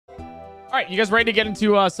All right, you guys ready to get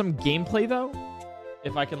into some gameplay though?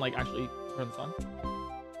 If I can like actually turn this on.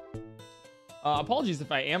 Apologies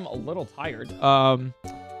if I am a little tired.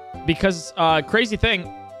 Because crazy thing,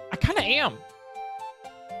 I kind of am.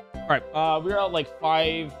 All right, we're at like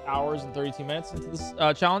 5 hours and 32 minutes into this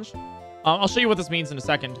challenge. I'll show you what this means in a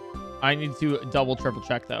second. I need to triple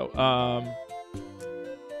check though.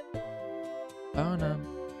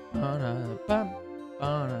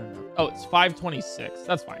 Oh it's 5:26.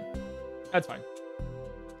 That's fine. That's fine.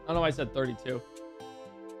 I don't know why I said 32.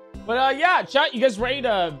 But yeah, chat, you guys ready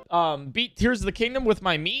to beat Tears of the Kingdom with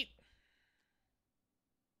my meat?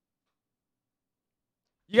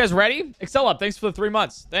 You guys ready? Excel up, thanks for the 3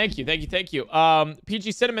 months. Thank you, thank you, thank you.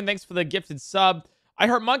 PG Cinnamon, thanks for the gifted sub. I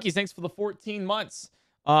Heart Monkeys, thanks for the 14 months.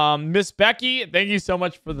 Miss Becky, thank you so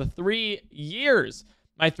much for the 3 years.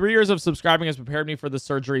 My 3 years of subscribing has prepared me for the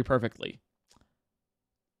surgery perfectly.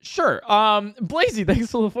 Sure. Blazy, thanks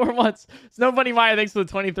for the 4 months. Snow Bunny Maya, thanks for the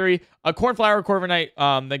 23. Cornflower Corviknight,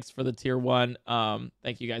 thanks for the tier 1.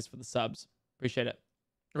 Thank you guys for the subs. Appreciate it.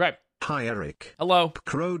 Okay. Hi, Eric. Hello.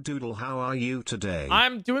 Crow Doodle, how are you today?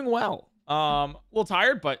 I'm doing well. A little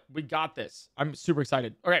tired, but we got this. I'm super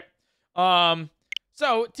excited. Okay.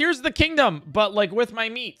 So Tears of the Kingdom, but like with my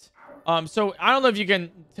meat. So I don't know if you can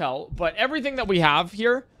tell, but everything that we have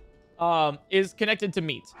here is connected to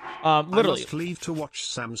meat. Literally. I must leave to watch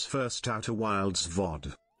Sam's first Outer Wilds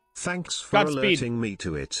VOD. Thanks for alerting me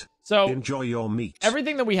to it. So enjoy your meat.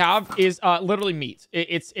 Everything that we have is literally meat.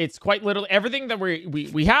 It's quite literally everything that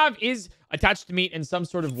we have is attached to meat in some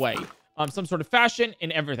sort of way, some sort of fashion,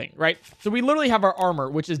 and everything, right? So we literally have our armor,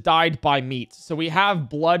 which is dyed by meat. So we have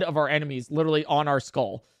blood of our enemies literally on our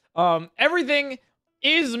skull. Everything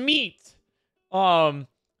is meat. What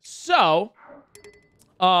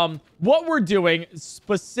we're doing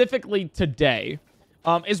specifically today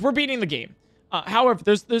is we're beating the game. However,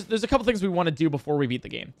 there's a couple things we want to do before we beat the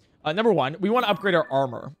game. Number one, we want to upgrade our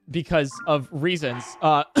armor because of reasons.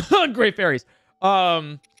 Great Fairies. We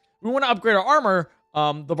want to upgrade our armor,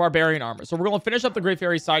 the Barbarian armor. So we're going to finish up the Great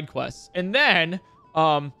Fairy side quests. And then,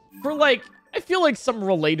 for like, I feel like some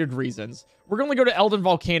related reasons, we're going to go to Elden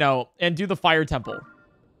Volcano and do the Fire Temple.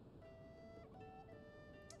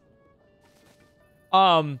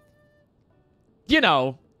 You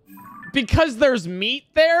know, because there's meat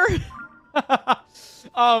there.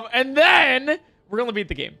 And then we're gonna beat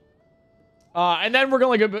the game. And then we're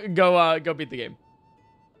gonna go beat the game.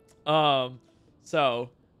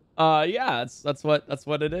 Yeah, that's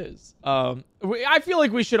what it is. I feel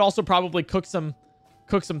like we should also probably cook some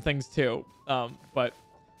things too. Yeah,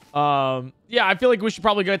 I feel like we should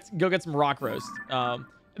probably go get some rock roast.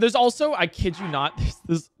 There's also, I kid you not,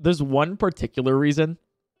 there's one particular reason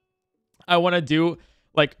I want to do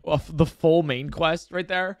like the full main quest right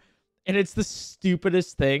there. And it's the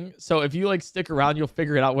stupidest thing. So if you like stick around, you'll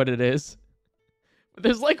figure it out what it is. But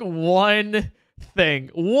there's like one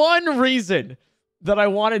reason that I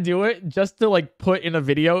want to do it just to like put in a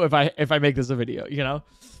video if I make this a video, you know?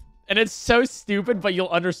 And it's so stupid, but you'll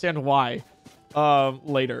understand why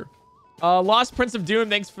later. Lost Prince of Doom,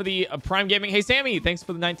 thanks for the Prime Gaming. Hey Sammy, thanks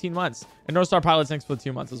for the 19 months. And North Star Pilots, thanks for the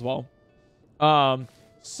 2 months as well.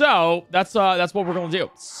 So that's what we're gonna do.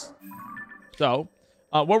 So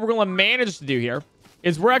what we're going to manage to do here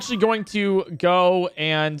is we're actually going to go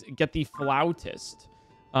and get the Flautist.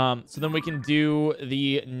 So then we can do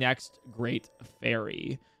the next Great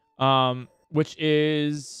Fairy, which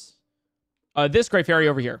is this Great Fairy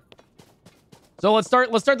over here. So let's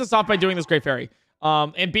start this off by doing this Great Fairy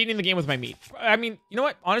and beating the game with my meat. I mean, you know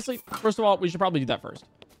what? Honestly, first of all, we should probably do that first.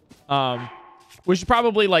 We should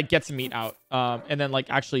probably like get some meat out and then like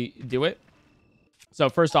actually do it. So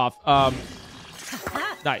first off,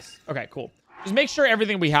 nice. Okay, cool. Just make sure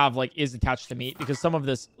everything we have like is attached to meat because some of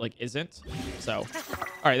this like isn't. So, all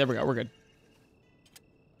right, there we go. We're good.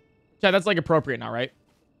 Yeah, that's like appropriate now, right?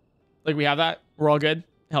 Like we have that. We're all good.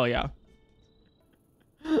 Hell yeah.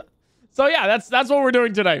 So yeah, that's what we're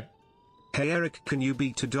doing today. Hey Eric, can you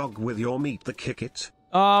beat a dog with your meat the kick it?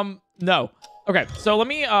 No. Okay, so let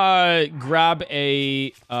me grab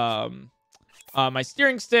a my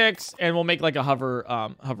steering sticks and we'll make like a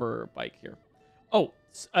hover bike here. Oh,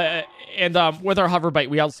 and with our hover bike,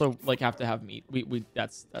 we also like have to have meat.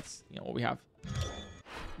 That's you know what we have.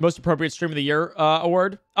 Most appropriate stream of the year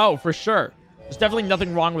award. Oh, for sure. There's definitely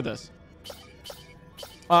nothing wrong with this.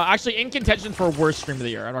 Actually, in contention for worst stream of the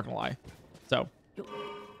year. I'm not gonna lie. So,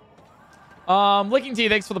 Licking Tea,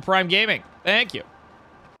 thanks for the Prime Gaming. Thank you.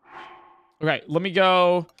 Okay, let me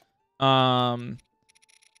go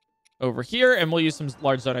over here, and we'll use some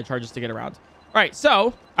large Zonite charges to get around. All right,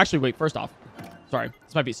 so actually, wait. First off, sorry,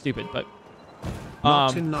 this might be stupid, but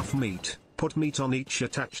not enough meat. put meat on each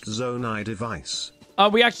attached Zonai device?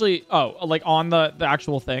 We actually, like on the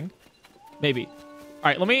actual thing? Maybe. All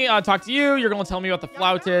right, let me talk to you. You're going to tell me about the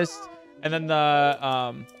flautist. And then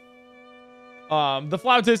the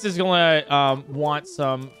flautist is going to want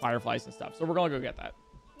some fireflies and stuff. So we're going to go get that.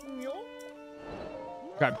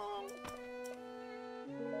 Okay.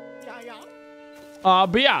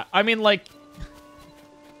 But yeah, I mean, like,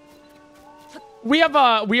 we have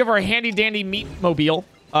our handy dandy meat mobile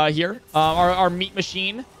here. Our meat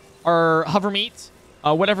machine, our hover meat,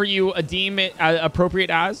 whatever you deem it appropriate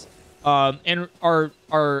as. And our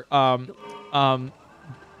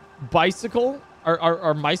bicycle,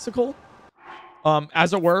 our bicycle,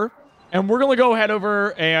 as it were. And we're going to go head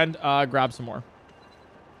over and grab some more.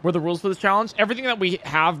 What are the rules for this challenge? Everything that we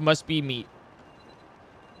have must be meat.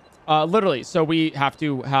 Literally. So we have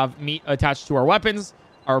to have meat attached to our weapons,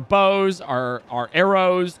 our bows, our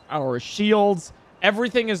arrows, our shields.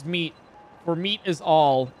 Everything is meat. For meat is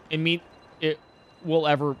all. And meat, it will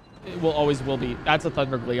always will be. That's a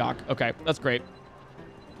Thunder Gleeok. Okay, that's great.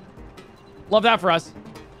 Love that for us.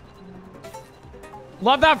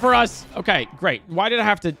 Love that for us. Okay, great. Why did I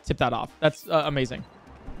have to tip that off? That's amazing.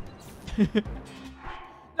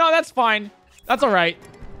 No, that's fine. That's all right.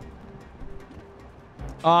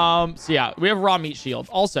 So yeah, we have raw meat shield.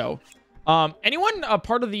 Also, anyone a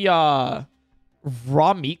part of the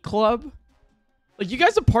raw meat club? Like, you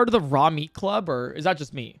guys a part of the raw meat club, or is that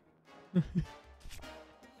just me?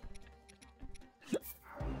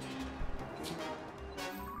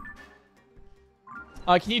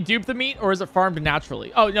 Can you dupe the meat, or is it farmed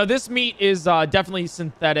naturally? Oh, no, this meat is definitely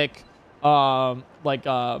synthetic, lab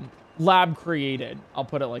created. I'll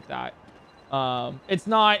put it like that. It's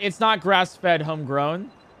not grass-fed,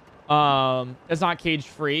 homegrown. It's not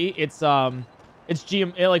cage-free. It's GM,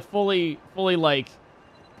 like fully like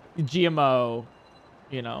GMO,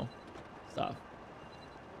 you know, stuff.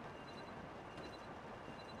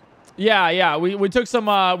 Yeah. We took some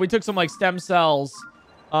like stem cells,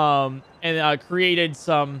 and created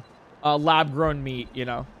some lab-grown meat, you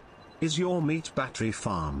know. Is your meat battery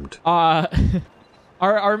farmed?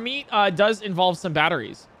 Our meat does involve some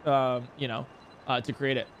batteries, you know, to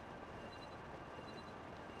create it.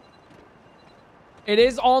 It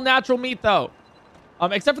is all natural meat, though.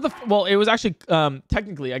 Except for well, it was actually,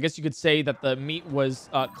 technically, I guess you could say that the meat was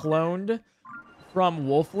cloned from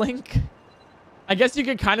Wolflink. I guess you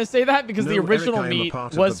could kind of say that because the original meat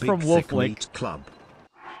was from Wolflink. Club.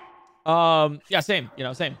 Yeah, same, you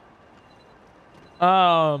know, same.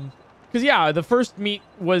 Because yeah, the first meat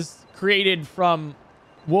was created from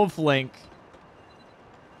Wolflink,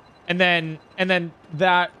 and then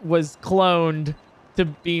that was cloned to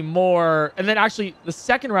be more, and then actually the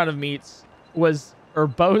second round of meats was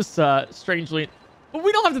Urbosa, strangely, but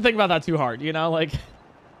we don't have to think about that too hard, you know, like,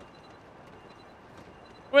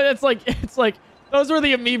 but it's like those were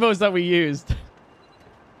the amiibos that we used.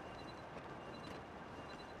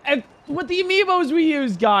 And what the amiibos we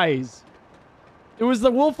used, guys, it was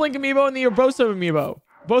the Wolflink amiibo and the Urbosa amiibo.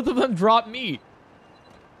 Both of them drop meat,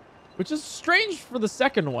 which is strange for the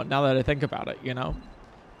second one, now that I think about it, you know.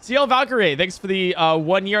 CL Valkyrie, thanks for the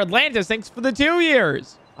 1 year. Atlantis, thanks for the 2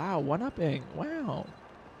 years. Wow, one-upping. Wow.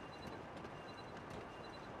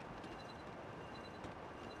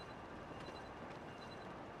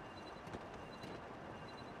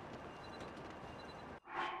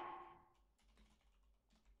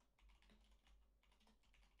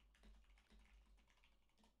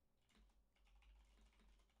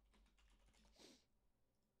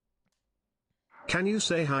 Can you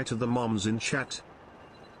say hi to the moms in chat?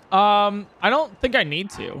 I don't think I need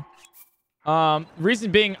to.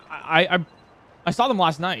 Reason being, I saw them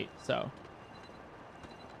last night, so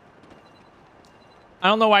I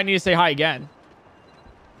don't know why I need to say hi again.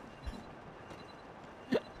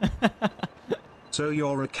 So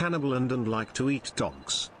you're a cannibal and like to eat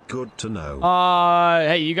dogs. Good to know.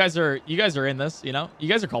 Hey, you guys are in this, you know? You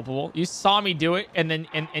guys are culpable. You saw me do it,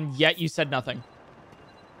 and yet you said nothing.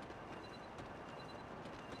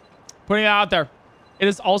 Putting it out there. It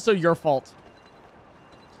is also your fault.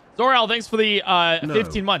 Zorel, thanks for the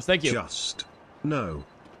 15 months. Thank you. No.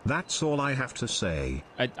 That's all I have to say.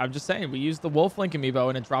 I'm just saying, we used the Wolflink amiibo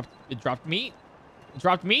and it dropped meat. It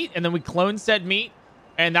dropped meat, and then we cloned said meat,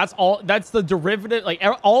 and that's all. That's the derivative. Like,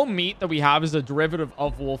 all meat that we have is a derivative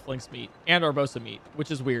of Wolflink's meat and Urbosa meat,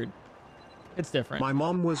 which is weird. It's different. My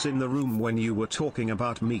mom was in the room when you were talking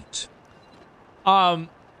about meat.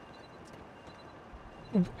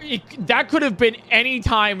 That could have been any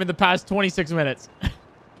time in the past 26 minutes.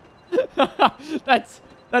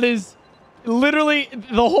 That is literally,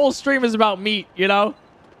 the whole stream is about meat, you know?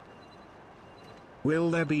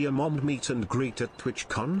 Will there be a mom meet and greet at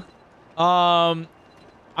TwitchCon? I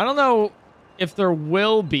don't know if there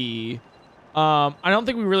will be. I don't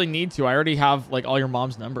think we really need to. I already have like all your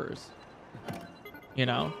mom's numbers. You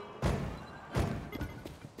know.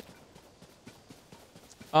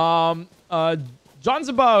 John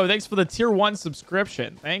Zabo, thanks for the tier 1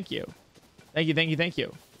 subscription. Thank you. Thank you, thank you, thank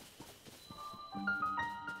you.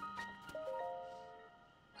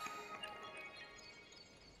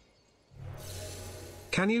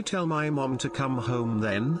 Can you tell my mom to come home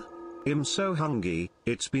then? I'm so hungry.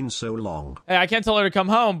 It's been so long. Hey, I can't tell her to come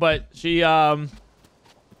home, but she, I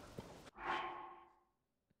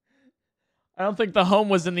don't think the home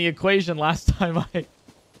was in the equation last time I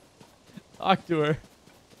talked to her.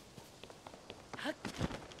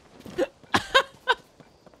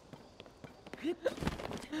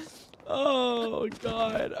 Oh,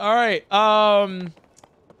 God. All right.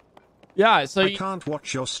 Yeah, so... I can't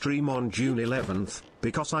watch your stream on June 11th,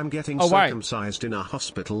 because I'm getting why? circumcised in a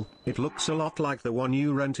hospital. It looks a lot like the one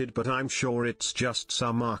you rented, but I'm sure it's just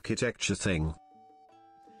some architecture thing.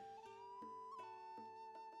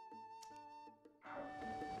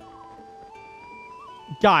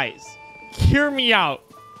 Guys, hear me out.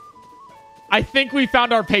 I think we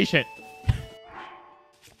found our patient.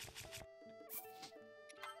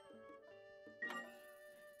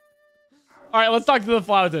 All right, let's talk to the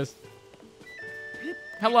flautist.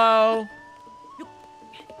 Hello.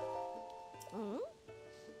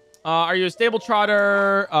 Are you a stable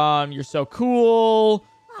trotter? You're so cool.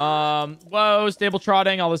 Whoa, stable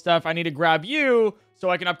trotting, all this stuff. I need to grab you so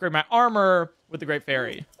I can upgrade my armor with the Great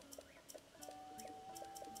Fairy.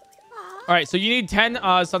 All right, so you need 10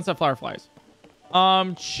 sunset fireflies.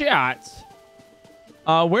 Chat.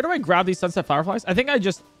 Where do I grab these sunset fireflies? I think I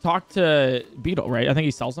just talked to Beetle, right? I think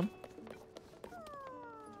he sells them.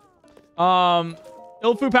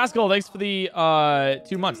 Ilfu Pascal, thanks for the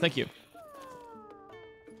 2 months. Thank you.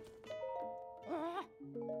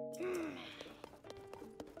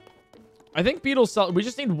 I think Beetle sell. We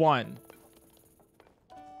just need one.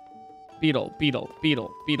 Beetle. There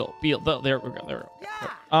we go. There we go.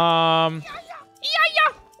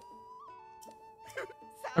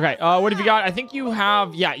 Okay, what have you got? I think you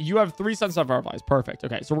have, yeah, you have 3 sunset fireflies. Perfect.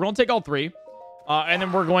 Okay, so we're gonna take all 3. And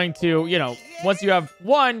then we're going to, you know, once you have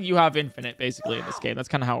 1, you have infinite, basically, in this game. That's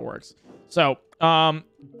kind of how it works. So,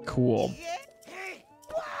 cool.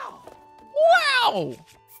 Wow!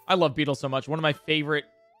 I love Beetle so much. One of my favorite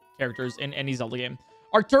characters in any Zelda game.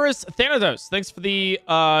 Arcturus Thanatos, thanks for the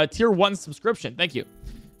tier 1 subscription. Thank you.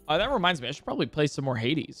 That reminds me, I should probably play some more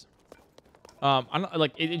Hades. I don't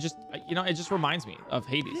like it just, you know, it just reminds me of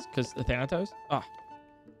Hades because the Thanatos. Oh.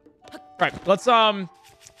 All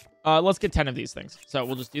right, let's get 10 of these things. So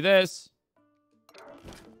we'll just do this.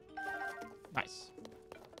 Nice.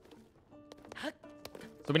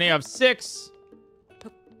 So we now have 6.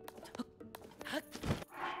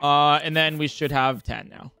 And then we should have 10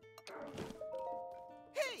 now.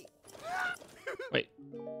 Wait.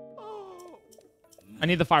 I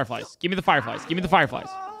need the fireflies. Give me the fireflies. Give me the fireflies.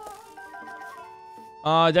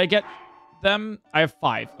 Did I get them? I have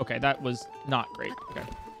 5. Okay, that was not great. Okay.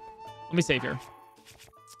 Let me save here.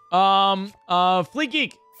 Fleet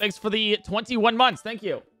Geek, thanks for the 21 months. Thank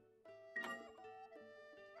you.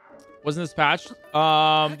 Wasn't this patched?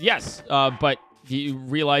 Yes. But you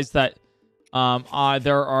realize that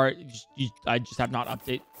there are I just have not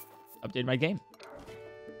updated my game.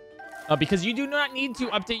 Because you do not need to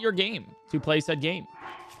update your game to play said game.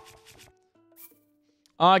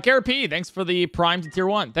 Kara P, thanks for the prime to tier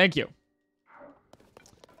 1. Thank you.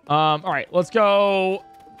 All right, let's go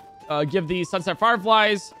give the Sunset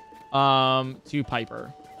Fireflies to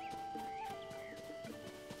Piper.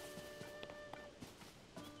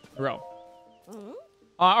 Row.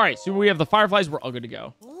 All right, so we have the Fireflies. We're all good to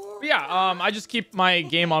go. But yeah, I just keep my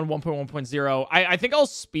game on 1.1.0. I think I'll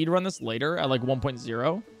speedrun this later at like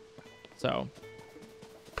 1.0. So.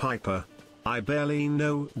 Piper, I barely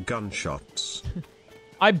know gunshots.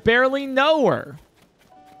 I barely know her.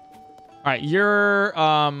 All right, your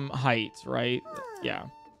height, right? Yeah.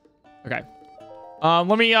 Okay.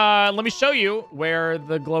 Let me show you where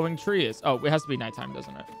the glowing tree is. Oh, it has to be nighttime,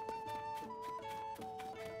 doesn't it?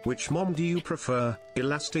 Which mom do you prefer,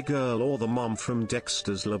 Elastigirl or the mom from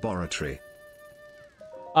Dexter's Laboratory?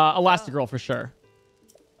 Elastigirl for sure.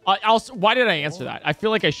 Also, why did I answer that? I feel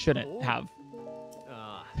like I shouldn't have.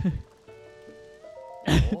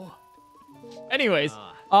 Anyways,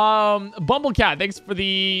 Bumblecat, thanks for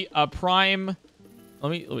the prime. Let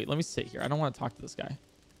me sit here. I don't want to talk to this guy.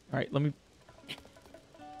 All right, let me.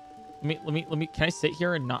 Can I sit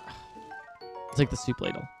here and not? It's like the soup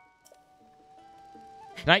ladle.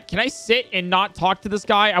 Can I sit and not talk to this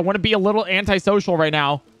guy? I want to be a little antisocial right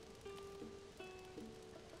now.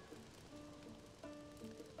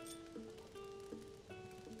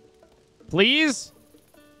 Please?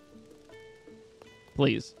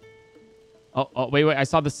 Please. Oh, wait. I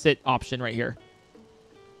saw the sit option right here.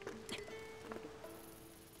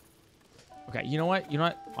 Okay, you know what?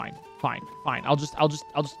 Fine. I'll just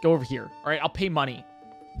go over here. All right, I'll pay money.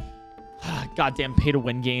 Goddamn pay to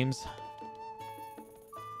win games.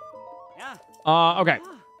 Okay.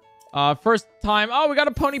 First time. Oh, we got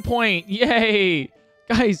a pony point. Yay.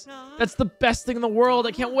 Guys, that's the best thing in the world.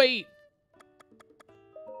 I can't wait.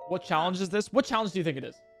 What challenge is this? What challenge do you think it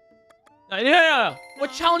is? No.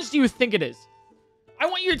 What challenge do you think it is? I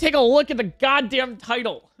want you to take a look at the goddamn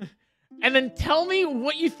title. And then tell me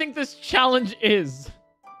what you think this challenge is.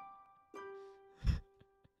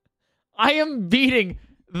 I am beating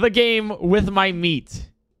the game with my meat.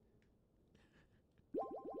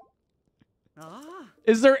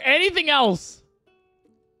 Is there anything else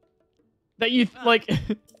that you like?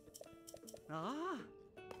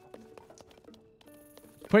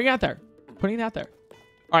 Putting it out there.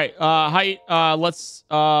 All right, height. Let's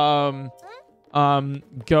go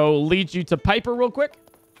lead you to Piper real quick.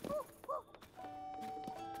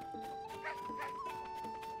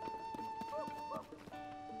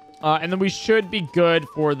 And then we should be good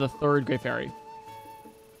for the third Great Fairy.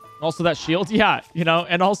 Also that shield. Yeah, you know,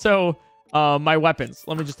 and also my weapons.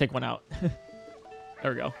 Let me just take one out.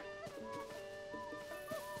 There we go.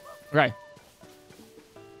 Okay.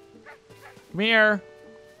 Come here.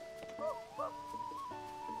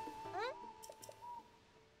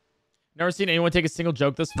 Never seen anyone take a single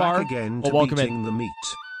joke this far. Back again well, to welcome beating in. The meat.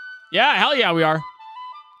 Yeah, hell yeah, we are.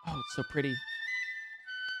 Oh, it's so pretty.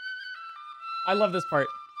 I love this part.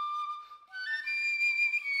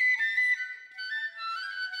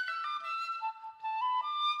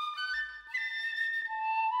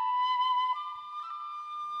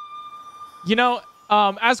 You know,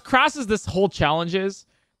 as crass as this whole challenge is,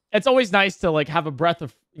 it's always nice to like have a breath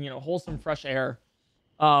of, you know, wholesome fresh air.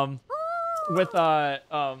 With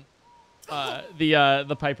the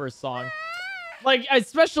Piper's song. Like,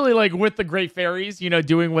 especially like with the Great Fairies, you know,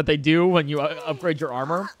 doing what they do when you upgrade your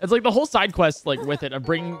armor. It's like the whole side quest, like with it, of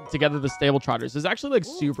bringing together the stable trotters is actually like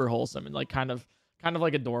super wholesome and like kind of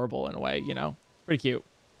like adorable in a way, you know, pretty cute.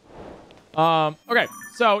 Okay,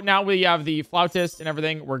 so now we have the flautist and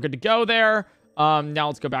everything. We're good to go there. Now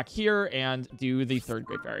let's go back here and do the third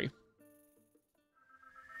Great Fairy.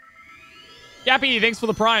 Yappy, thanks for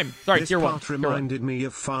the prime. Sorry, tier 1. This part reminded me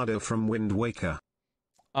of Fardo from Wind Waker.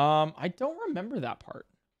 I don't remember that part.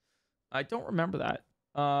 Wind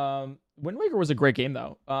Waker was a great game,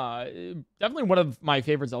 though. Definitely one of my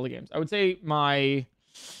favorite Zelda games. I would say my...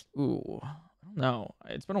 Ooh, I don't know.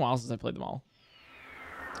 It's been a while since I played them all.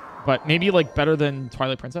 But maybe, like, better than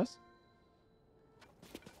Twilight Princess?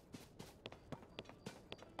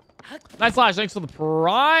 Nice Slash, thanks for the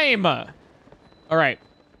prime. All right.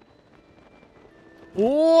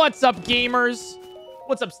 What's up, gamers?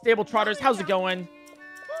 What's up, stable trotters? How's it going?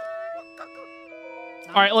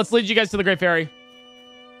 All right, let's lead you guys to the Great Fairy.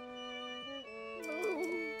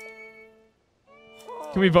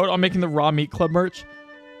 Can we vote on making the Raw Meat Club merch?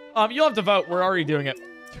 You'll have to vote. We're already doing it.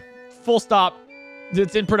 Full stop.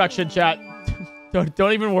 It's in production, chat.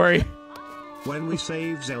 Don't even worry. When we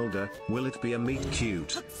save Zelda, will it be a meat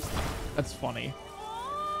cute? That's funny.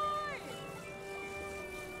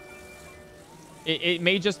 It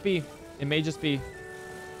may just be. It may just be.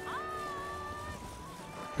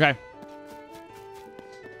 Okay.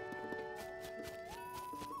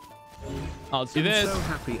 Let's do this. I'm so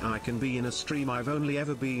happy I can be in a stream. I've only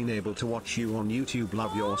ever been able to watch you on YouTube.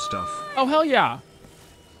 Love your stuff. Oh, hell yeah.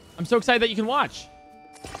 I'm so excited that you can watch.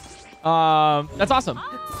 That's awesome.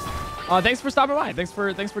 Thanks for stopping by. Thanks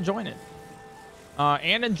for joining.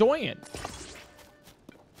 And enjoying it.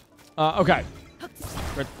 Okay.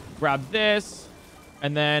 Grab this.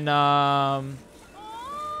 And then,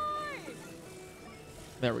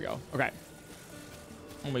 there we go. Okay.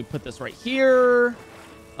 Let me put this right here.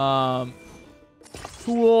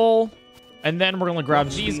 Cool. And then we're gonna grab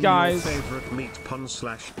these guys. Your favorite meat pun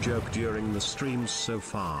 / joke during the streams so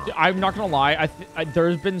far? I'm not gonna lie.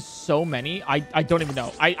 There's been so many. I don't even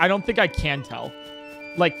know. I don't think I can tell.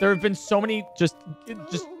 Like, there have been so many.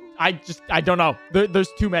 I don't know. There's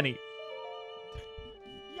too many.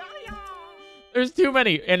 There's too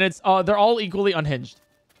many, and it's they're all equally unhinged.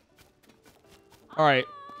 All right,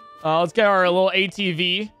 let's get our little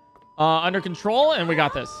ATV under control, and we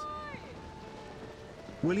got this.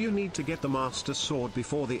 Will you need to get the Master Sword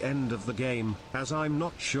before the end of the game, as I'm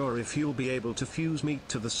not sure if you'll be able to fuse meat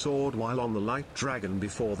to the sword while on the Light Dragon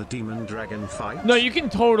before the Demon Dragon fight? No, you can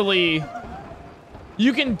totally,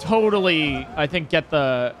 I think, get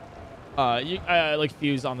the, like,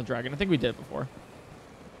 fuse on the dragon. I think we did it before.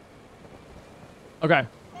 Okay.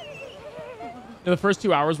 The first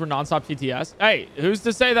 2 hours were nonstop TTS. Hey, who's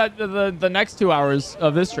to say that the next 2 hours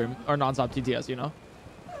of this stream are nonstop TTS, you know?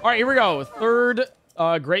 All right, here we go. Third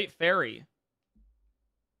Great Fairy.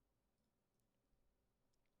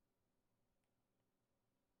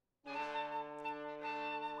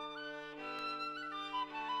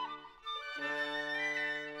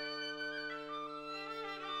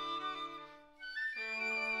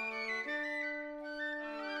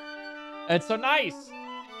 It's so nice.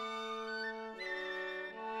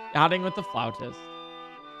 Outing with the flautist.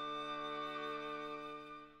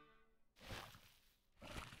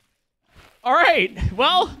 All right.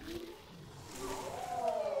 Well,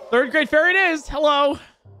 third Great Fairy it is. Hello.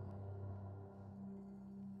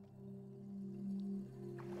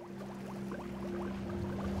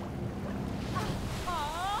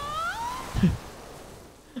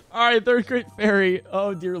 All right, third Great Fairy.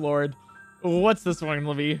 Oh, dear Lord. What's this one,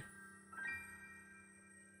 Livy?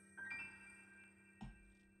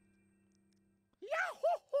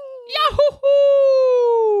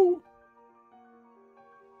 Yahoo!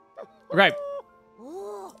 Okay.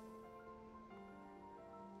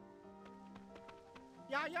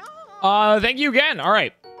 Thank you again. All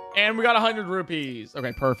right. And we got 100 rupees.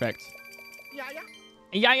 Okay, perfect.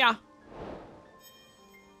 Yeah.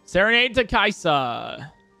 Serenade to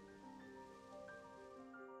Kaisa.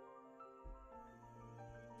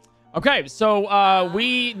 Okay, so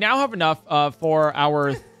we now have enough for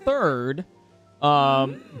our third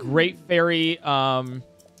Great Fairy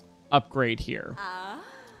upgrade here.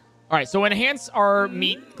 All right, so enhance our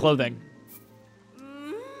meat clothing.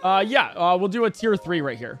 Yeah, we'll do a tier 3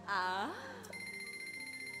 right here.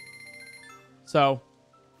 So.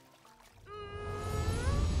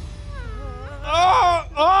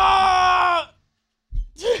 I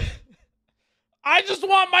just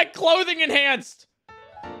want my clothing enhanced.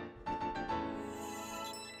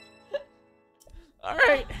 All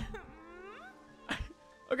right.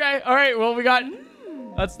 Okay. All right. Well, we got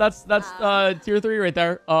that's tier 3 right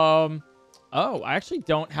there. Oh, I actually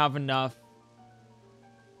don't have enough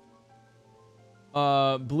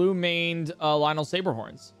blue maned Lionel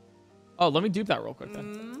Saberhorns. Oh, let me dupe that real quick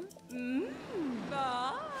then.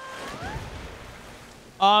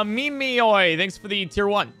 Mimioi, thanks for the tier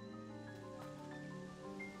 1.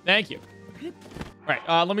 Thank you. All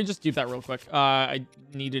right, let me just dupe that real quick. I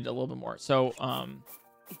needed a little bit more. So, there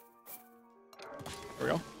we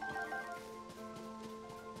go.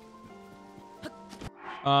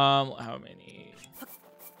 How many?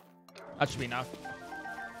 That should be enough.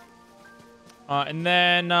 And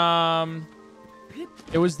then,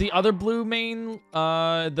 it was the other blue main,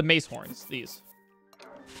 the mace horns, these. All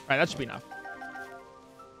right, that should be enough.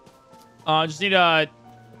 Just need to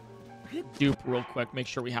dupe real quick. Make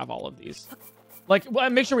sure we have all of these. Like, well,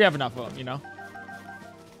 make sure we have enough of them, you know?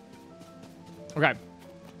 Okay.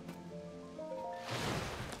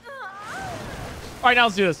 All right, now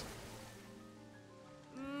let's do this.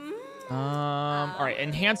 All right,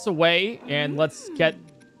 enhance away, and let's get...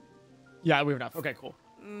 Yeah, we have enough. Okay, cool.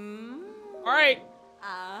 All right.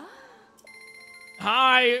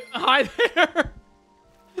 Hi. Hi there.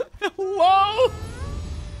 Hello.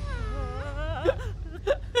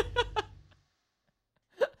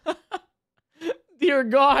 Dear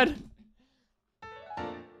God.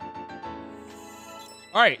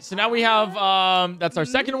 All right, so now we have that's our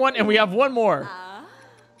second one, and we have one more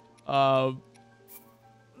for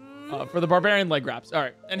the barbarian leg wraps. All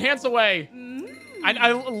right, enhance away.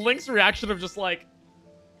 I Link's reaction of just like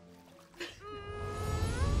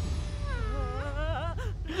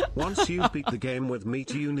once you beat the game with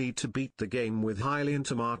meat, you need to beat the game with Hylian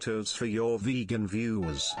tomatoes for your vegan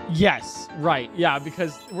viewers. Yes, right. Yeah,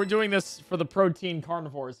 because we're doing this for the protein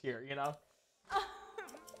carnivores here, you know?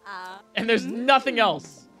 And there's nothing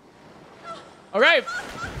else. All right.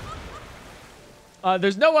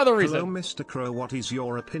 There's no other reason. Hello, Mr. Crow. What is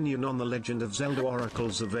your opinion on The Legend of Zelda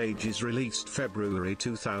Oracles of Ages released February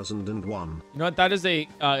 2001? You know what? That is a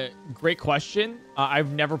great question.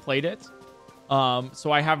 I've never played it.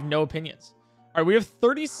 So I have no opinions. All right, we have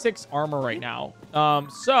 36 armor right now.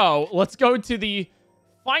 So let's go to the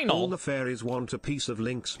final. All the fairies want a piece of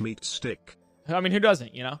Link's meat stick. I mean, who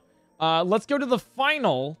doesn't, you know? Let's go to the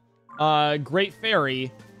final Great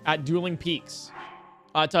Fairy at Dueling Peaks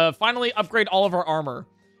to finally upgrade all of our armor.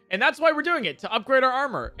 And that's why we're doing it, to upgrade our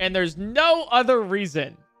armor. And there's no other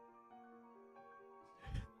reason.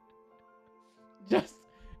 Just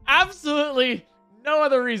absolutely no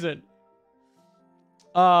other reason.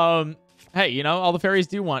 Hey, you know, all the fairies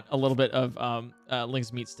do want a little bit of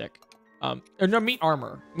Link's meat stick. Or no, meat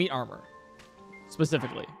armor. Meat armor.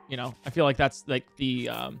 Specifically, you know. I feel like that's like the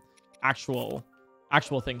actual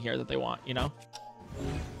thing here that they want, you know?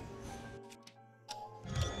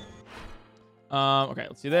 Okay,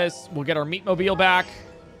 let's do this. We'll get our meatmobile back.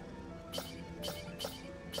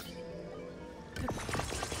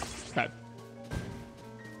 Okay.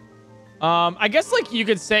 I guess, like, you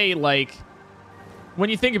could say, like, when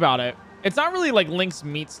you think about it, it's not really, like, Link's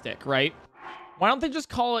meat stick, right? Why don't they just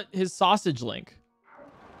call it his sausage Link?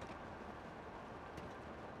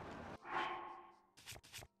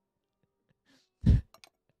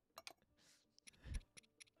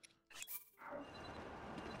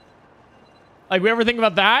 Like, we ever think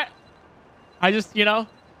about that? I just, you know,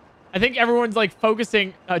 I think everyone's, like,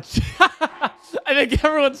 focusing. I think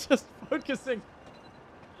everyone's just focusing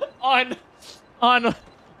on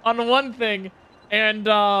one thing and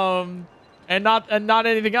not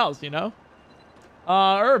anything else, you know?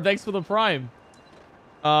 Herb, thanks for the prime.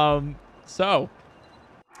 So,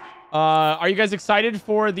 are you guys excited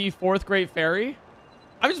for the 4th Great Fairy?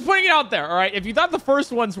 I'm just putting it out there, all right? If you thought the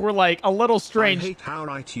first ones were, like, a little strange. I hate how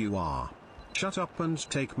right you are. Shut up and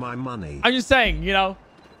take my money. I'm just saying, you know,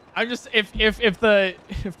 I'm just if the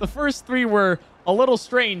first 3 were a little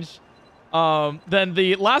strange, then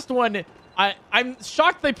the last one, I'm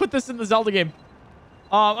shocked they put this in the Zelda game.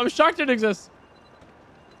 I'm shocked it exists.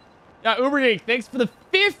 Yeah, Ubergeek, thanks for the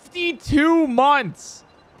 52 months.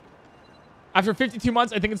 After 52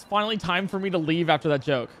 months, I think it's finally time for me to leave after that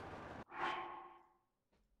joke.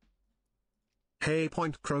 Hey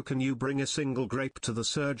PointCrow, can you bring a single grape to the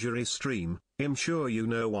surgery stream? I'm sure you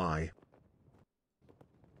know why.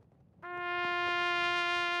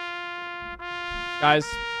 Guys,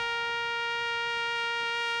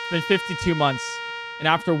 it's been 52 months, and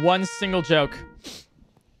after one single joke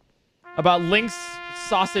about Link's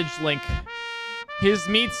sausage Link, his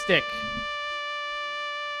meat stick,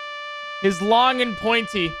 his long and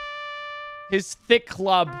pointy, his thick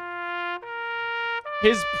club,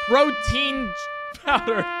 his protein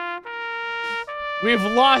powder, we've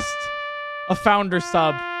lost a founder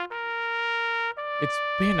sub. It's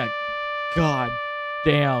been a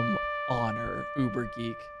goddamn honor,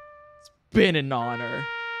 Ubergeek. It's been an honor.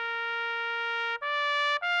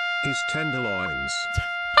 His tenderloins.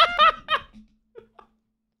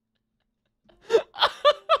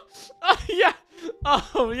 Yeah.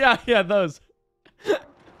 Oh, yeah, those.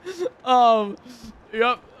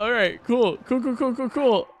 Yep. All right. Cool.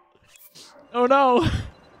 Oh no.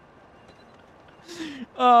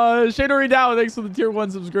 Shadowy Dow, thanks for the tier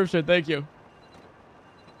 1 subscription. Thank you.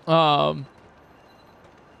 Oh,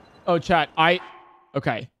 chat.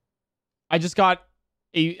 Okay. I just got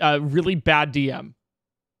a really bad DM.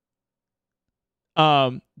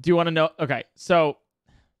 Do you want to know? Okay. So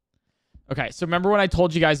remember when I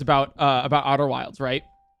told you guys about Outer Wilds, right?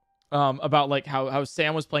 About like how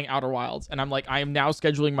Sam was playing Outer Wilds, and I'm like, I am now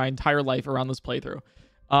scheduling my entire life around this playthrough.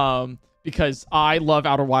 Because I love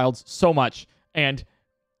Outer Wilds so much. And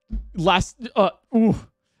I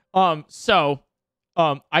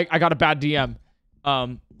got a bad DM.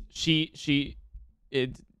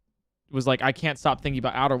 It was like, I can't stop thinking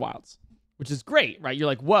about Outer Wilds, which is great, right? You're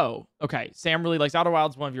like, whoa, okay, Sam really likes Outer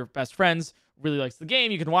Wilds, one of your best friends, really likes the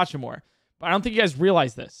game, you can watch it more. But I don't think you guys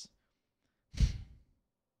realize this.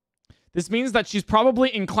 This means that she's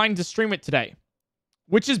probably inclined to stream it today,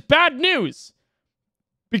 which is bad news,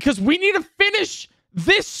 because we need to finish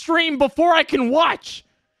this stream before I can watch.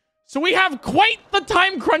 So we have quite the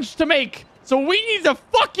time crunch to make. So we need to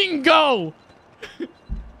fucking go.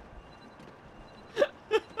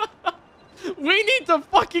 We need to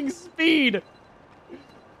fucking speed.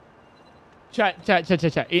 Chat.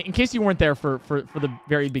 In case you weren't there for the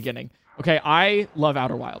very beginning. Okay, I love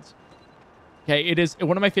Outer Wilds. Okay, it is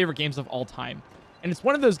one of my favorite games of all time. And it's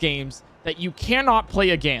one of those games that you cannot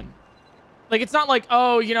play again. Like, it's not like,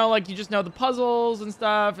 oh, you know, like, you just know the puzzles and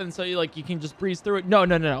stuff, and so you can just breeze through it.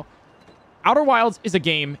 No. Outer Wilds is a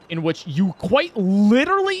game in which you quite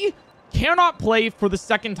literally cannot play for the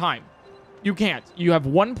second time. You can't. You have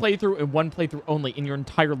one playthrough and one playthrough only in your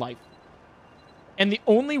entire life. And the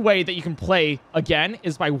only way that you can play again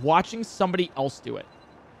is by watching somebody else do it.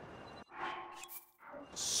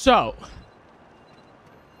 So,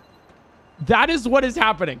 that is what is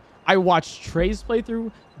happening. I watched Trey's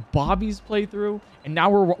playthrough, Bobby's playthrough, and now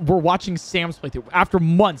we're watching Sam's playthrough. After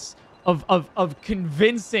months of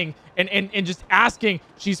convincing and just asking.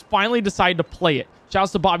 She's finally decided to play it.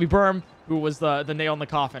 Shouts to Bobby Berm, who was the nail in the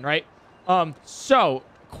coffin, right? So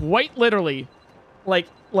quite literally, like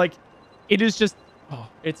it is just, oh,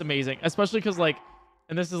 it's amazing, especially because like,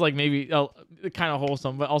 and this is like maybe kind of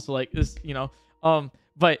wholesome, but also like this, you know,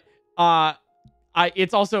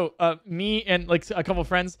 it's also me and like a couple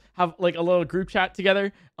friends have like a little group chat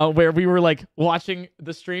together where we were like watching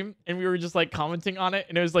the stream and we were just like commenting on it,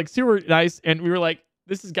 and it was like super nice, and we were like,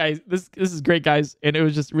 this is great, guys, and it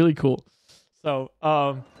was just really cool. So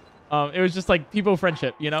it was just like people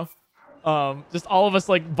friendship, you know, just all of us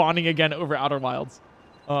like bonding again over Outer Wilds,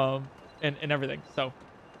 and everything. So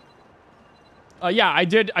yeah, I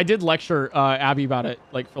did lecture Abby about it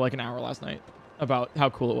like for like an hour last night about how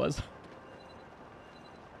cool it was.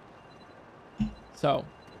 So,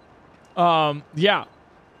 yeah,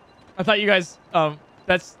 I thought you guys,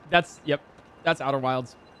 that's Outer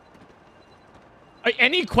Wilds.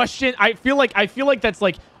 Any question? I feel like that's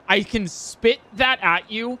like, I can spit that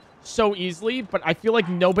at you so easily, but I feel like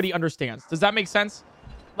nobody understands. Does that make sense?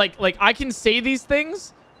 Like I can say these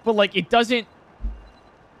things, but like it doesn't,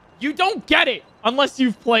 you don't get it unless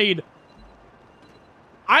you've played.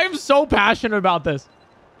 I'm so passionate about this.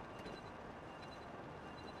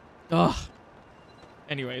 Ugh.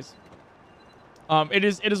 Anyways, it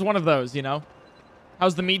is one of those, you know.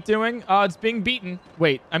 How's the meat doing? It's being beaten.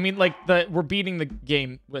 Wait, I mean, like we're beating the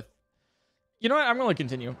game with. You know what? I'm gonna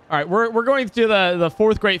continue. All right, we're going to the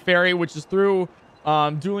fourth Great Ferry, which is through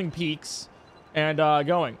Dueling Peaks, and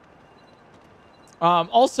going.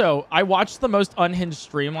 Also, I watched the most unhinged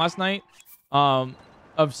stream last night, of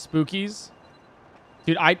Spookies.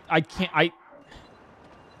 Dude, I can't.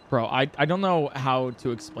 Bro, I don't know how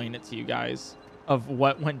to explain it to you guys of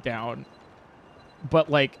what went down, but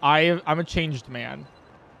like I'm a changed man.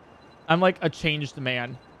 I'm like a changed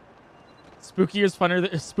man. Spooky is funnier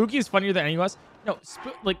than any of us. No,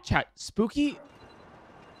 like chat. Spooky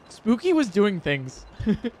was doing things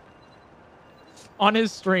on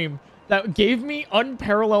his stream that gave me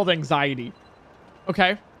unparalleled anxiety.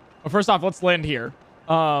 Okay, well, first off, let's land here.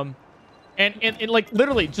 And like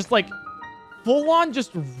literally just like full on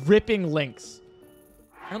just ripping links.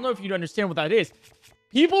 I don't know if you'd understand what that is.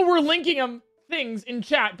 People were linking him things in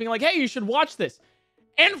chat being like, hey, you should watch this.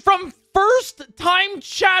 And from first time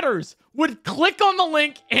chatters would click on the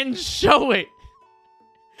link and show it.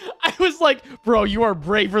 I was like, bro, you are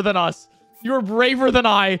braver than us. You are braver than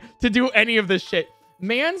I to do any of this shit.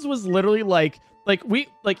 Mans was literally like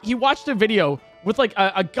he watched a video with like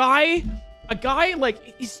a guy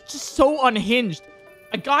like, he's just so unhinged.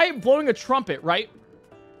 A guy blowing a trumpet, right?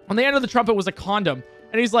 On the end of the trumpet was a condom.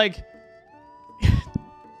 And he's like,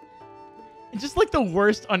 it's just like the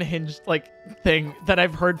worst unhinged like thing that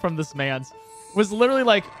I've heard from this man's was literally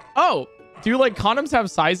like, oh, do like condoms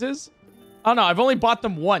have sizes? Oh no, I've only bought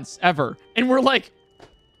them once ever. And we're like,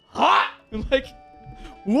 huh? And like,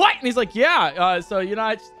 what? And he's like, yeah. So, you know,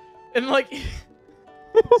 I just, and like,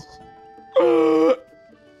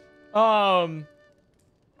 among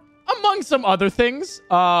some other things,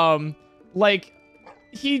 like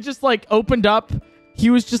he just like opened up. He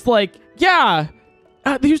was just like, yeah,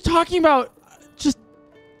 he was talking about just,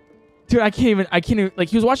 dude, I can't even, like,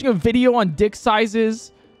 he was watching a video on dick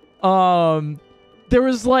sizes. There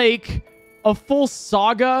was like a full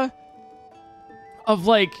saga of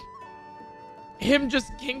like him just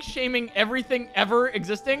kink shaming everything ever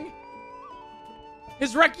existing.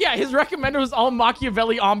 His recommender was all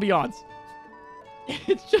Machiavelli ambiance.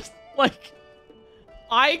 It's just like,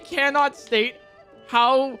 I cannot state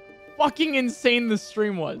how fucking insane this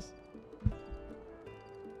stream was.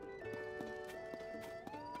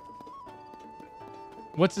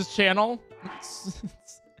 What's his channel?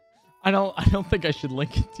 I don't think I should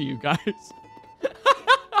link it to you guys.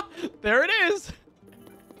 There it is.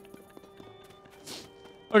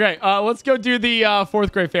 Okay, let's go do the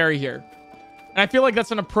fourth Great Ferry here. And I feel like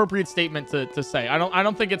that's an appropriate statement to say. I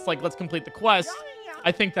don't think it's like, let's complete the quest.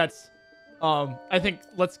 I think that's I think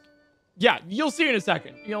let's, yeah, you'll see in a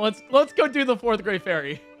second. You know, let's go do the fourth Great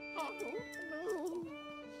Ferry.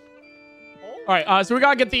 All right, so we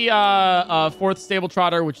gotta get the fourth stable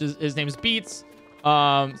trotter, which is, his name is Beats.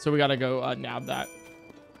 So we gotta go nab that.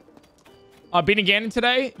 Beating Ganon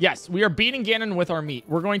today? Yes, we are beating Ganon with our meat.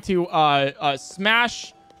 We're going to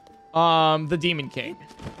smash the Demon King.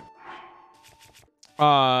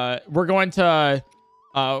 We're going to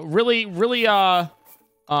really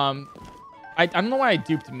I don't know why I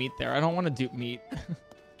duped meat there. I don't want to dupe meat.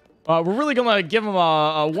 We're really gonna give him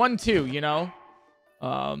a 1-2, you know?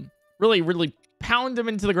 Really pound him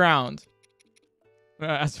into the ground.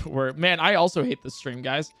 That's where, man, I also hate this stream,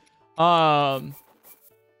 guys. Don't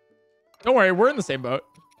worry, we're in the same boat.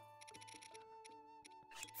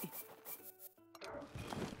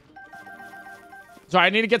 So I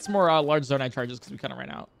need to get some more large zonite charges because we kind of ran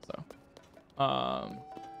out. So,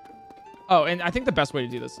 oh, and I think the best way to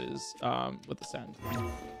do this is with the send.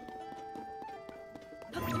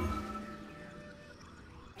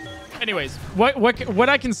 Anyways, what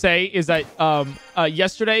I can say is that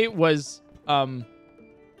yesterday was a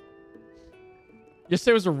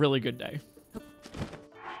really good day.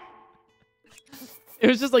 It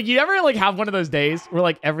was just like, you ever like have one of those days where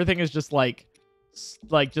like everything is just like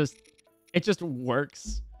it just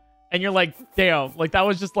works, and you're like, damn, like that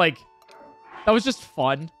was just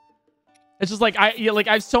fun. It's just like I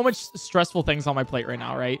have so much stressful things on my plate right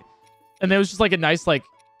now, right? And it was just like a nice like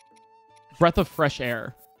breath of fresh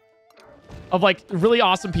air of like really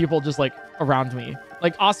awesome people just like around me,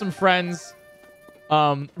 like awesome friends,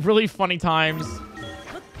 really funny times.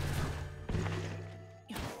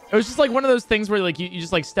 It was just like one of those things where like you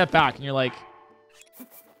just like step back and you're like, that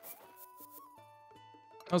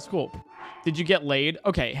was cool. Did you get laid?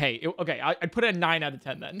 Okay, hey, okay, I'd put it a 9 out of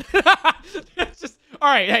 10 then. It's just, all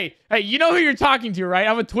right, hey, you know who you're talking to, right?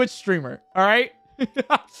 I'm a Twitch streamer, all right?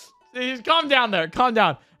 Just calm down there, calm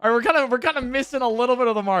down. All right, we're kind of missing a little bit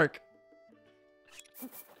of the mark.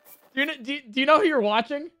 Do you know who you're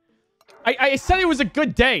watching? I said it was a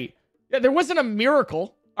good day. Yeah, there wasn't a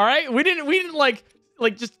miracle, all right? We didn't like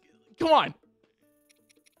just, come on.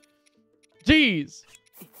 Jeez.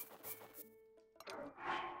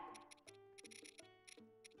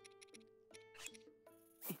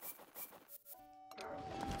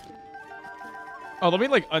 Oh, let me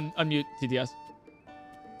like unmute TDS.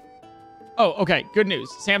 Oh, okay. Good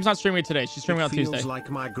news. Sam's not streaming today. She's streaming on Tuesday. It feels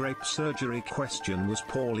like my grape surgery question was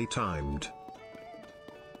poorly timed.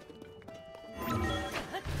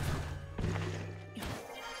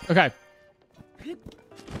 Okay.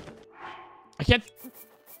 I can't...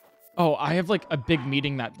 Oh, I have like a big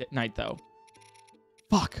meeting that night though.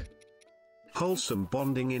 Fuck. Wholesome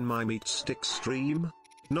bonding in my meat stick stream?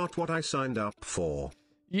 Not what I signed up for.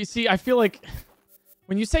 You see, I feel like...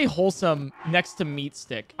 When you say wholesome next to meat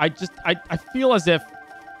stick, I feel as if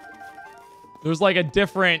there's like a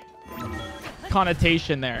different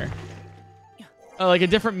connotation there. Like a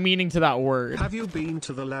different meaning to that word. Have you been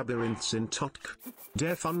to the labyrinths in totk?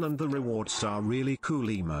 They're fun and the rewards are really cool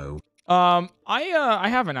emo. I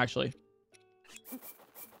haven't actually.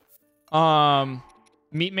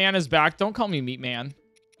 Meat Man is back. Don't call me Meat Man.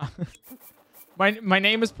 my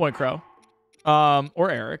name is PointCrow.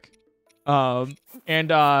 Or Eric.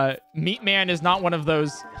 And Meat Man is not one of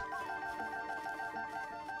those,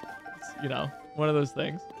 you know, one of those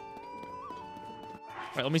things.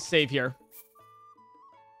 All right, let me save here.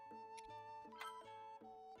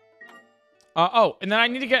 Oh, and then I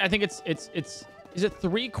need to get, I think is it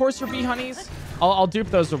 3 Courser Bee Honeys? I'll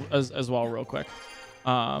dupe those as well real quick.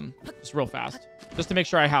 Just real fast. Just to make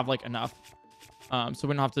sure I have like enough. So we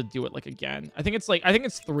don't have to do it like again. I think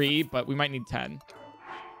it's 3, but we might need 10.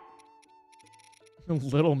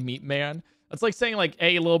 Little Meat Man. That's like saying like,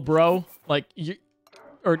 hey, little bro, like you,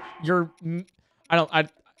 or you're, you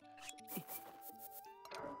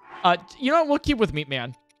know, we'll keep with Meat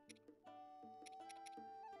Man.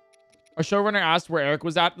 Our showrunner asked where Eric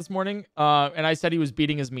was at this morning, and I said he was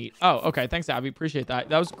beating his meat. Oh, okay. Thanks, Abby. Appreciate that.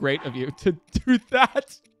 That was great of you to do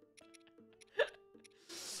that.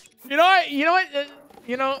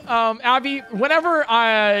 Abby, whenever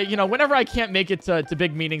I can't make it to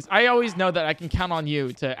big meetings, I always know that I can count on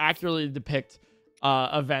you to accurately depict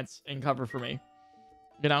events and cover for me.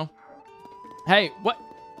 You know? Hey,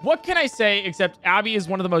 what can I say except Abby is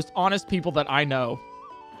one of the most honest people that I know.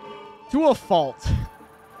 To a fault.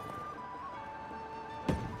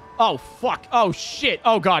 Oh, fuck. Oh, shit.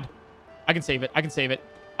 Oh, God. I can save it. I can save it.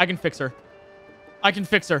 I can fix her. I can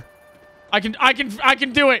fix her. I can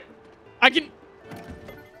do it. I can...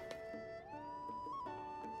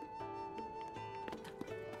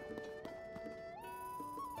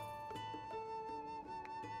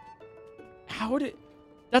 How did...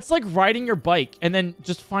 That's like riding your bike and then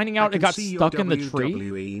just finding out it got stuck in the tree.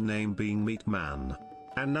 WWE name being Meat Man.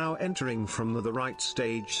 And now entering from the right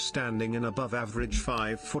stage, standing in above average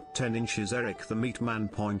 5 foot 10 inches, Eric the Meat Man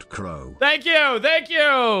PointCrow. Thank you, thank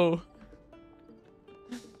you.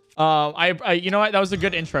 You know what? That was a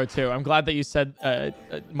good intro too. I'm glad that you said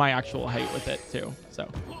my actual height with it too. So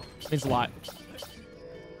it means a lot.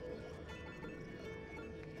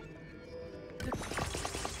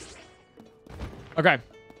 Okay.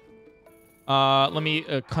 Let me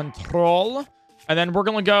control. And then we're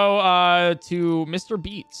going to go to Mr.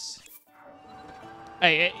 Beats.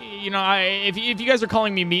 Hey, you know, if you guys are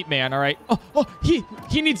calling me Meat Man, all right? Oh,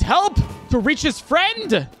 he needs help to reach his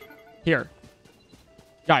friend. Here.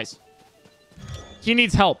 Guys. He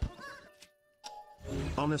needs help.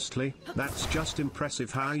 Honestly, that's just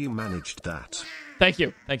impressive how you managed that. Thank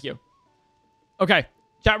you. Thank you. Okay.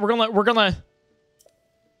 Chat, we're gonna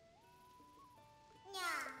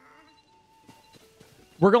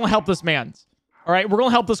help this man. All right, we're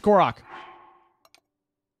gonna help this Korok.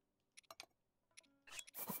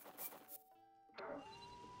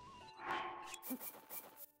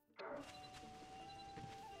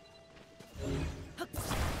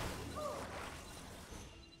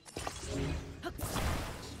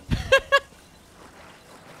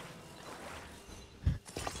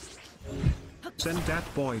 Send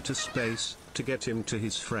that boy to space to get him to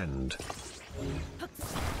his friend.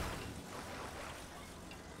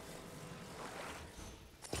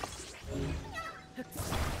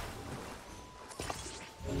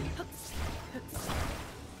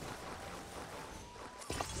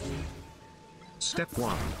 Step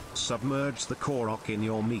 1. Submerge the Korok in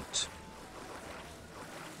your meat.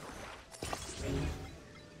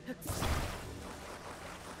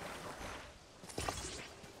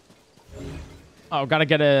 Oh, gotta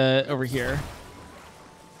get it over here.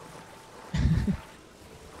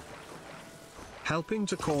 Helping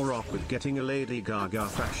to Korok with getting a Lady Gaga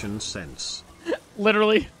fashion sense.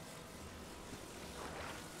 Literally.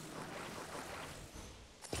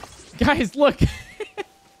 Guys, look.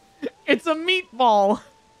 It's a meatball.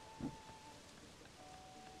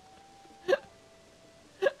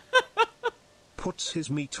 Puts his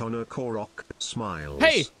meat on a Korok, smiles.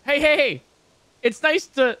 Hey. It's nice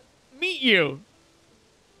to meet you.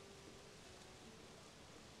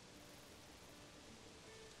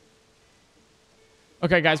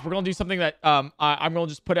 Okay, guys, we're gonna do something that I'm gonna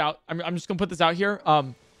just put out. I'm just gonna put this out here.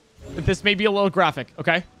 This may be a little graphic,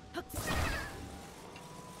 okay?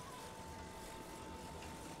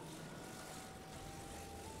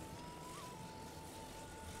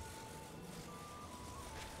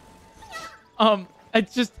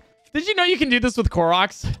 It's just. Did you know you can do this with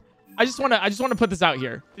Koroks? I just wanna put this out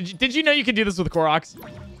here. Did you know you can do this with Koroks?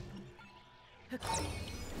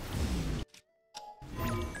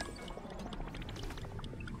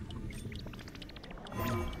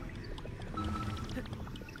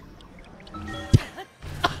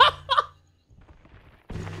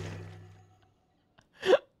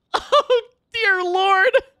 Oh, dear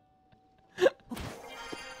Lord.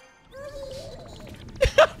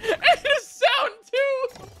 And his sound, too.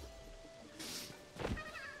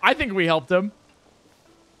 I think we helped him.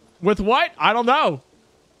 With what? I don't know.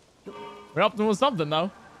 We helped him with something,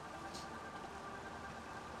 though.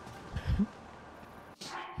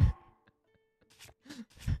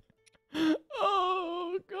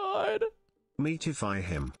 Oh, God. Meatify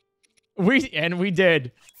him. We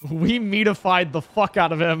did. We meatified the fuck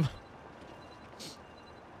out of him.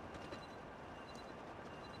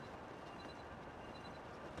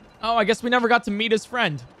 Oh, I guess we never got to meet his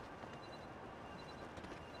friend.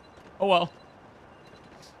 Oh, well.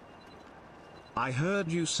 I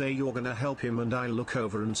heard you say you're gonna help him and I look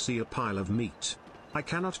over and see a pile of meat. I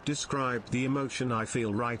cannot describe the emotion I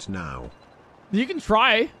feel right now. You can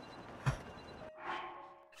try.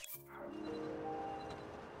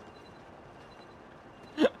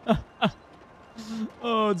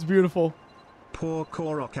 Oh, it's beautiful. Poor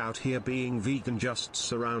Korok out here being vegan, just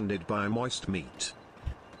surrounded by moist meat.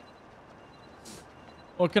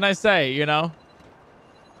 What can I say, you know?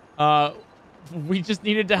 We just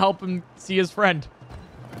needed to help him see his friend.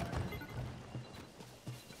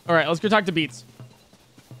 All right, let's go talk to Beats.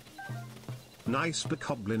 Nice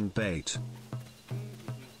bokoblin bait.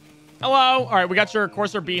 Hello. All right, we got your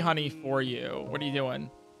Courser bee honey for you. What are you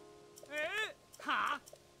doing?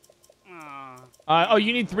 Oh,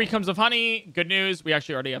 you need 3 combs of honey. Good news. We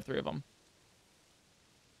actually already have 3 of them.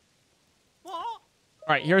 All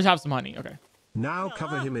right, here's have some honey. Okay. Now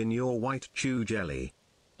cover him in your white chew jelly.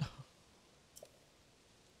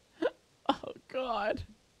 Oh, God.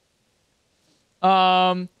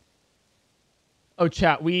 Oh,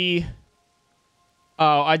 chat.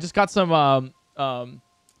 I just got some,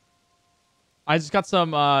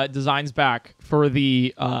 designs back for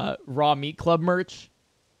the, Raw Meat Club merch.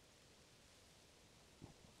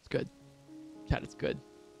 It's good. Chat, it's good.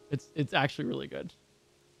 It's actually really good.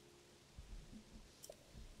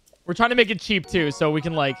 We're trying to make it cheap, too, so we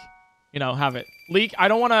can, like, you know, have it. Leak. I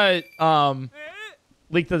don't want to,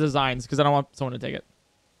 leak the designs, because I don't want someone to take it.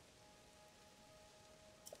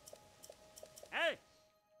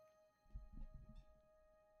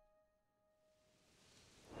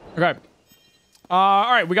 Okay.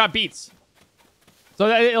 All right, we got Beats. So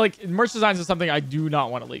like merch designs is something I do not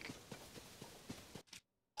want to leak.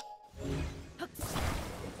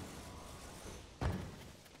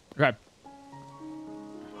 Okay.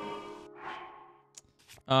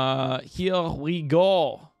 Here we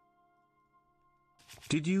go.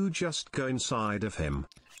 Did you just go inside of him?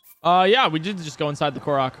 Yeah, we did just go inside the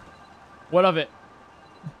Korok. What of it?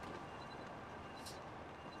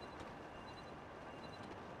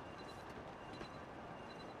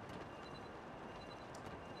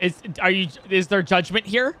 Is there judgment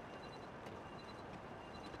here?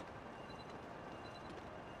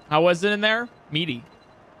 How was it in there? Meaty.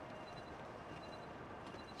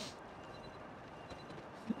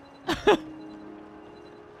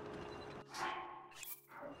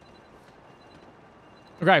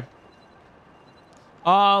 Okay.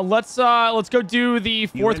 Let's go do the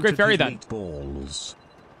fourth Great Fairy then. Balls.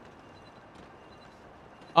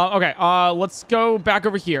 Okay. Let's go back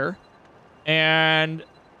over here, and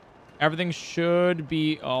everything should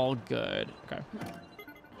be all good. Okay.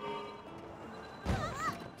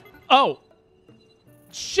 Oh,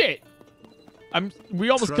 shit! We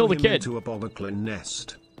almost killed a kid. Into a bobbleclaw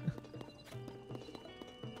nest.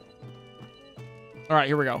 All right,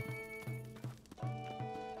 here we go.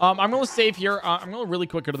 I'm gonna save here. I'm gonna really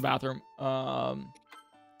quick go to the bathroom.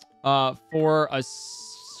 For a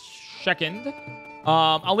second.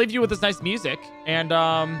 I'll leave you with this nice music and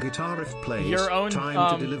guitar riff plays. Your own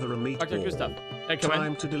time to deliver a meatball. Stuff.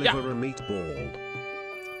 Time to deliver a meatball.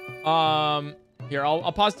 Here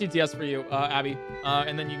I'll pause TTS for you, Abby,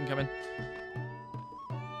 and then you can come in.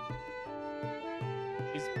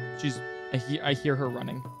 I hear her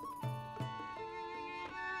running.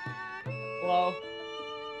 Hello.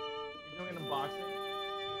 You're doing an unboxing.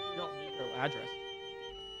 You don't need her address.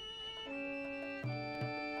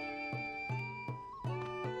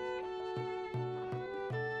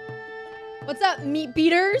 What's up, meat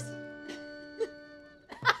beaters?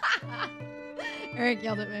 Eric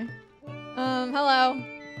yelled at me. Hello.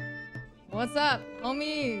 What's up,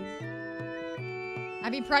 homies?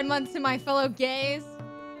 Happy Pride Month to my fellow gays.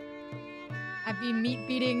 Happy meat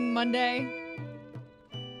beating Monday.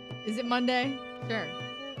 Is it Monday? Sure.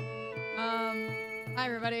 Hi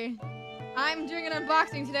everybody. I'm doing an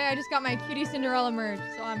unboxing today. I just got my cutie Cinderella merch,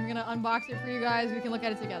 so I'm gonna unbox it for you guys. We can look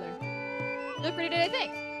at it together. You look pretty today,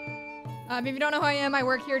 thanks. If you don't know who I am, I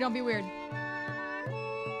work here. Don't be weird.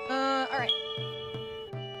 Alright.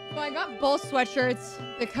 So I got both sweatshirts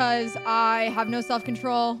because I have no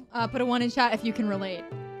self-control. Put a 1 in chat if you can relate.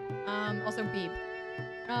 Also beep.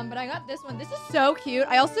 But I got this one. This is so cute.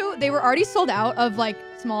 They were already sold out of like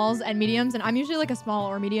smalls and mediums, and I'm usually like a small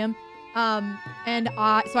or medium. So I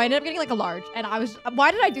ended up getting like a large, and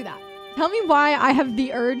why did I do that? Tell me why I have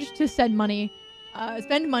the urge to spend money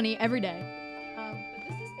every day. But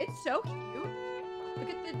it's so cute. Look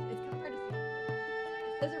at it's kind of hard to see.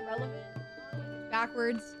 It says irrelevant. It's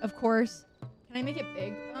backwards, of course. Can I make it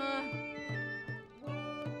big? I'm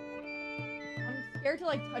scared to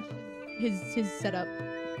like touch his setup.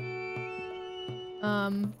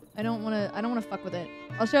 I don't wanna fuck with it.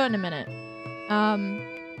 I'll show it in a minute.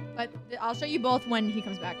 But I'll show you both when he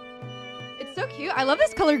comes back. It's so cute. I love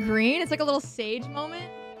this color green. It's like a little sage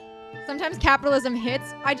moment. Sometimes capitalism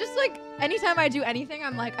hits. I just like, anytime I do anything,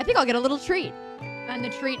 I'm like, I think I'll get a little treat. And the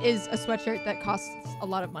treat is a sweatshirt that costs a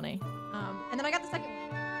lot of money. And then I got the second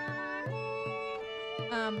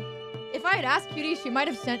one. If I had asked Cutie, she might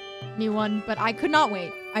have sent me one, but I could not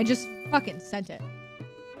wait. I just fucking sent it.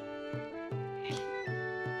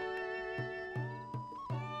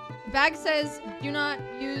 The bag says, do not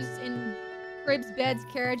use in cribs, beds,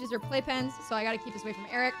 carriages, or playpens, so I gotta keep this away from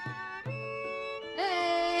Eric.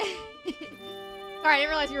 Hey. Sorry, I didn't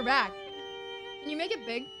realize you were back. Can you make it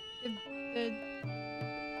big? Yeah.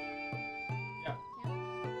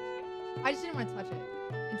 I just didn't want to touch it.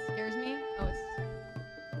 It scares me. Oh,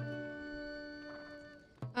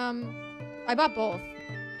 I bought both.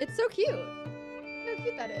 It's so cute. Look how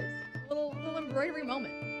cute that is. Little embroidery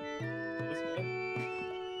moment.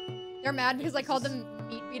 They're mad because I called them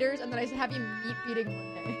meat beaters, and then I said happy meat beating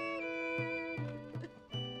Monday.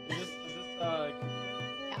 Yeah.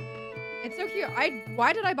 It's so cute.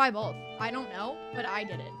 Why did I buy both? I don't know, but I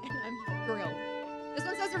did it, and I'm thrilled. This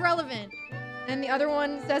one says irrelevant, and the other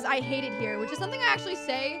one says I hate it here, which is something I actually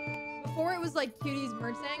say before it was like Cutie's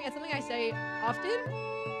merch saying. It's something I say often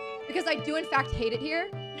because I do in fact hate it here,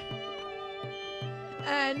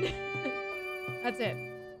 and that's it.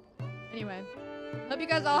 Anyway, hope you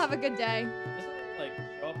guys all have a good day. This doesn't like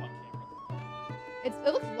show up on camera. It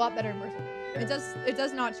looks a lot better in person. It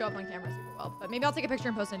does not show up on camera super well, but maybe I'll take a picture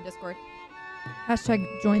and post it in Discord. #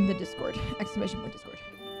 join the Discord. ! Discord.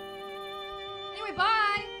 Anyway, bye!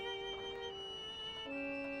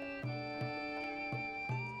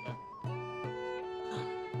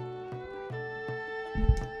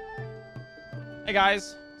 Hey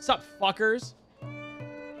guys, what's up, fuckers?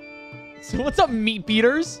 So what's up, meat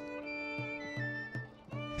beaters?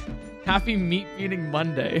 Happy meat beating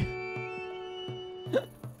Monday.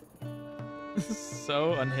 This is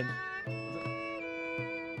so unhinged.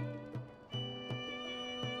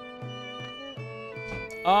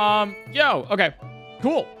 Yo, okay,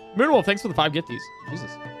 cool. Moonwolf, thanks for the 5 gifties.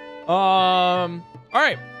 Jesus. All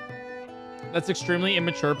right. That's extremely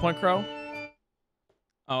immature, PointCrow.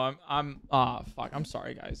 Oh, fuck. I'm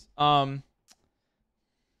sorry, guys.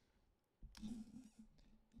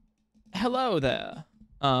 Hello there.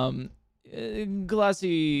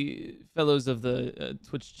 Glassy fellows of the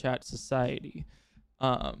Twitch chat society.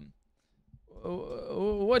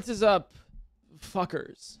 What is up,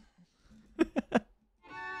 fuckers?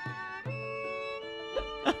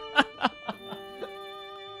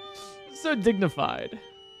 So dignified,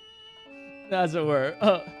 as it were.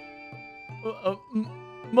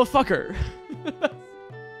 Motherfucker.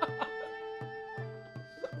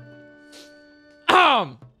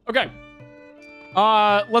 Okay.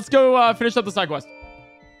 Let's go finish up the side quest.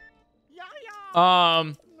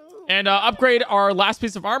 And upgrade our last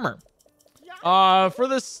piece of armor. For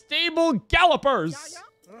the stable gallopers.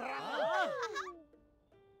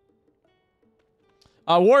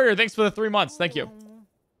 Warrior, thanks for the 3 months. Thank you.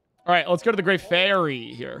 All right, let's go to the Great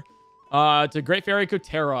Fairy here. To Great Fairy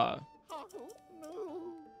Kotera.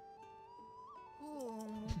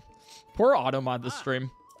 Poor Automod this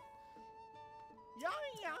stream.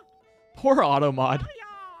 Poor Automod.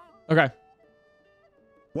 Okay.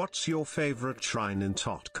 What's your favorite shrine in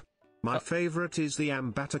Totk? My favorite is the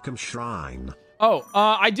Ambaticum Shrine. Oh,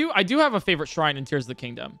 I do have a favorite shrine in Tears of the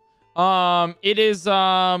Kingdom. It is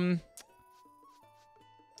oh,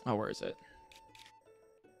 where is it?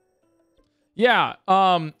 Yeah,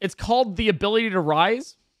 it's called the Ability to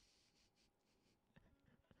Rise.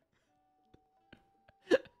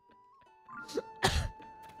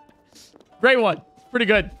 Great one. Pretty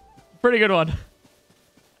good. Pretty good one.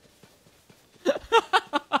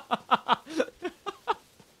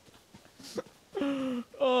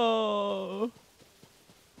 Oh.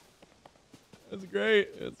 That's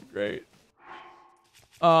great. That's great.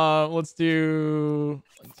 Let's do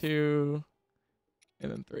 1, 2,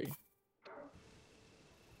 and then 3.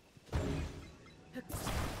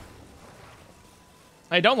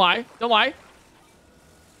 Hey, don't lie. Don't lie.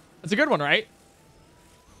 That's a good one, right?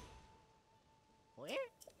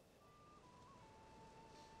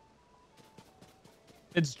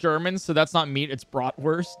 It's German, so that's not meat. It's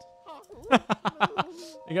bratwurst.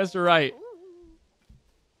 You guys are right.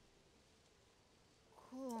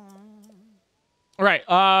 All right.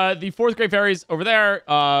 The 4th Great Fairy's over there.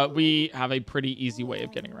 We have a pretty easy way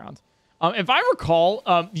of getting around. If I recall,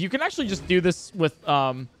 you can actually just do this with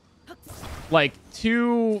like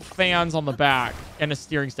 2 fans on the back and a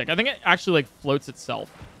steering stick. I think it actually like floats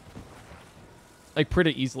itself like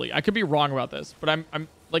pretty easily. I could be wrong about this, but I'm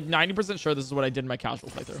like 90% sure this is what I did in my casual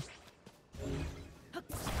playthrough.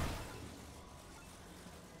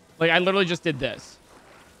 Like I literally just did this.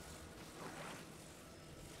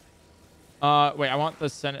 Wait, I want the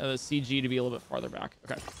CG to be a little bit farther back.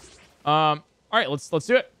 Okay. All right, let's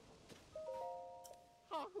do it.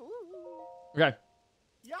 Okay.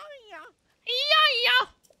 Yeah.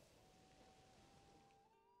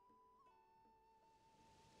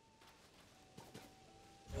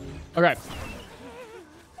 Okay.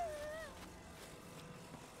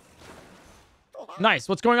 Nice.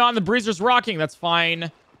 What's going on? The breezer's rocking. That's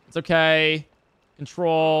fine. It's okay.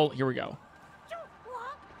 Control. Here we go.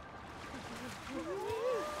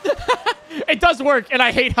 It does work, and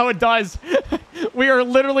I hate how it does. We are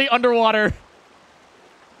literally underwater.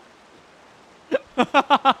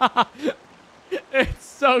 It's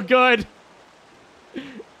so good.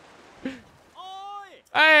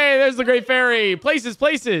 Hey, there's the Great Fairy. Places,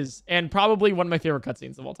 places. And probably one of my favorite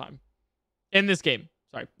cutscenes of all time. In this game.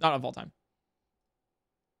 Sorry, not of all time.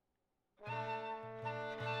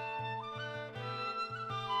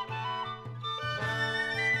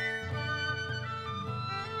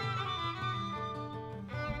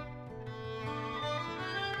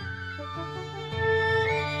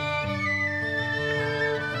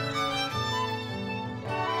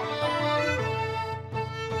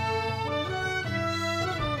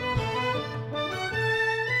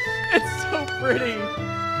 It's so pretty.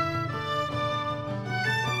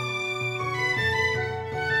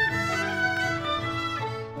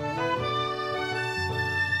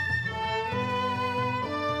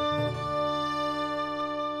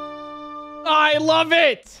 I love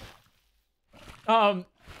it.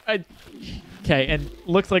 Okay, and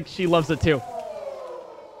looks like she loves it too.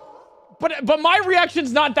 But my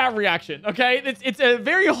reaction's not that reaction, okay? It's a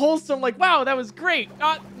very wholesome, like, wow, that was great.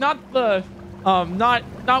 Not the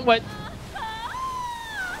not what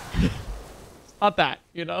not that,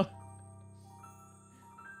 you know?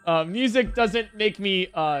 Music doesn't make me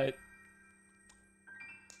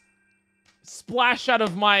splash out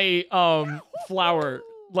of my flower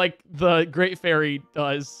like the Great Fairy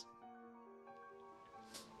does.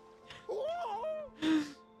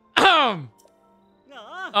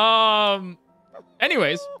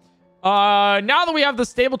 Anyways, now that we have the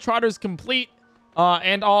stable trotters complete,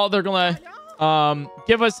 and all, they're gonna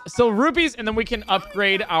give us silver rupees, and then we can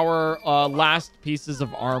upgrade our last pieces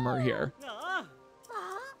of armor here.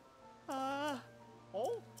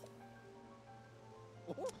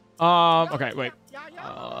 Okay, wait.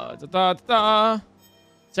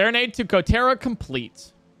 Serenade to Kotera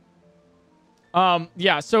complete.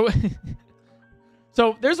 Yeah, so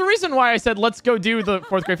so there's a reason why I said let's go do the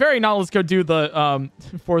fourth Great Fairy, not let's go do the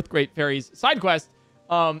fourth Great Fairy's side quest.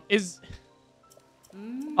 Well,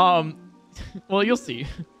 you'll see.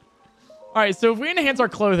 All right, so if we enhance our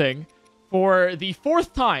clothing for the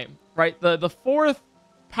fourth time, right? The fourth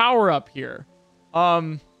power up here. Well,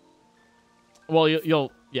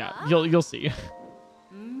 you'll see.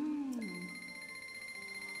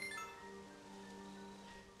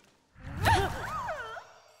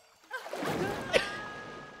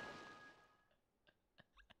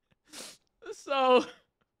 So,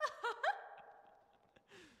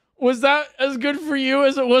 was that as good for you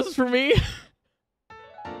as it was for me?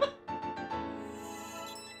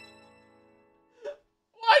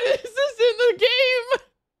 Why is this in the game?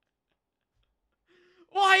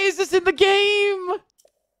 Why is this in the game?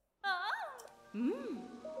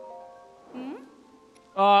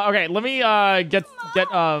 Okay, let me get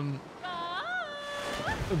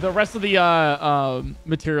the rest of the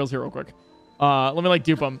materials here real quick. Let me like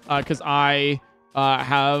dupe them because I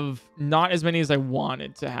have not as many as I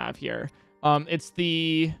wanted to have here. It's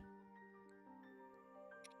the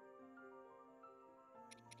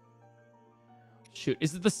shoot.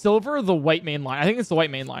 Is it the silver or the white main line? I think it's the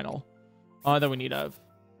white main line that we need of.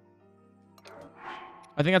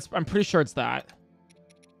 I think that's. I'm pretty sure it's that.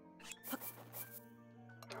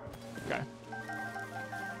 Okay.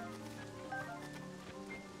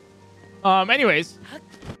 Anyways.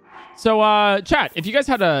 So, chat, if you guys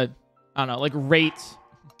had a, I don't know, like, rate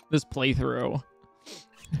this playthrough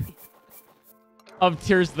of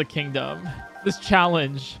Tears of the Kingdom, this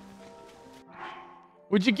challenge,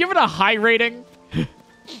 would you give it a high rating?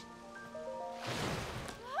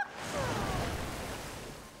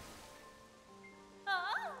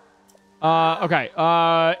 Okay,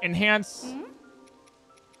 enhance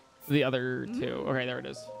the other two. Okay, there it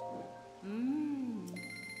is.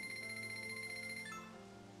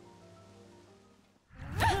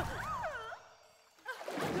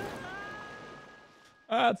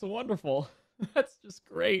 That's wonderful. That's just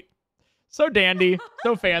great. So dandy.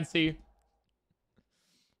 So fancy.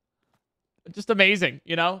 Just amazing,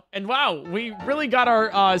 you know? And wow, we really got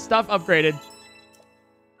our stuff upgraded.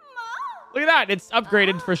 Look at that. It's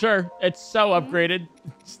upgraded for sure. It's so upgraded.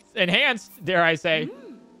 It's enhanced, dare I say.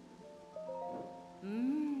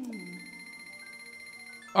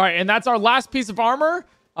 All right, and that's our last piece of armor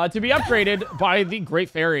to be upgraded by the Great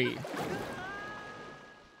Fairy.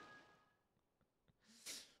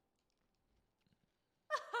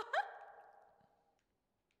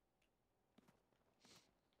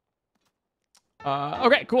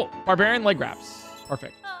 Okay, cool. Barbarian leg wraps.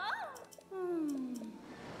 Perfect.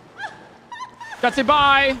 That's it.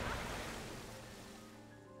 Bye.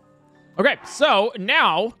 Okay, so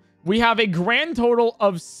now we have a grand total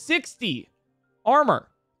of 60 armor.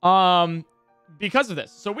 Because of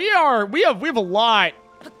this. So we have a lot.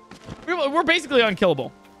 We're basically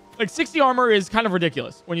unkillable. Like 60 armor is kind of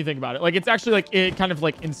ridiculous when you think about it. Like it's actually like kind of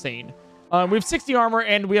like insane. We have 60 armor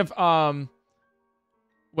and we have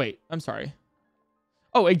wait, I'm sorry.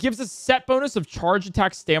 Oh, it gives us set bonus of charge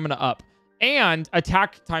attack stamina up and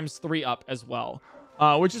attack ×3 up as well,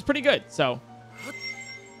 which is pretty good. So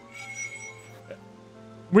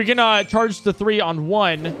we can charge the 3 on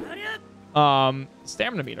 1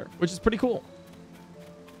 stamina meter, which is pretty cool.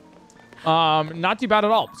 Not too bad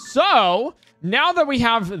at all. So now that we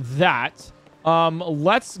have that,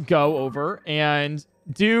 let's go over and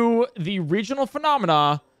do the regional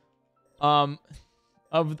phenomena of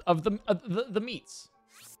the meats.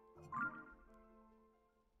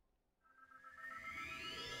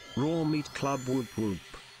 Raw Meat Club whoop whoop.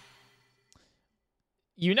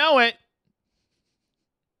 You know it.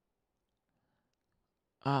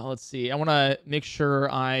 Let's see. I want to make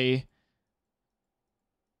sure I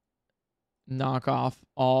knock off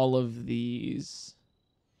all of these.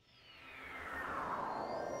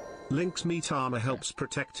 Link's meat armor helps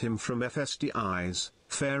protect him from FSDIs,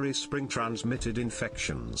 fairy spring transmitted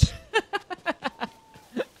infections.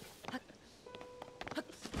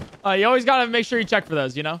 You always gotta make sure you check for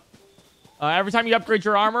those, you know? Every time you upgrade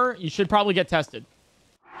your armor, you should probably get tested.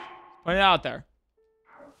 Put it out there.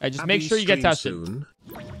 Just make sure you get tested. Soon.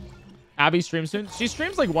 Abby streams soon. She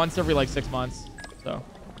streams like once every like 6 months. So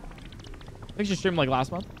I think she streamed like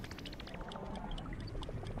last month.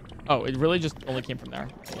 Oh, it really just only came from there.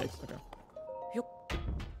 Yikes. Okay.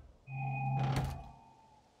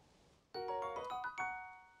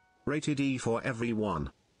 Rated E for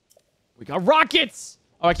everyone. We got rockets.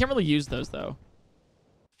 Oh, I can't really use those though.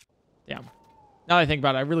 Damn. Now that I think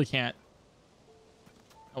about it, I really can't.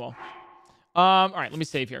 Oh well. All right, let me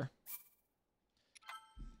save here.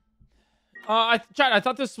 Chat, I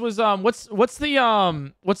thought this was what's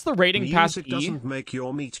the rating past E? It doesn't make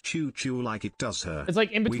your meat chew like it does her. It's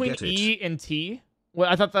like in between E and T.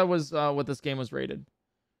 Well, I thought that was what this game was rated.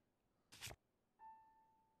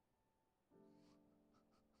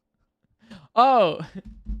 Oh.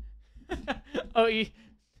 Oh,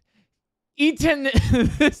 eaten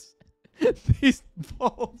these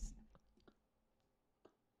balls.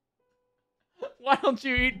 Why don't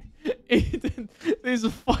you eat these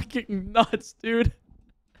fucking nuts, dude?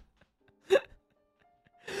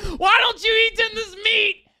 Why don't you eat in this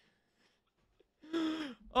meat?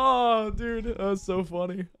 Oh, dude, that was so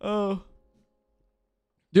funny. Oh,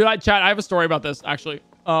 dude, chat, I have a story about this actually.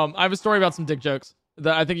 I have a story about some dick jokes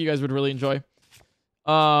that I think you guys would really enjoy.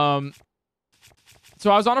 So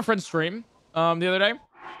I was on a friend's stream the other day,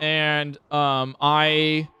 and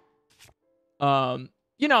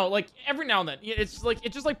you know, like every now and then, it's like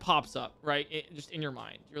it just like pops up, right? Just in your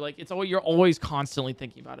mind. You're like, you're always constantly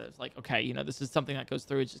thinking about it. It's like, okay, you know, this is something that goes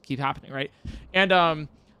through. It just keeps happening, right? And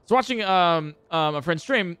so watching a friend's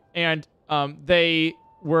stream, and they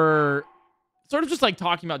were sort of just like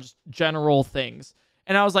talking about just general things,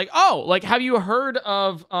 and I was like, oh, like have you heard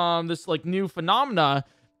of this like new phenomena?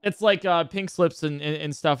 It's like pink slips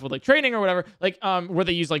and stuff with like trading or whatever, like where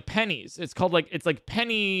they use like pennies. It's called like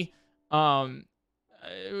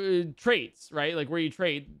trades, right? Like where you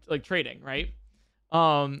trade, like trading, right?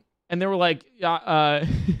 And they were like,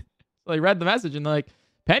 they read the message and they're like,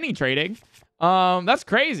 penny trading? That's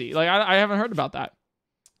crazy. Like I haven't heard about that.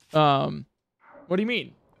 What do you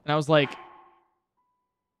mean? And I was like,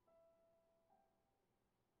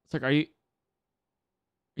 it's like, are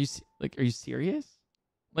you serious?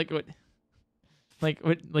 Like what? Like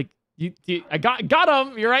what? Like you I got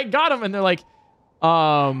him. You're right, got him. And they're like,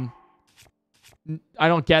 I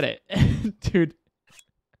don't get it, dude.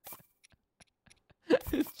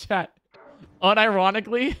 Chat,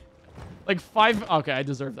 unironically, like okay, I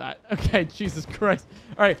deserve that. Okay, Jesus Christ.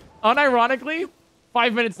 All right, unironically,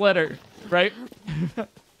 5 minutes later, right?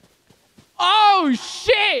 Oh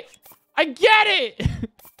shit! I get it.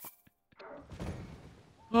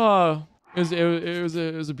 Oh. It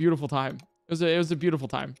was a beautiful time. It was a beautiful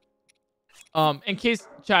time. In case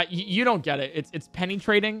chat, you don't get it. It's penny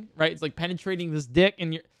trading, right? It's like penetrating this dick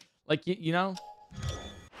and you're like you know.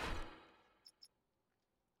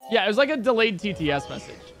 Yeah, it was like a delayed TTS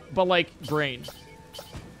message, but like brain.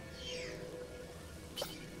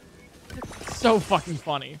 So fucking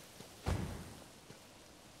funny.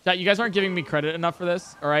 Chat, you guys aren't giving me credit enough for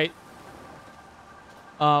this, all right?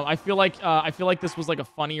 I feel like this was like a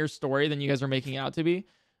funnier story than you guys are making it out to be.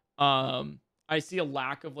 I see a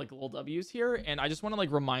lack of like little W's here, and I just want to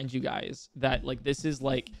like remind you guys that like this is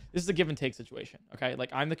a give and take situation, okay?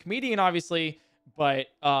 Like I'm the comedian, obviously, but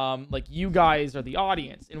like you guys are the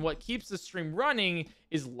audience, and what keeps the stream running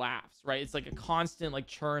is laughs, right? It's like a constant like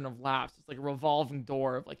churn of laughs. It's like a revolving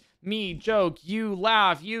door of like me joke, you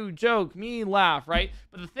laugh, you joke, me laugh, right?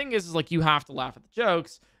 But the thing is like you have to laugh at the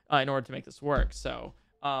jokes in order to make this work. So.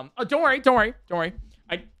 Oh, don't worry.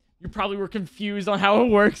 You probably were confused on how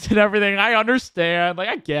it works and everything. I understand. Like,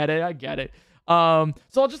 I get it. So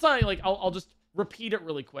I'll just I'll just repeat it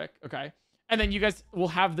really quick, okay? And then you guys will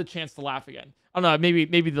have the chance to laugh again. I don't know,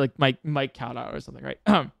 maybe like Mike count out or something, right?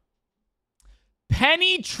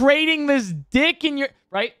 Penny trading this dick in your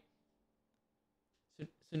right. So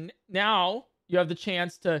now you have the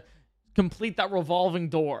chance to complete that revolving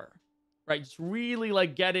door, right? Just really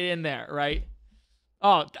like get it in there, right?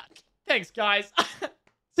 Oh, thanks, guys.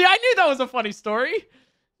 See, I knew that was a funny story.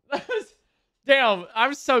 Damn,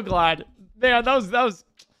 I'm so glad. Man, that was...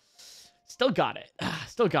 Still got it.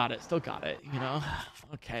 Still got it, you know?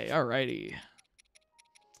 Okay, alrighty.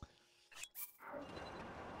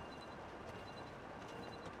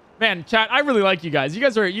 Man, chat, I really like you guys. You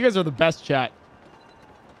guys are the best chat.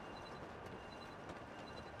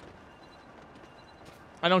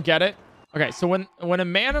 I don't get it. Okay, so when a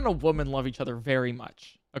man and a woman love each other very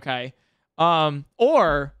much, okay?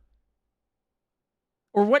 Or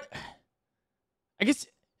what? I guess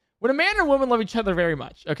when a man and a woman love each other very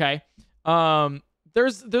much, okay?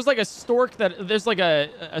 There's like a stork that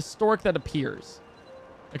stork that appears,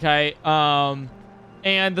 okay?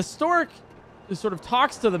 And the stork sort of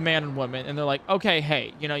talks to the man and woman, and they're like, okay,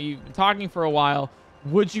 hey, you know, you've been talking for a while.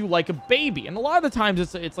 Would you like a baby? And a lot of the times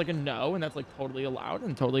it's like a no, and that's like totally allowed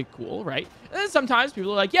and totally cool, right? And then sometimes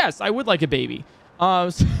people are like, yes, I would like a baby.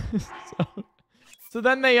 So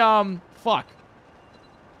then they fuck.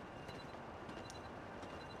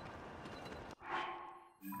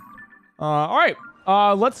 All right.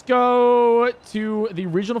 Let's go to the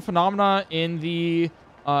regional phenomena in the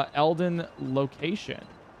Eldon location.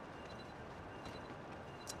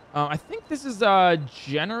 I think this is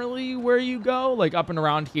generally where you go, like up and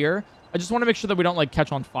around here. I just want to make sure that we don't like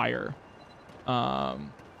catch on fire.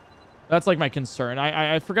 That's like my concern.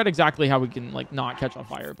 I forget exactly how we can like not catch on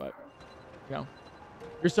fire, but you know,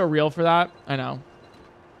 you're so real for that. I know.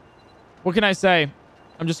 What can I say?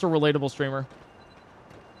 I'm just a relatable streamer.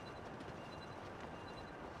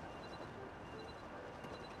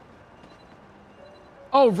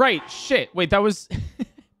 Oh, right. Shit. Wait, that was...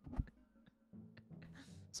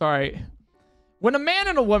 Sorry. When a man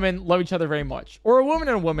and a woman love each other very much, or a woman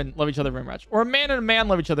and a woman love each other very much, or a man and a man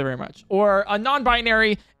love each other very much, or a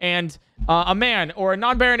non-binary and a man, or a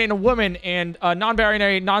non-binary and a woman, and a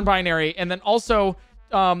non-binary, and then also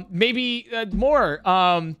maybe more.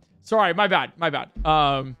 Sorry, my bad.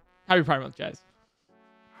 Happy Pride Month, guys.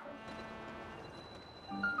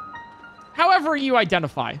 However you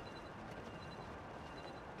identify.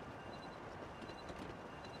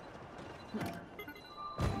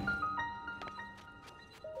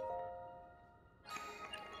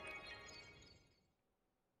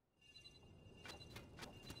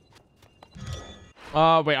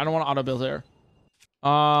 Wait, I don't want to auto build here.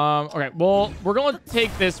 Okay, well, we're going to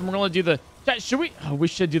take this and we're going to do the... Chat, should we... Oh, we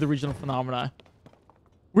should do the regional phenomena.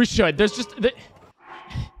 We should. There's just... It's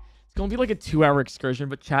going to be like a 2-hour excursion,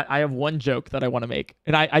 but chat, I have one joke that I want to make.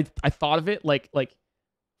 And I thought of it like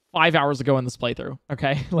 5 hours ago in this playthrough.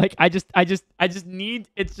 Okay? Like, I just need...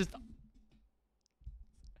 It's just...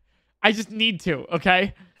 I just need to,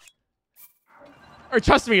 okay? Or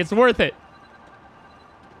trust me, it's worth it.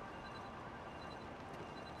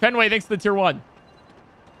 Fenway, thanks to the tier 1.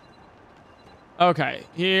 Okay,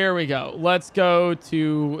 here we go. Let's go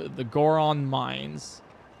to the Goron mines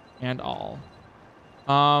and all.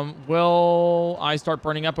 Will I start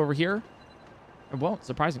burning up over here? It won't,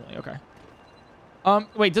 surprisingly. Okay.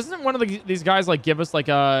 Wait, doesn't one of these guys like give us like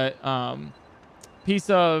a piece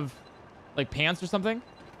of like pants or something?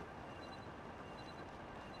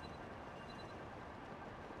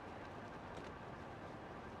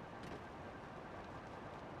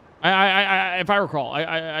 If I recall,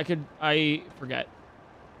 I forget.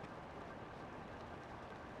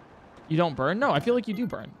 You don't burn? No, I feel like you do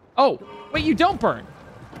burn. Oh, wait, you don't burn.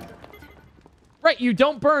 Right, you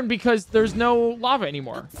don't burn because there's no lava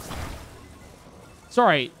anymore.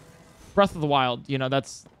 Sorry, Breath of the Wild, you know,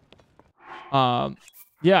 that's... yeah,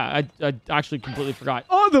 I actually completely forgot.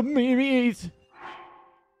 Oh, the memes!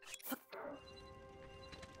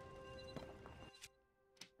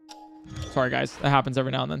 Sorry, guys. That happens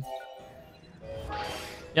every now and then.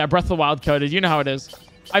 Yeah, Breath of the Wild coded. You know how it is.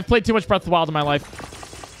 I've played too much Breath of the Wild in my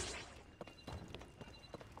life.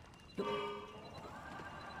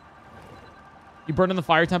 You burn in the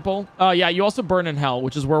Fire Temple? Yeah, you also burn in Hell,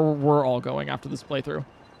 which is where we're all going after this playthrough. All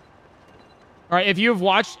right, if you have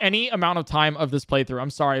watched any amount of time of this playthrough, I'm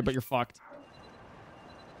sorry, but you're fucked.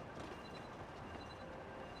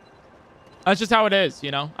 That's just how it is,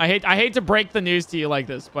 you know? I hate to break the news to you like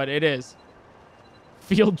this, but it is.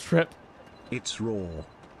 Field trip. It's raw.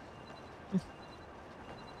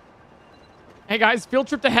 Hey guys, field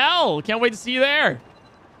trip to hell. Can't wait to see you there.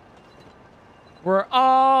 We're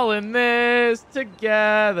all in this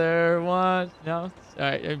together. One, no. All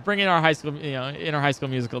right, bring in our high school, you know, in our High School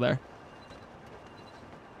Musical there.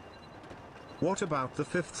 What about the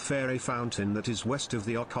 5th fairy fountain that is west of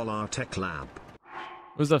the Okolar Tech Lab?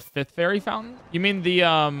 Was the 5th fairy fountain? You mean the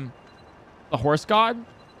horse god?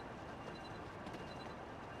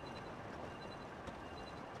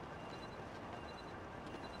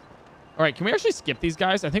 All right, can we actually skip these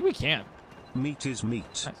guys? I think we can. Meat is meat.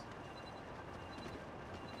 Nice.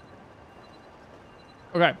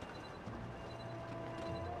 Okay.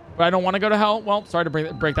 But I don't want to go to hell. Well, sorry to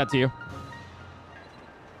break that to you.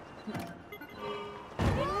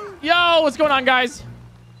 Yo, what's going on, guys?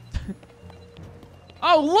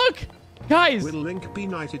 Oh, look! Guys! Will Link be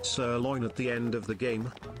knighted sirloin at the end of the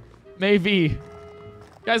game? Maybe.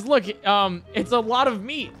 Guys, look. It's a lot of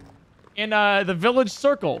meat in the village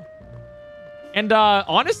circle. And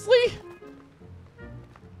honestly,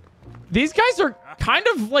 these guys are kind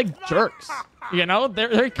of like jerks. You know?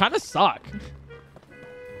 They kind of suck.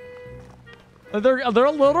 They're a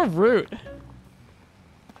little rude.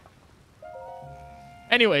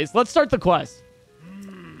 Anyways, let's start the quest.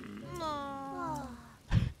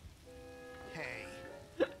 Hey.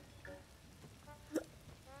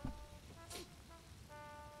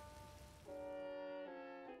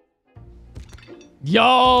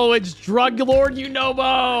 Yo, it's Drug Lord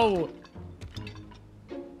Unobo.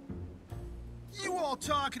 You all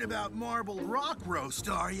talking about marbled rock roast,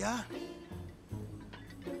 are ya?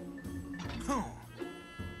 Huh.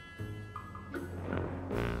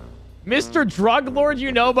 Mr. Drug Lord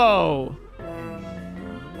Unobo.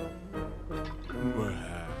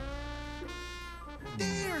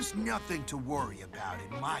 There's nothing to worry about,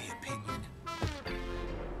 in my opinion.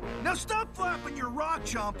 Now stop flapping your rock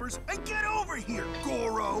chompers and get over here,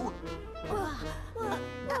 Goro!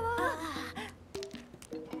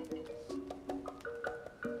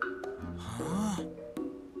 Huh?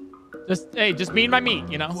 Just me and my meat,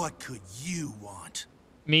 you know? What could you want?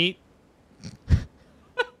 Meat.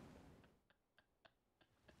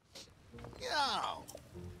 Yo!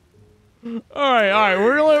 All right.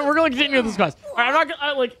 We're gonna continue with this quest. All right, I'm not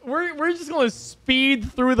gonna we're just gonna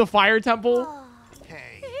speed through the fire temple.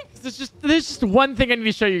 Hey. There's just one thing I need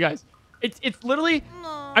to show you guys. It's literally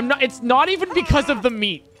it's not even because of the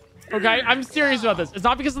meat. Okay, I'm serious about this. It's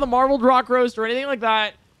not because of the marbled rock roast or anything like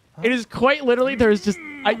that. It is quite literally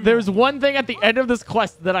there's one thing at the end of this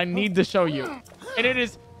quest that I need to show you, and it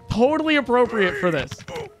is totally appropriate for this.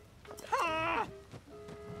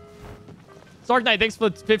 Dark Knight, thanks for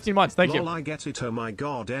the 15 months. Thank you. I get it. Oh my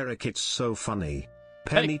god, Eric, it's so funny.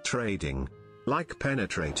 Penny trading. Like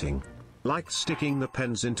penetrating. Like sticking the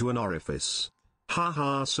pens into an orifice.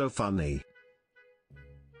 Haha, so funny.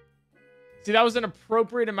 See, that was an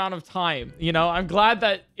appropriate amount of time. You know, I'm glad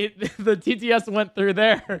that the TTS went through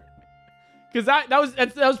there. Because that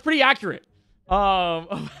was pretty accurate. Of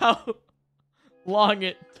how long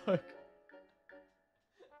it took.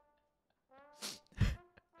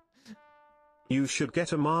 You should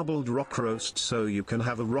get a marbled rock roast so you can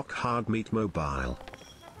have a rock hard meat mobile. All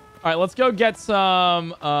right, let's go get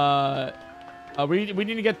some. We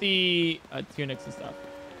need to get the tunics and stuff.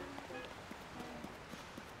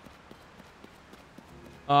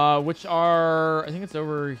 Which are, I think it's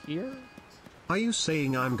over here. Are you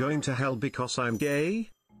saying I'm going to hell because I'm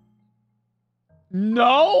gay?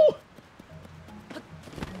 No.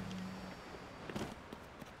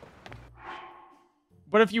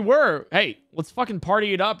 But if you were, hey, let's fucking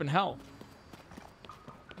party it up in hell.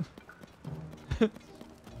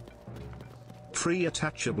 Free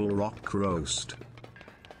attachable rock roast.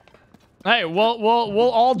 Hey, we'll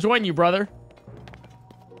all join you, brother.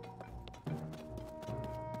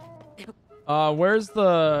 Where's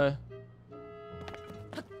the?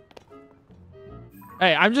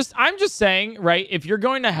 Hey, I'm just saying, right? If you're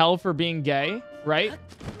going to hell for being gay, right?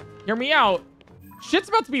 Hear me out. Shit's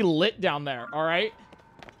about to be lit down there, all right?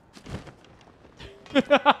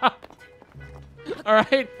 All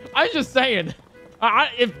right, I'm just saying.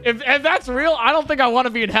 If that's real, I don't think I want to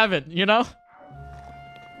be in heaven. You know.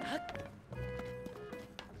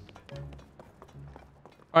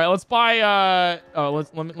 All right, let's buy.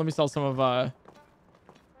 Let me sell some of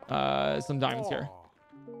some diamonds here.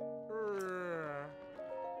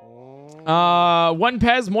 One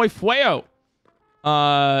pez muy fuego.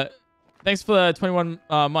 Thanks for the 21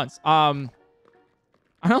 months.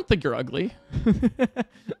 I don't think you're ugly.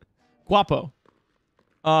 Guapo.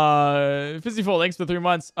 Fizzyful, thanks for 3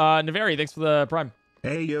 months. Navari, thanks for the prime.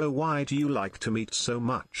 Hey yo, why do you like to meet so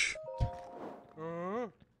much?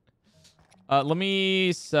 Let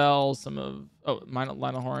me sell some of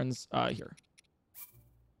Lionel horns here.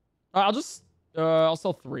 I'll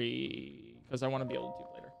sell 3 because I want to be able to do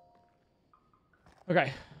it later.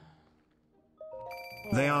 Okay.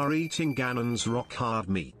 They are eating Ganon's rock hard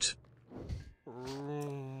meat.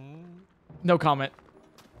 No comment.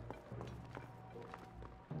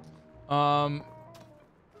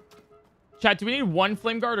 Chat, do we need 1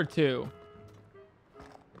 flame guard or 2?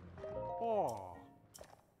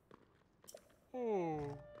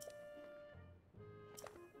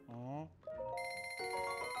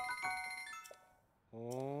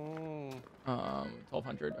 Um,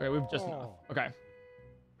 1200. Okay, we've just enough. Okay.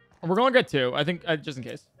 We're gonna get 2, I think, just in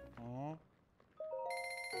case.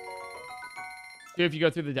 if you go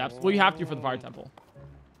through the depths. Well, you have to for the fire temple.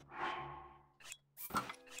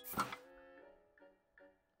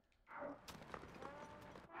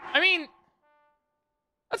 I mean,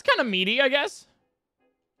 that's kind of meaty, I guess.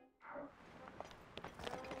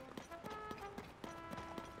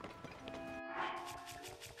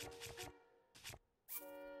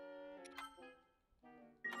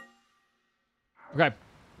 Okay.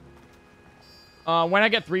 When I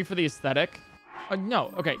get 3 for the aesthetic.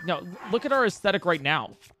 No. Okay. No. Look at our aesthetic right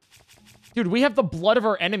now. Dude, we have the blood of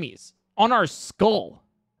our enemies on our skull.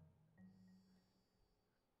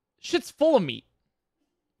 Shit's full of meat.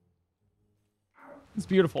 It's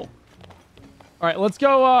beautiful. All right, let's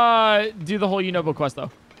go do the whole Unobo quest though.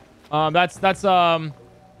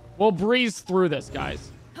 We'll breeze through this,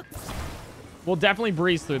 guys. We'll definitely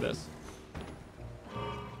breeze through this.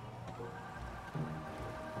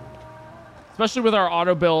 Especially with our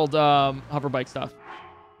auto build hover bike stuff.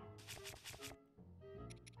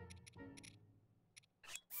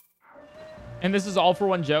 And this is all for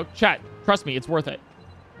one joke. Chat, trust me, it's worth it.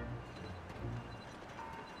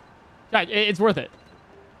 Chat, it's worth it.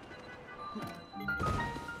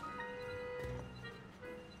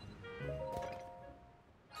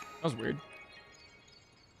 That was weird.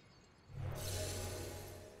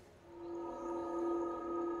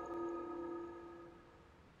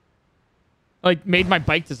 Like, made my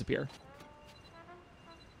bike disappear.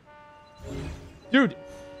 Dude.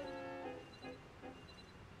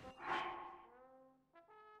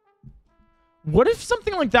 What if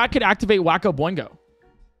something like that could activate Wacko Boingo?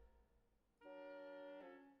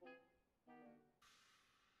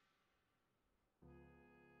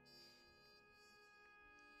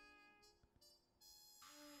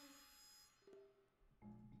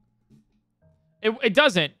 It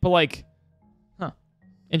doesn't, but like, huh.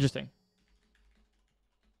 Interesting.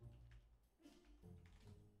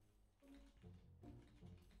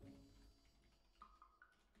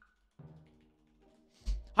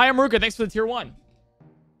 Hi, I'm Ruka. Thanks for the tier 1.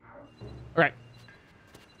 All right.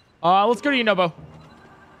 Let's go to Unobo.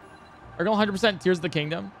 Are going 100% Tears of the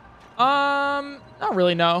Kingdom? Not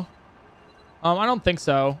really, no. I don't think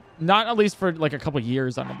so. Not at least for like a couple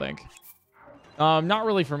years, I don't think. Not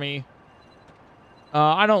really for me.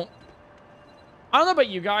 I don't know about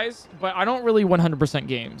you guys, but I don't really 100%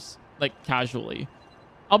 games, like, casually.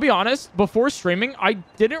 I'll be honest, before streaming, I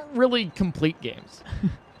didn't really complete games.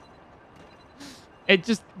 It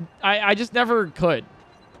just, I just never could.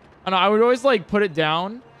 I don't know, I would always, like, put it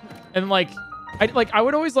down, and, like, I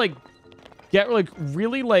would always, like, get, like,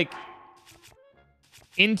 really, like,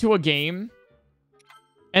 into a game,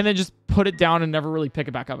 and then just put it down and never really pick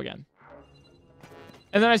it back up again.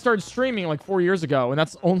 And then I started streaming like 4 years ago, and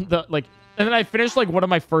that's only the like. And then I finished like one of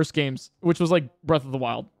my first games, which was like Breath of the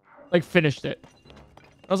Wild. Like finished it.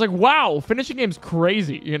 I was like, wow, finishing game's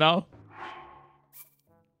crazy, you know.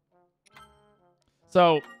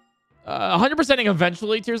 So, 100%ing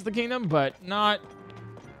eventually Tears of the Kingdom, but not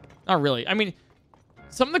really. I mean,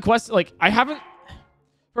 some of the quests like I haven't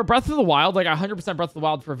for Breath of the Wild, like 100% Breath of the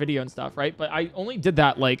Wild for video and stuff, right? But I only did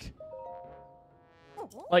that like.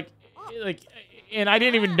 And I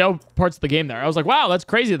didn't even know parts of the game there. I was like, wow, that's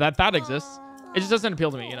crazy that exists. It just doesn't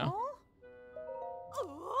appeal to me, you know?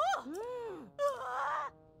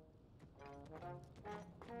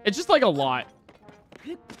 It's just like a lot.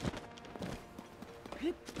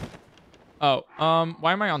 Oh,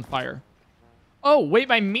 why am I on fire? Oh, wait,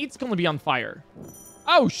 my meat's gonna be on fire.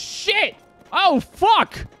 Oh, shit! Oh,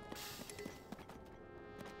 fuck!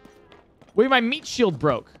 Wait, my meat shield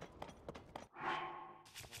broke.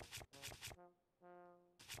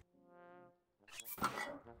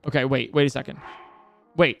 Okay, wait a second.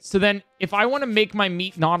 Wait, so then if I want to make my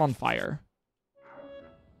meat not on fire.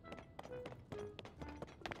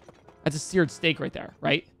 That's a seared steak right there,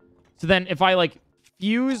 right? So then if I like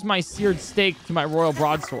fuse my seared steak to my royal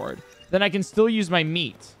broadsword, then I can still use my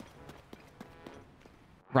meat.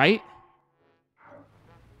 Right?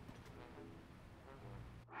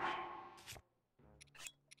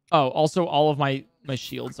 Oh, also all of my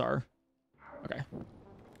shields are. Okay.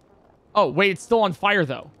 Oh, wait, it's still on fire,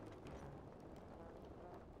 though.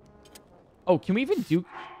 Oh, can we even do...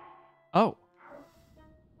 Oh.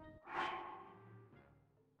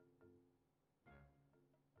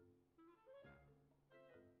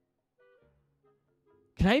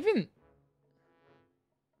 Can I even...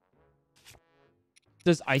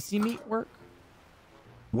 Does icy meat work?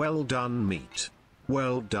 Well done, meat.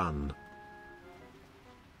 Well done.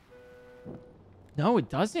 No, it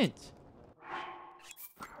doesn't.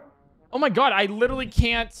 Oh my god, I literally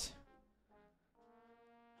can't...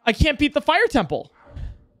 I can't beat the fire temple.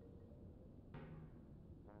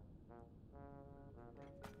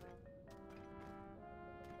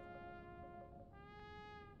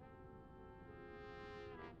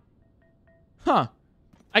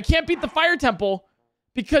 I can't beat the fire temple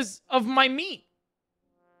because of my meat.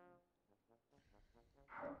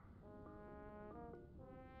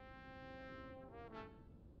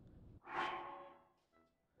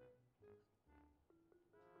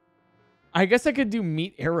 I guess I could do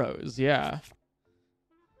meat arrows, yeah.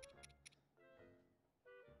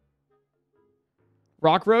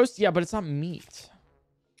 Rock roast? Yeah, but it's not meat.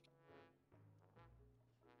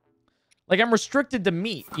 Like, I'm restricted to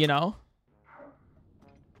meat, you know?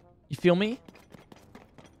 You feel me?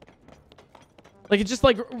 Like, it's just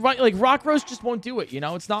like rock roast just won't do it, you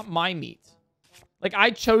know? It's not my meat. Like,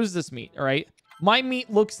 I chose this meat, all right? My meat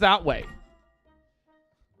looks that way.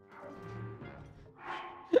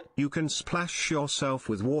 You can splash yourself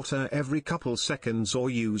with water every couple seconds or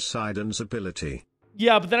use Sidon's ability.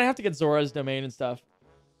 Yeah, but then I have to get Zora's domain and stuff.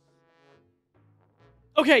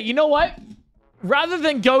 Okay, you know what? Rather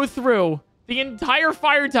than go through the entire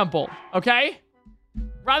fire temple, okay?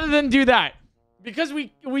 Rather than do that, because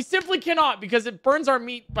we simply cannot, because it burns our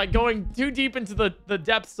meat by going too deep into the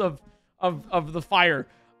depths of the fire.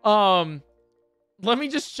 Let me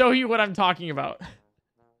just show you what I'm talking about.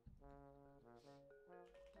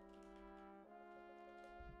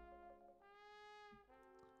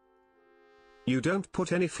 You don't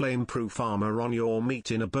put any flame-proof armor on your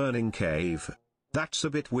meat in a burning cave. That's a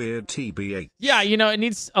bit weird, TBH. Yeah, you know, it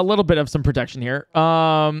needs a little bit of some protection here.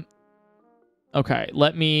 Okay,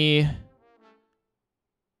 let me...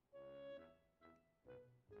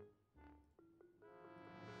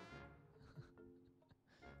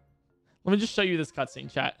 Let me just show you this cutscene,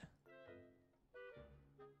 chat.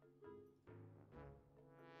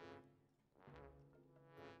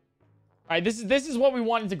 All right, this is what we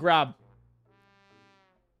wanted to grab.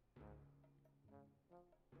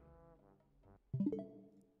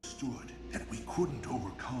 Stood that we couldn't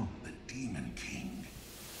overcome the Demon King.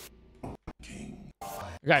 Okay. All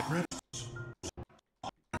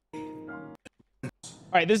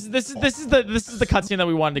right, this is the cutscene that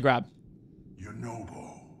we wanted to grab.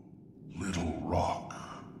 Yonobo, Little Rock.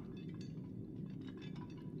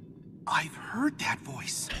 I've heard that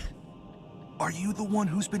voice. Are you the one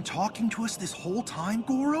who's been talking to us this whole time,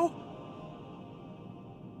 Goro?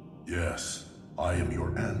 Yes, I am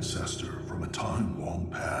your ancestor from a time long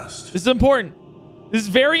past. This is important. This is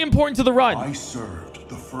very important to the run. I served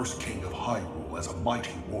the first king of Hyrule as a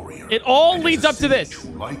mighty warrior. It all leads up to this.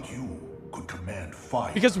 Who, like you, could command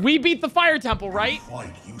fire. Because we beat the fire temple, right?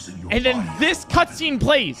 Fight using your And then fire. this cutscene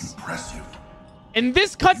plays. Impressive. And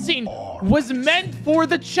this cutscene was meant for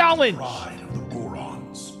the challenge. Pride of the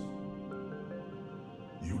Gorons.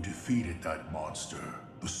 You defeated that monster,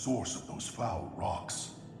 the source of those foul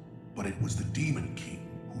rocks. But it was the Demon King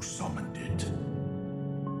who summoned it.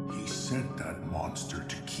 He sent that monster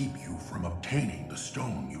to keep you from obtaining the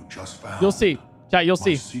stone you just found. You'll see. Chat, you'll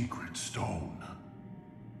see. Secret stone.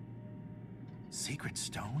 Secret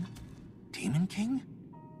stone? Demon King?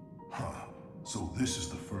 Huh. So this is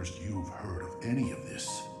the first you've heard of any of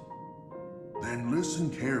this. Then listen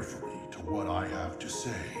carefully to what I have to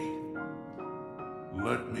say.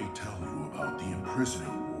 Let me tell you about the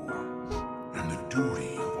imprisoning war and the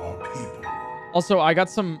duty of our people. Also, I got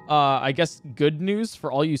some, I guess, good news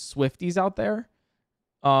for all you Swifties out there.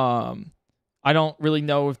 I don't really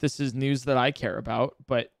know if this is news that I care about,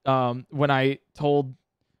 but when I told,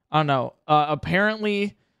 I don't know,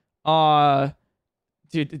 apparently,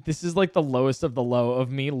 dude, this is like the lowest of the low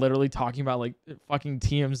of me literally talking about like fucking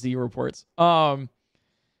TMZ reports. For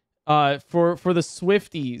the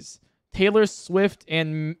Swifties, Taylor Swift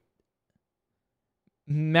and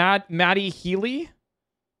Maddie Healy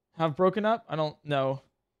have broken up. I don't know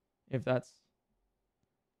if that's,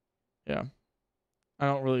 yeah. I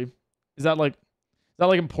don't really, is that like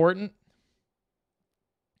important?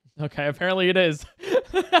 Okay, apparently it is.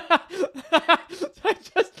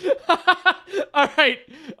 All right,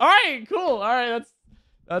 cool. All right,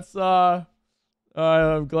 that's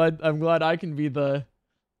I'm glad I can be the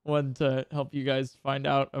one to help you guys find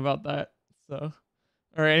out about that. So,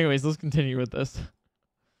 all right, anyways, let's continue with this.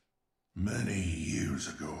 Many years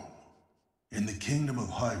ago, in the Kingdom of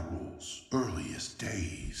Hyrule's earliest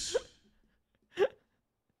days,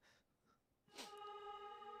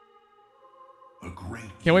 a great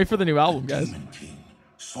Can't wait for the new album, guys. Demon King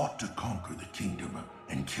sought to conquer the kingdom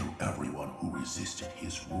and kill everyone who resisted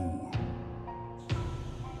his rule.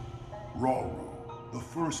 Rauru, the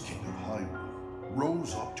first king of Hyrule,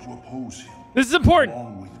 rose up to oppose him. This is important.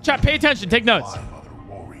 Along with Chat, pay attention. Take notes. 5 other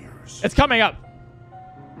warriors. It's coming up.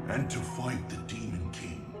 And to fight the Demon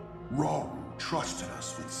King, Rauru trusted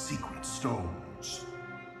us with secret stones.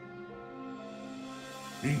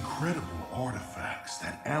 Incredible artifacts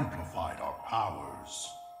that amplified our powers.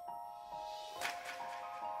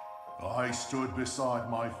 I stood beside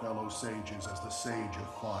my fellow sages as the Sage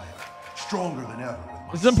of Fire, stronger than ever with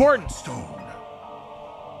my This is important. stone.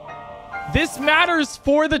 This matters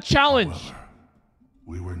for the challenge. However,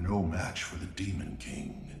 we were no match for the Demon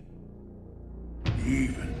King.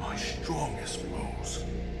 Even my strongest blows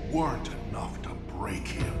weren't enough to break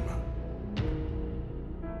him.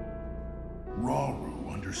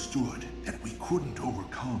 Rauru understood that we couldn't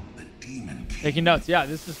overcome the Demon King. Taking notes. Yeah,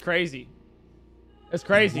 this is crazy. It's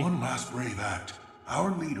crazy. In one last brave act,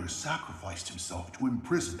 our leader sacrificed himself to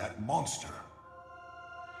imprison that monster.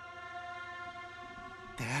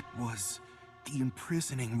 That was the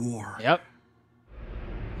imprisoning war. Yep.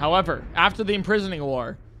 However, after the imprisoning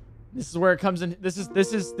war, this is where it comes in. This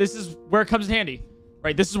is where it comes in handy,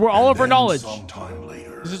 right? This is where all of our knowledge. Sometime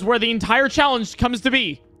later, This is where the entire challenge comes to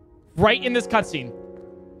be, right in this cutscene.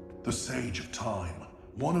 the Sage of Time,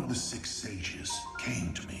 one of the 6 sages,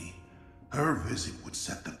 came to me. Her visit would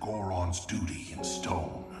set the Goron's duty in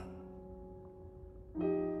stone.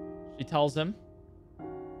 She tells him.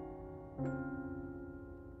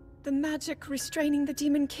 The magic restraining the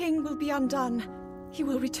Demon King will be undone. He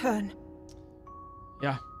will return.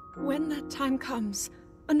 Yeah. When that time comes,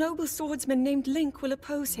 a noble swordsman named Link will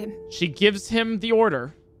oppose him. She gives him the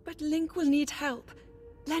order. But Link will need help.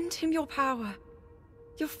 Lend him your power.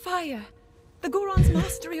 Your fire. The Goron's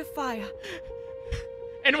mastery of fire.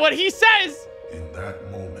 And what he says. In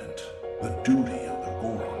that moment, the duty of the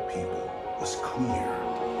Goron people was clear.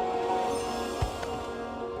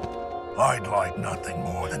 I'd like nothing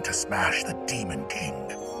more than to smash the Demon King.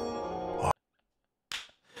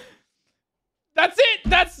 That's it.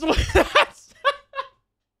 That's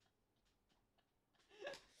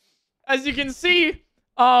as you can see,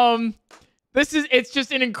 it's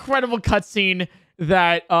just an incredible cutscene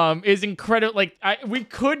that is incredible. Like we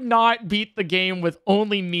could not beat the game with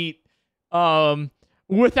only meat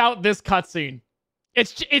without this cutscene.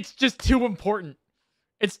 It's just too important.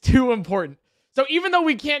 It's too important. So even though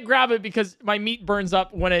we can't grab it because my meat burns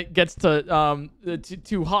up when it gets to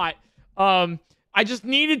too hot, I just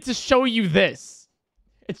needed to show you this.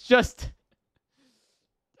 It's just,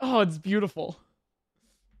 oh, it's beautiful.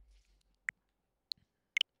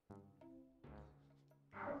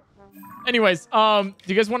 Anyways, do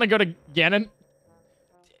you guys want to go to Ganon?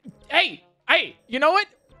 Hey, you know what?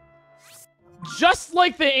 Just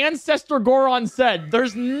like the Ancestor Goron said,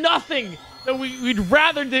 there's nothing that we'd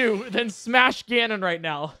rather do than smash Ganon right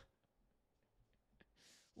now.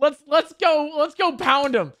 Let's go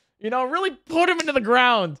pound him. You know, really put him into the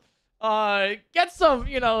ground. Get some,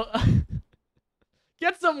 you know,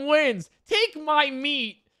 get some wins. Take my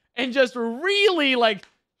meat and just really like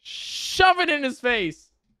shove it in his face.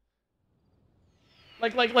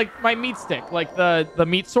 Like my meat stick, like the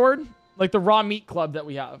meat sword, like the raw meat club that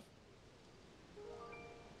we have.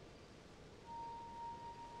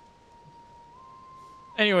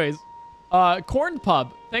 Anyways, Corn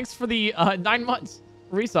Pub, thanks for the 9 months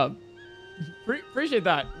resub. Appreciate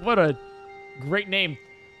that. What a great name.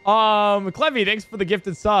 Clevy, thanks for the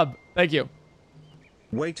gifted sub. Thank you.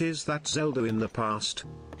 Wait, is that Zelda in the past?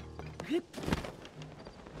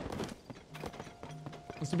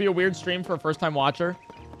 This would be a weird stream for a first-time watcher.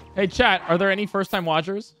 Hey, chat, are there any first-time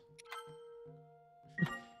watchers?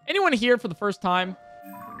 Anyone here for the first time?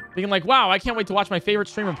 Being like, wow, I can't wait to watch my favorite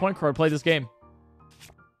streamer, PointCrow, play this game.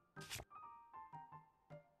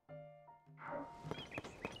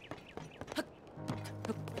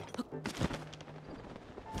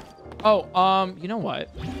 Oh, you know what?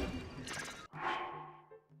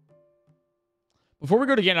 Before we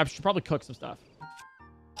go to Ganon, I should probably cook some stuff.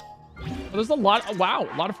 Oh, there's a lot. Oh, wow,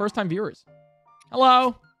 a lot of first-time viewers.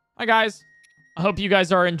 Hello. Hi, guys. I hope you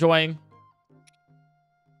guys are enjoying.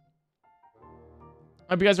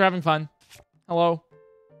 I hope you guys are having fun. Hello.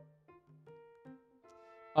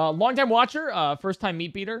 Long-time watcher. First-time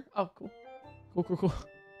meat beater. Oh, cool. Cool.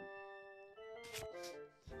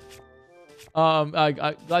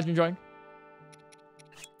 Glad you're enjoying.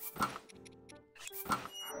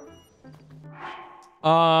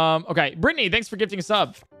 Okay. Brittany, thanks for gifting a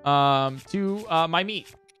sub. To my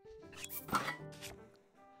meat.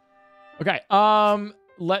 Okay.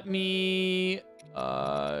 Let me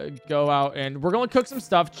go out and we're gonna cook some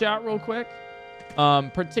stuff, chat, real quick.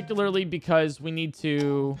 Particularly because we need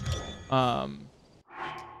to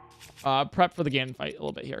prep for the Ganon fight a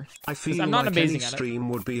little bit here. I feel I'm not like amazing any at it. stream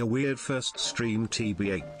would be a weird first stream,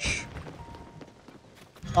 TBH.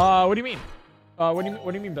 What do you mean? What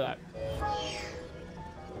do you mean by that?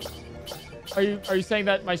 Are you saying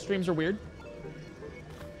that my streams are weird?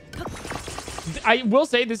 I will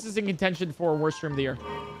say this is in contention for worst stream of the year.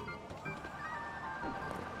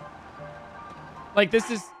 Like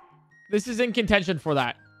this is This is in contention for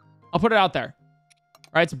that. I'll put it out there.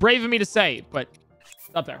 All right, it's brave of me to say, but it's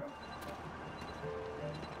up there.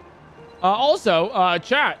 Also,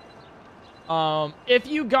 chat. If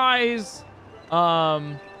you guys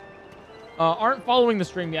aren't following the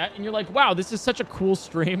stream yet, and you're like, wow, this is such a cool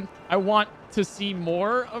stream. I want to see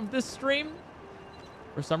more of this stream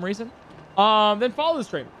for some reason. Then follow the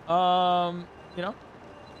stream. You know.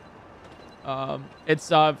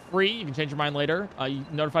 It's free. You can change your mind later. You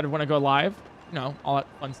notified of when I go live. You know, all that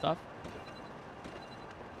fun stuff.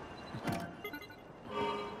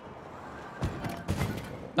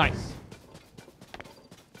 Nice.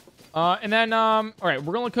 And then, all right,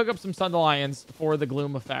 we're going to cook up some Sundelions for the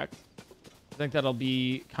gloom effect. I think that'll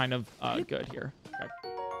be kind of good here. Okay.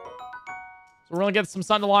 So we're going to get some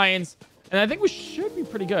Sundelions, and I think we should be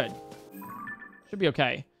pretty good. Should be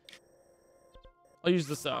okay. I'll use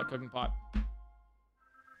this cooking pot.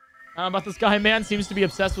 About this guy, man, seems to be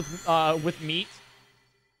obsessed with meat.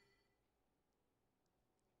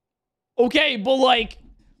 Okay, but like,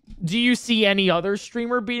 do you see any other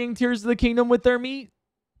streamer beating Tears of the Kingdom with their meat?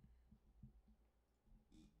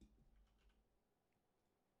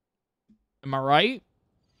 Am I right?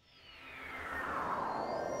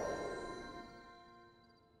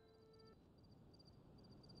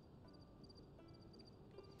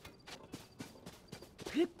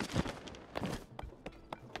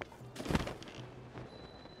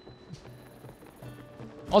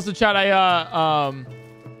 Also, chat,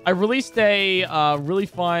 I released a really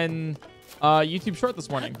fun YouTube short this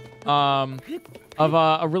morning of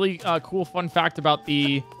a really cool fun fact about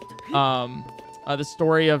the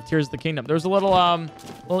story of Tears of the Kingdom. There's a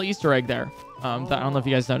little Easter egg there that I don't know if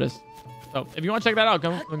you guys noticed. So if you want to check that out,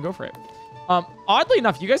 go for it. Oddly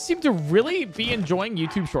enough, you guys seem to really be enjoying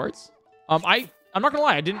YouTube Shorts. I'm not gonna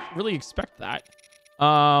lie, I didn't really expect that.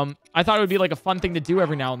 I thought it would be like a fun thing to do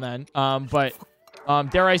every now and then. But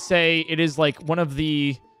dare I say, it is like one of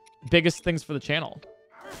the biggest things for the channel.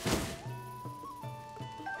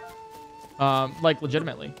 Like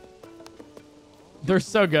legitimately. They're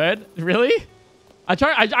so good. Really? I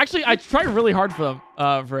try really hard for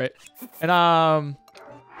them, for it. And,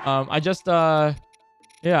 I just,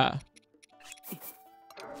 yeah.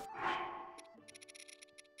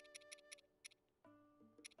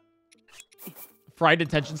 Fried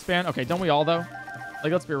attention span? Okay, don't we all, though?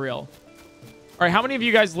 Like, let's be real. All right, how many of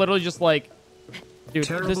you guys literally just, like... Dude,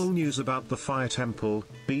 terrible news about the Fire Temple.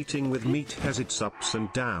 Beating with meat has its ups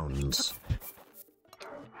and downs.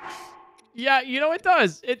 Yeah, you know, it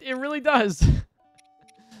does. It really does.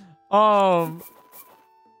 But,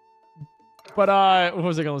 what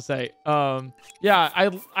was I gonna say? Yeah,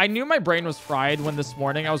 I knew my brain was fried when this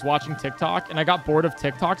morning I was watching TikTok, and I got bored of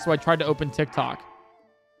TikTok, so I tried to open TikTok.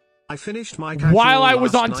 I finished my casual while I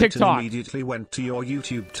was on night TikTok. And immediately went to your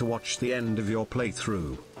YouTube to watch the end of your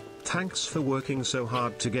playthrough. Thanks for working so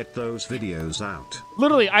hard to get those videos out.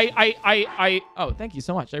 Literally, oh, thank you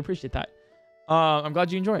so much. I appreciate that. I'm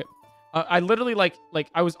glad you enjoy it. I literally, like,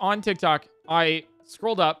 I was on TikTok. I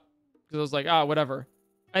scrolled up because I was like, ah, whatever.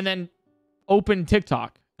 And then opened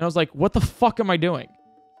TikTok. And I was like, what the fuck am I doing?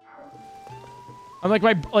 I'm like,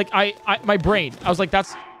 my brain. I was like,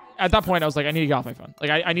 at that point, I was like, I need to get off my phone.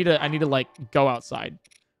 Like, I need to like go outside,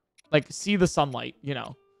 like see the sunlight, you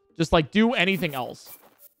know, just like do anything else.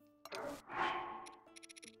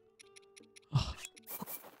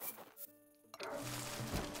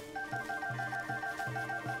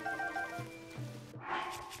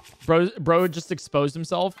 Bro just exposed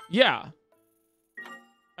himself. Yeah.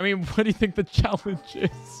 I mean, what do you think the challenge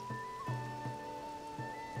is?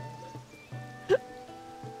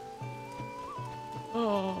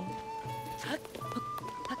 Oh.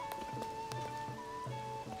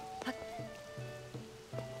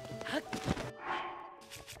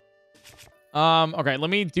 Okay, let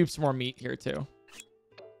me dupe some more meat here too.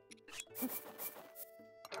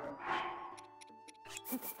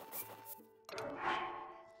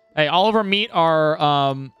 Hey, all of our meat are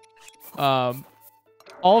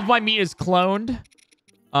all of my meat is cloned.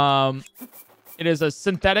 It is a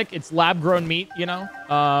synthetic, it's lab grown meat, you know.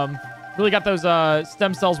 Really got those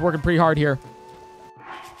stem cells working pretty hard here.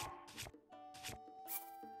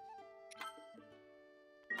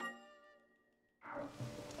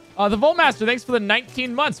 The Voltmaster, thanks for the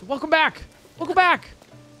 19 months. Welcome back. Welcome back.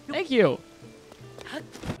 Thank you.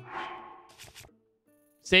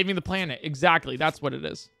 Saving the planet. Exactly. That's what it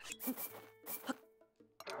is.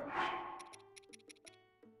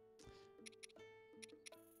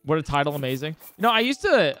 What a title. Amazing. You know, I used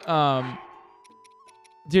to...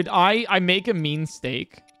 dude, I make a mean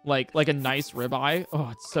steak. Like a nice ribeye. Oh,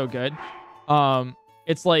 it's so good.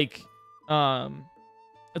 It's like...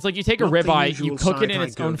 It's like you take a Not the ribeye, you usual cook it site in I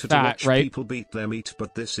its go own to fat, watch right? People beat their meat,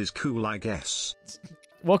 but this is cool, I guess.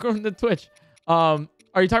 Welcome to Twitch. Are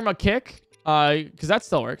you talking about Kick? Because that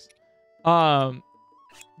still works. No,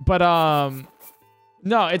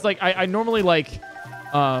 it's like I normally like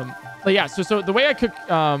yeah. So the way I cook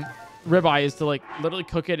ribeye is to like literally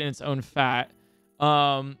cook it in its own fat.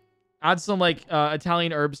 Add some like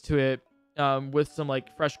Italian herbs to it with some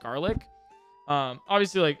like fresh garlic.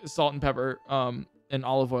 Obviously like salt and pepper and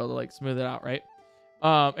olive oil to like smooth it out, right?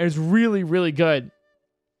 And it's really, really good.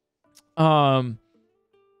 But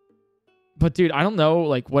dude, I don't know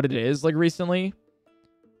like what it is like recently,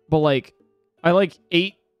 but like I like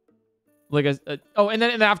ate like and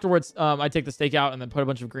then afterwards I take the steak out and then put a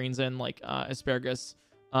bunch of greens in like asparagus,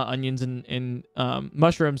 onions and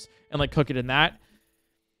mushrooms and like cook it in that.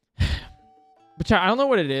 But I don't know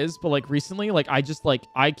what it is, but like recently like I just like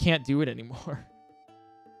I can't do it anymore.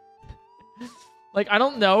 Like I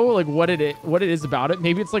don't know like what it is about it.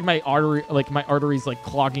 Maybe it's like my arteries like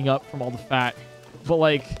clogging up from all the fat. But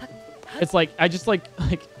like it's like I just like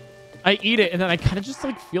I eat it and then I kind of just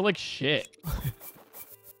like feel like shit.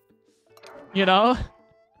 You know?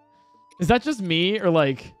 Is that just me or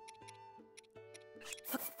like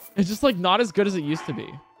it's just like not as good as it used to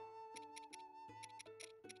be?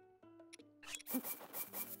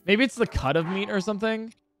 Maybe it's the cut of meat or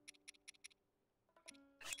something.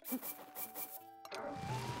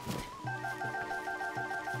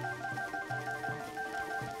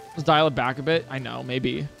 Let's dial it back a bit. I know,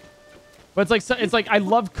 maybe. But it's like I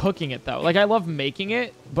love cooking it though. Like I love making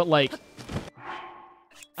it, but like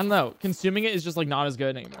I don't know, consuming it is just like not as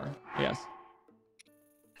good anymore. Yes.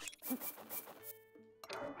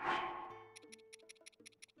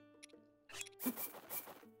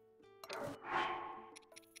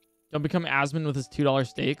 Don't become Asmon with his $2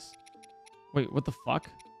 steaks. Wait, what the fuck?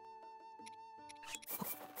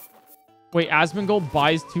 Wait, Asmongold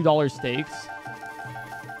buys $2 steaks?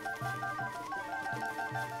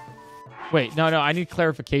 Wait, no, I need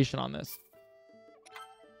clarification on this.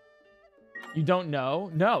 You don't know?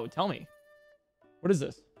 No, tell me. What is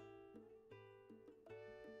this?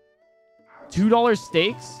 $2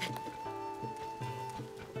 steaks?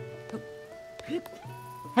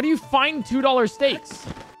 How do you find $2 steaks?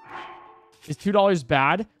 Is $2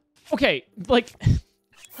 bad? Okay, like,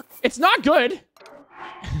 it's not good.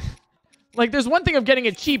 Like, there's one thing of getting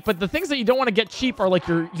it cheap, but the things that you don't want to get cheap are like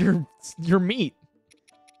your meat.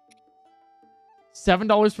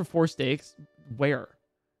 $7 for 4 steaks? Where?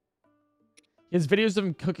 He has videos of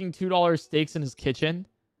him cooking $2 steaks in his kitchen.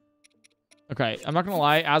 Okay, I'm not gonna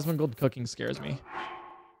lie, Asmongold cooking scares me.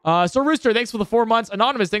 So Rooster, thanks for the 4 months.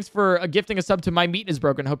 Anonymous, thanks for gifting a sub to My Meat is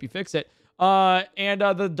Broken. Hope you fix it. And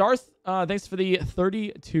the Darth, thanks for the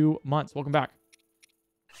 32 months. Welcome back.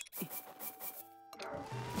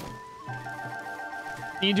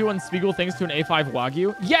 Can you do unspeakable things to an A5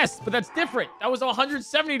 Wagyu? Yes, but that's different. That was a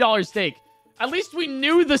 $170 steak. At least we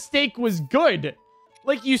knew the steak was good.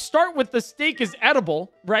 Like, you start with the steak is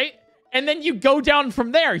edible, right? And then you go down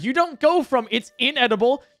from there. You don't go from it's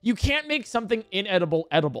inedible. You can't make something inedible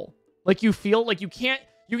edible. Like, you feel like you can't.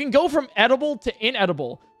 You can go from edible to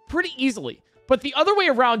inedible pretty easily. But the other way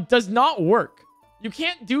around does not work. You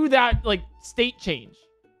can't do that, like, state change.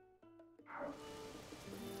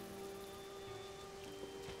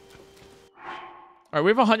 All right,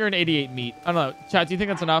 we have 188 meat. I don't know. Chat, do you think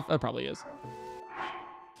that's enough? That probably is.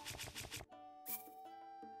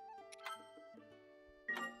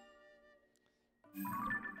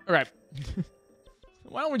 All right.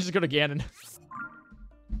 Why don't we just go to Ganon?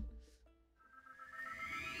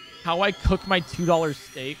 How I cook my $2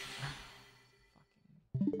 steak.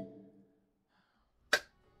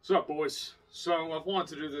 What's up, boys? So I've wanted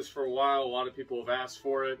to do this for a while. A lot of people have asked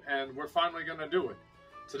for it, and we're finally going to do it.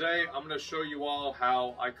 Today, I'm going to show you all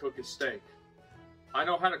how I cook a steak. I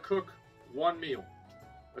know how to cook one meal,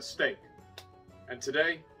 a steak. And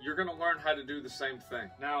today, you're going to learn how to do the same thing.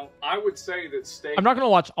 Now, I would say that steak... I'm not going to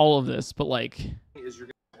watch all of this, but like... ...is you're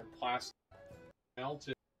going to have plastic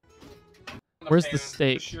melted. Where's the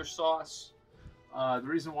steak? Sheer sauce. The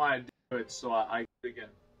reason why I do it, so I again.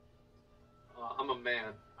 I'm a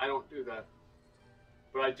man. I don't do that.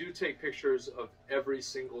 But I do take pictures of every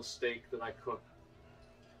single steak that I cook.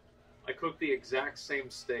 I cook the exact same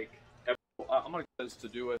steak. I'm gonna get this to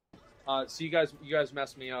do it. So you guys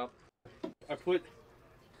messed me up. I put.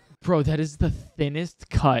 Bro, that is the thinnest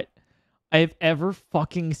cut I've ever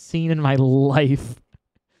fucking seen in my life,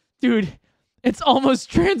 dude. It's almost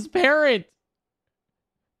transparent.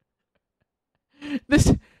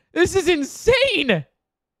 This is insane.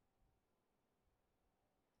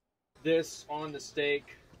 This on the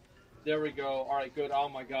steak, There we go. All right, good. Oh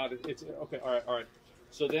my God, it's okay. All right, all right.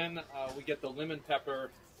 So then we get the lemon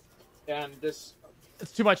pepper, and this.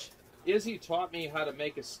 It's too much. Izzy taught me how to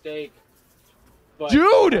make a steak, but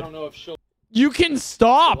Dude, I don't know if she'll. You can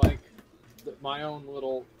stop. Like my own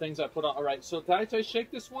little things I put on. All right, so did I shake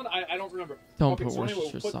this one? I don't remember. Don't okay, put so anyway,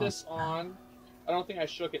 Worcestershire we'll put sauce. this on. I don't think I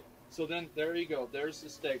shook it. So then there you go. There's the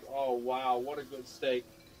steak. Oh wow, what a good steak.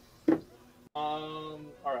 All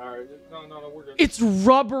right. No, we're good. It's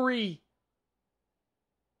rubbery.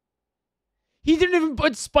 He didn't even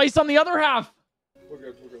put spice on the other half. We're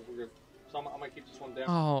good. So I'm gonna keep this one down.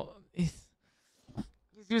 Oh, he's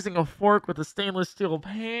using a fork with a stainless steel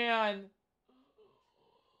pan.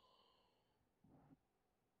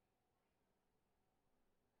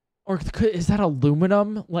 Or is that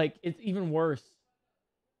aluminum? Like, it's even worse.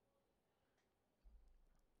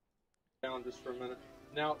 Down just for a minute.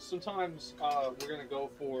 Now, sometimes we're gonna go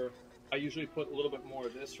for. I usually put a little bit more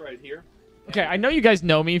of this right here. Okay, I know you guys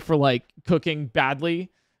know me for like cooking badly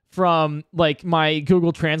from like my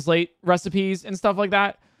Google Translate recipes and stuff like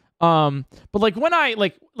that. But like when I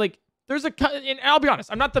like there's and I'll be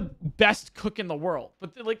honest, I'm not the best cook in the world,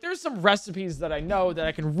 but like there's some recipes that I know that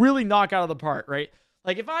I can really knock out of the park, right?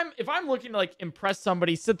 Like if I'm looking to like impress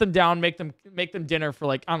somebody, sit them down, make them dinner for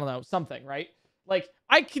like, I don't know, something, right? Like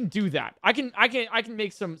I can do that. I can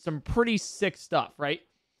make some pretty sick stuff, right?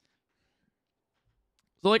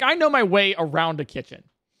 So like I know my way around a kitchen.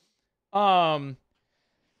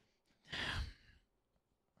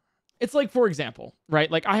 It's like, for example, right?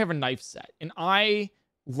 Like I have a knife set and I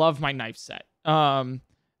love my knife set.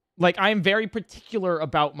 Like I am very particular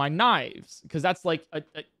about my knives because that's like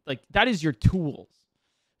like that is your tools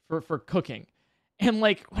for cooking. And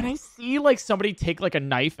like when I see like somebody take like a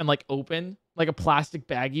knife and like open like a plastic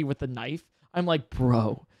baggie with a knife, I'm like,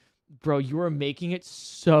 bro, you are making it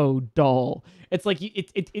so dull. It's like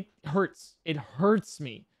it hurts. It hurts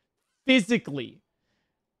me physically.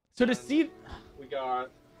 So to see, we got.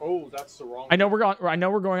 Oh, that's the wrong. I know we're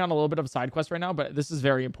going on a little bit of a side quest right now, but this is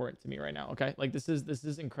very important to me right now. Okay, like this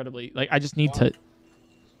is incredibly like I just need to.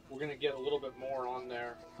 We're gonna get a little bit more on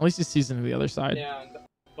there. At least you season the other side.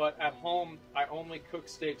 But at home, I only cook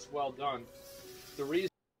steaks well done. The reason.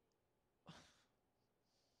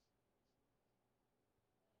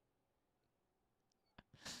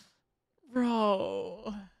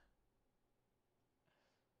 Bro.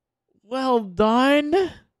 Well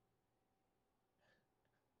done.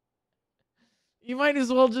 You might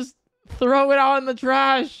as well just throw it out in the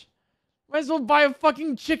trash. Might as well buy a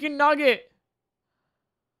fucking chicken nugget.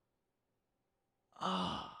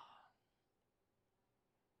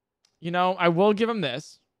 You know, I will give him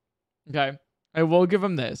this. Okay. I will give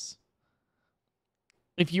him this.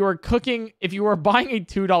 If you are buying a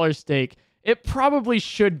 $2 steak, it probably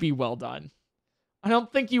should be well done. I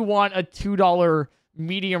don't think you want a $2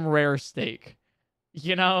 medium rare steak.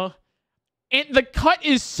 You know? And the cut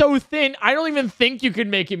is so thin, I don't even think you could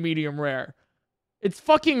make it medium rare. It's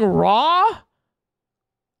fucking raw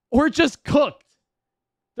or just cooked.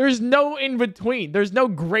 There's no in between. There's no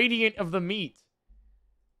gradient of the meat.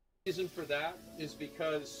 The reason for that is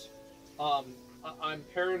because I'm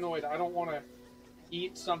paranoid. I don't want to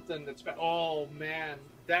eat something that's bad. Oh man,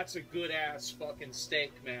 that's a good ass fucking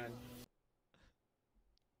steak, man.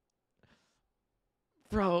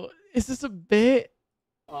 Bro, is this a bit?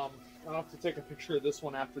 I'll have to take a picture of this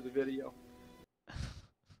one after the video.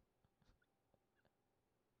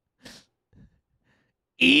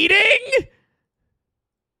 Eating?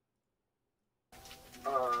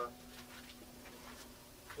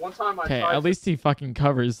 One time I tried at least he fucking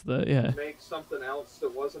covers the, to make something else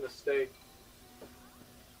that wasn't a steak.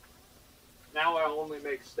 Now I only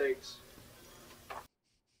make steaks.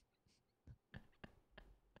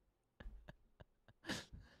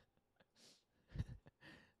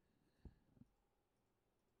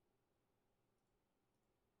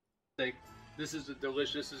 This is a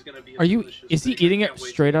delicious. This is gonna be. Is he eating it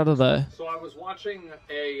straight out of the? So I was watching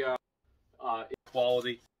a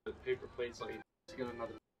quality paper plates. Like to get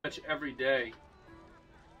another touch every day.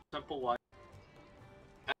 Simple life.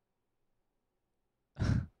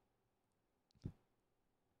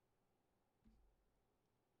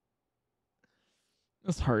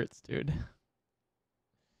 This hurts, dude.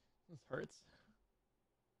 This hurts.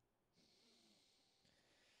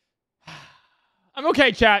 I'm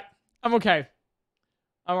okay, chat. I'm okay.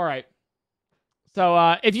 I'm all right.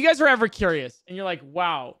 So, if you guys are ever curious and you're like,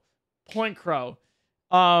 wow, PointCrow,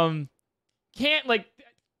 can't, like,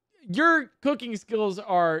 your cooking skills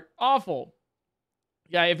are awful.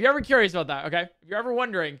 Yeah, if you're ever curious about that, okay? If you're ever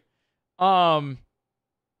wondering,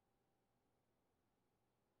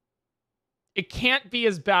 it can't be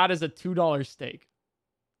as bad as a $2 steak.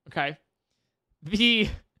 Okay. The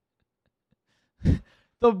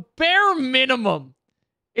bare minimum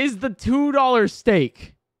is the $2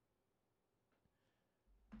 steak.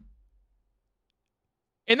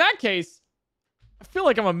 In that case, I feel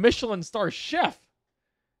like I'm a Michelin star chef.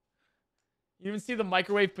 You even see the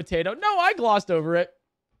microwave potato? No, I glossed over it.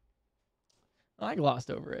 I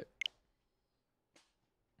glossed over it.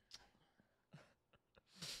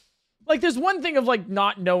 Like, there's one thing of, like,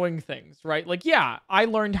 not knowing things, right? Like, yeah, I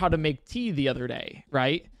learned how to make tea the other day,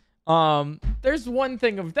 right? There's one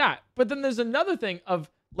thing of that. But then there's another thing of,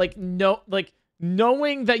 like,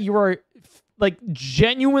 knowing that you are, like,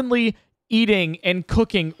 genuinely eating and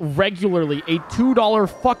cooking regularly a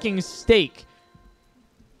 $2 fucking steak.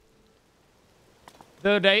 The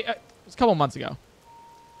other day, it was a couple months ago.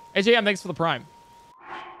 AJM, thanks for the Prime.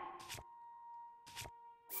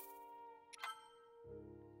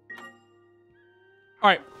 All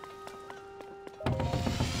right.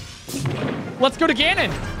 Let's go to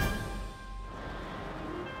Ganon.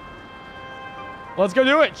 Let's go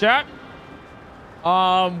do it, chat.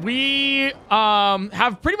 We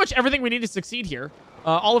have pretty much everything we need to succeed here.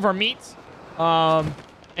 All of our meats.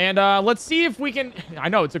 And let's see if we can... I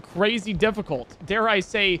know, it's a crazy difficult, dare I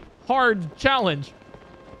say, hard challenge.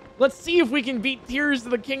 Let's see if we can beat Tears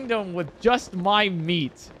of the Kingdom with just my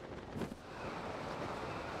meat.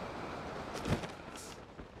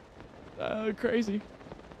 Crazy.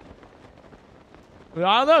 I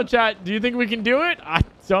don't know, chat. Do you think we can do it? I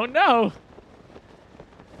don't know.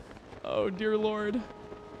 Oh, dear Lord.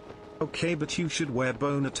 Okay, but you should wear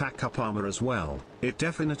bone attack up armor as well. It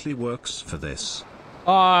definitely works for this.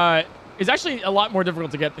 It's actually a lot more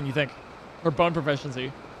difficult to get than you think. Or bone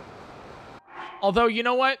proficiency. Although, you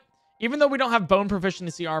know what? Even though we don't have bone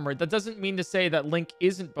proficiency armor, that doesn't mean to say that Link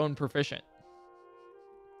isn't bone proficient.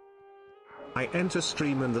 I enter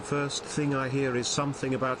stream and the first thing I hear is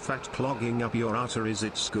something about fat clogging up your arteries.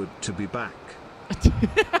 It's good to be back.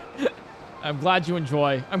 I'm glad you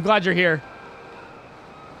enjoy. I'm glad you're here.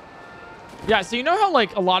 Yeah, so you know how,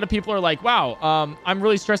 like, a lot of people are like, wow, I'm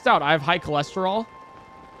really stressed out. I have high cholesterol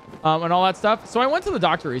and all that stuff. So I went to the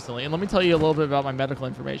doctor recently, and let me tell you a little bit about my medical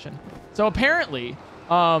information. So apparently,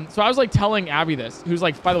 so I was, like, telling Abby this, who's,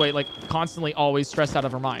 like, by the way, like, constantly always stressed out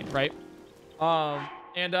of her mind, right?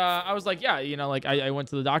 And I was like, yeah, you know, like, I went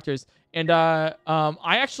to the doctors, and I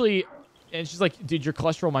actually, and she's like, dude, your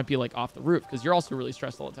cholesterol might be, like, off the roof, because you're also really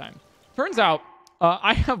stressed all the time. Turns out,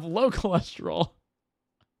 I have low cholesterol.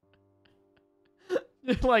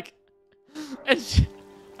 Like, and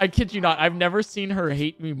I kid you not, I've never seen her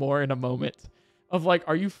hate me more in a moment of like,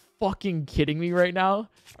 are you fucking kidding me right now?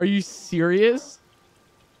 Are you serious?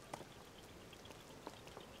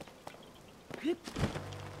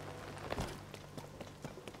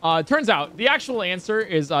 Turns out the actual answer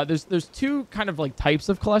is there's two kind of like types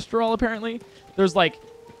of cholesterol apparently. There's like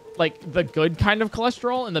the good kind of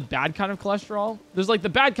cholesterol and the bad kind of cholesterol. There's like the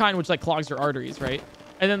bad kind which like clogs your arteries, right?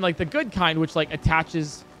 And then like the good kind which like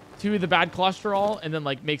attaches to the bad cholesterol and then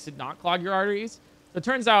like makes it not clog your arteries. So it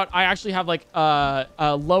turns out I actually have like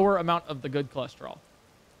a lower amount of the good cholesterol.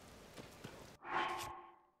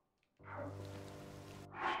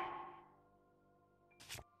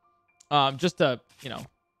 Just to, you know,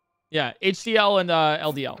 yeah, HDL and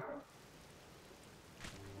LDL.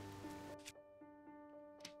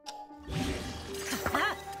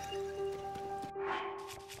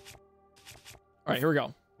 All right, here we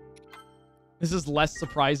go. This is less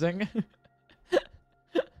surprising.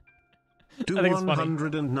 Do I think it's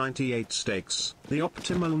 198 steaks. The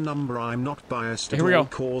optimal number. I'm not biased at Here we all go.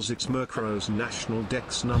 cause it's Murkrow's national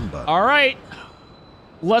dex number. All right.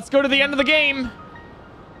 Let's go to the end of the game.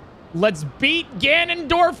 Let's beat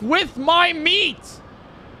Ganondorf with my meat.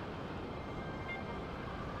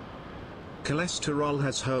 Cholesterol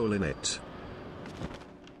has hole in it.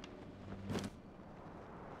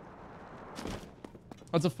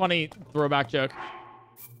 That's a funny throwback joke.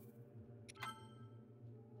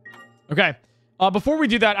 Okay. Before we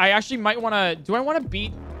do that, I actually might want to... Do I want to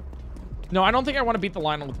beat... No, I don't think I want to beat the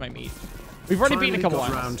Lionel with my meat. We've already beaten a couple got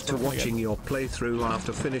Lionels. round to watching your playthrough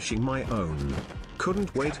after finishing my own.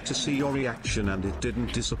 Couldn't wait to see your reaction and it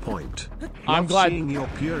didn't disappoint. I'm Love glad. seeing your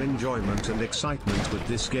pure enjoyment and excitement with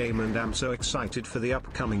this game and I'm so excited for the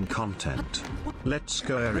upcoming content. Let's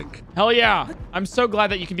go, Eric. Hell yeah. I'm so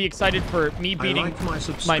glad that you can be excited for me beating I like my my meat.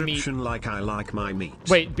 subscription like I like my meat.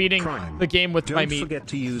 Wait, beating Prime. the game with my Don't meat. forget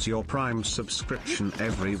to use your Prime subscription,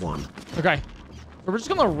 everyone. Okay. We're just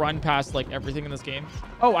gonna run past like everything in this game.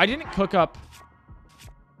 Oh, I didn't cook up.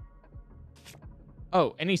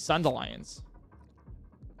 Oh, any Sundelions.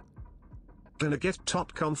 Gonna get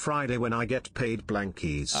totk on Friday when I get paid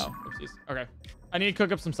blankies. Oh, whoopsies. Okay. I need to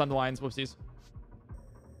cook up some Sunderlines. Whoopsies.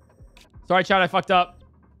 Sorry, chat. I fucked up.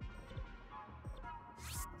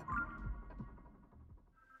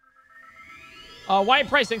 Wyatt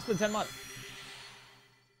Price, thanks for the 10 months.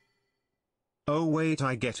 Oh wait,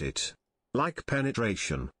 I get it. Like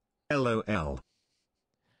penetration. LOL.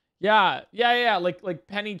 Yeah. Like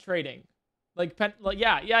penny trading.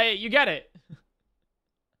 Yeah, you get it.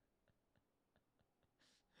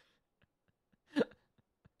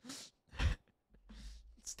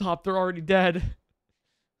 Stop, they're already dead.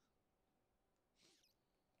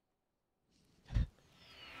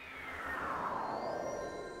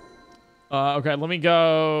 Okay, let me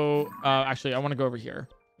go. Actually, I want to go over here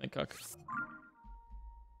and cook.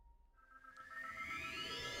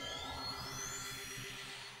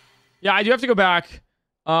 Yeah, I do have to go back.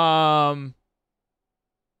 But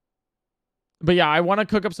yeah, I want to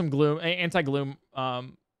cook up some gloom, anti-gloom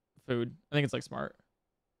food. I think it's like smart.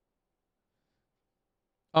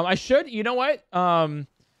 I should, you know what?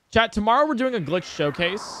 Chat, tomorrow we're doing a glitch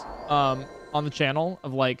showcase on the channel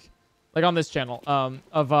of like on this channel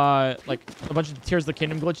of like a bunch of Tears of the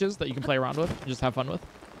Kingdom glitches that you can play around with and just have fun with.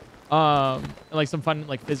 And like some fun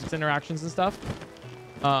like physics interactions and stuff.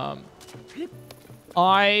 So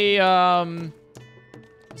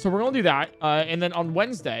we're gonna do that, and then on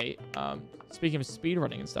Wednesday, speaking of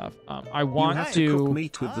speedrunning and stuff, I want you have to cook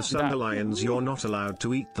meat with the Sunderlions. You're not allowed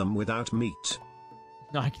to eat them without meat.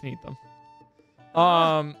 No, I can eat them.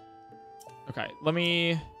 Okay, let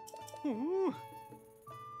me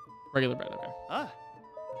regular bread. Okay.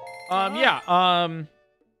 Yeah.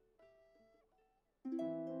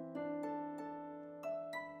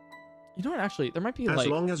 You know what? Actually, there might be as like...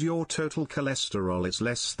 long as your total cholesterol is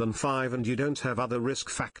less than 5 and you don't have other risk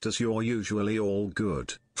factors, you're usually all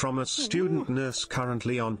good. From a student nurse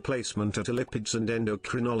currently on placement at a lipids and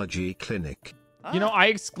endocrinology clinic. You know, I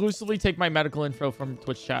exclusively take my medical info from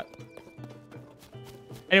Twitch chat.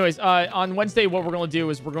 Anyways, on Wednesday, what we're going to do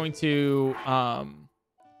is we're going to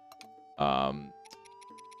learn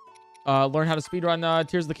how to speedrun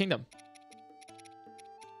Tears of the Kingdom.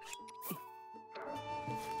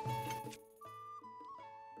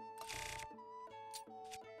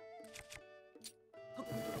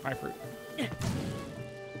 High fruit.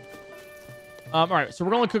 All right, so we're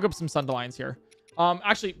going to cook up some Sunderlines here.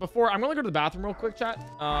 Actually, before, I'm going to go to the bathroom real quick, chat.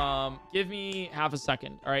 Give me half a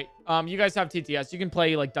second, all right? You guys have TTS. You can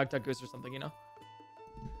play, like, Duck Duck Goose or something, you know?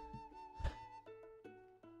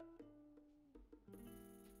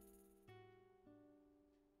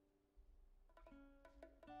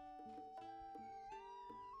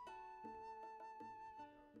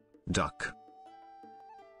 Duck.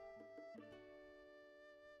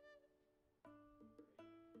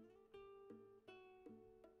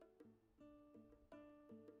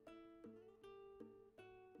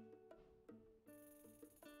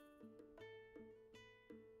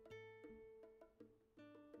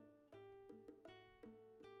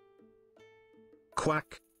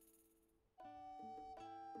 Quack.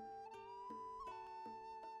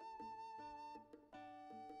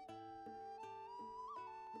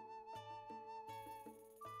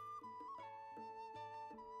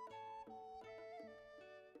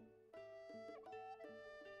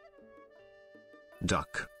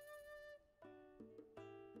 Duck.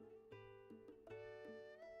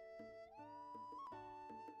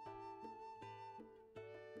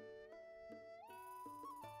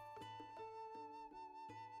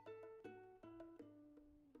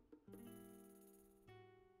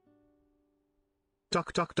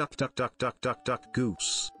 Duck, duck, duck, duck, duck, duck, duck, duck,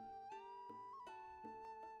 goose.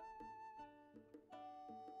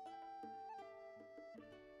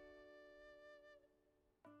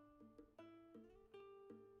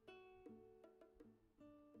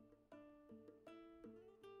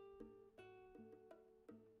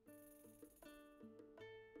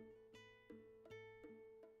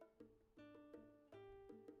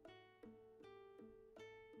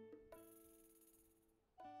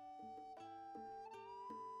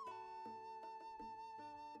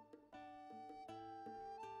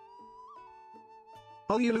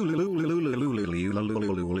 Oh, you lulu lulu lulu lulu lulu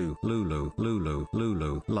lulu lulu lulu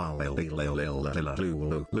lulu la la la la la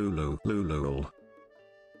lulu lulu lulu.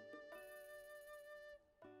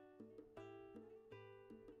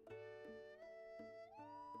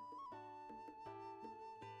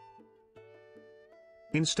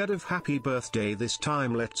 Instead of happy birthday this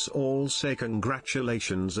time, let's all say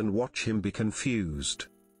congratulations and watch him be confused.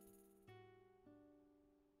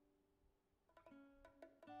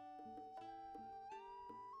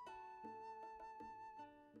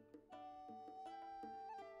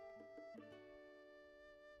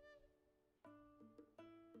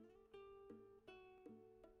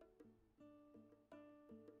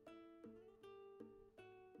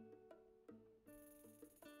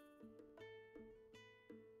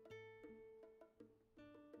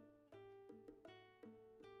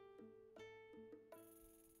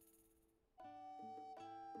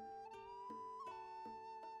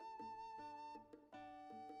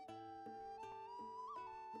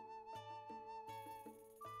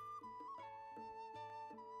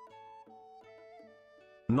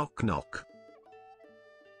 Knock knock.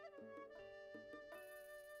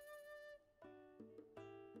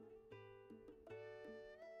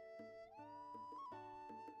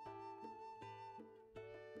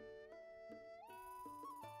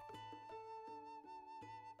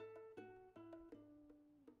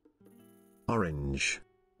 Orange.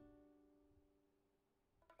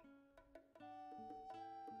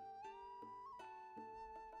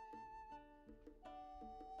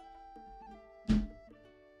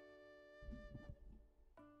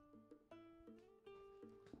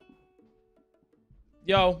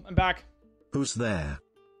 Yo, I'm back. Who's there?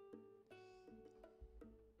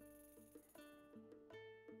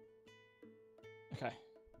 Okay.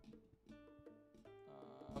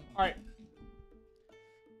 All right.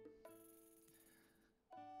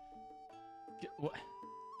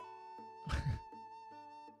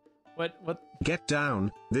 What? What? Get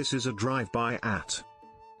down, this is a drive-by at.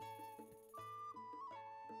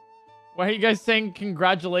 Why are you guys saying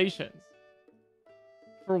congratulations?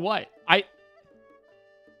 For what?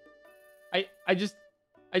 I just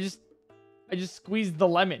squeezed the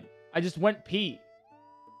lemon. I just went pee.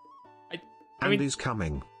 I mean, Andy's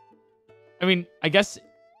coming. I mean, I guess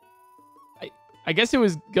it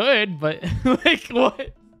was good, but like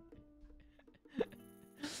what?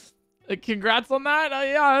 Like, congrats on that.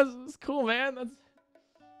 Yeah, that's cool, man. That's,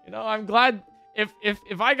 you know, I'm glad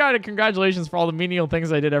if I got a congratulations for all the menial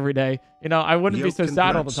things I did every day, you know, I wouldn't be so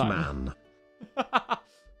sad all the time. Man.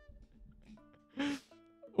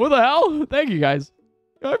 What the hell? Thank you guys.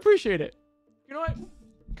 I appreciate it. You know what?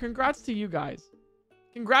 Congrats to you guys.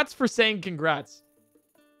 Congrats for saying congrats.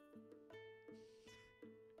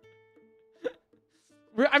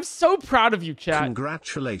 I'm so proud of you, chat.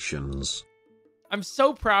 Congratulations. I'm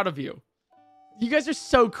so proud of you. You guys are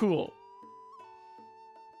so cool.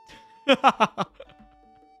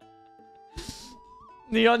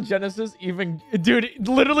 Neon Genesis, even dude,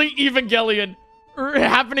 literally Evangelion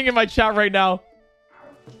happening in my chat right now.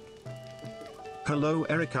 Hello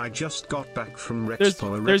Eric, I just got back from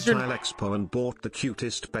Rexpo, Reptile Expo, and bought the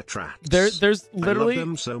cutest pet rats. There's literally I love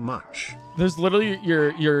them so much. There's literally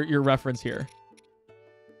your reference here.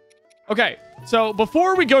 Okay, so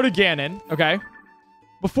before we go to Ganon, okay?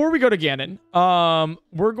 Before we go to Ganon,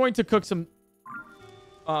 we're going to cook some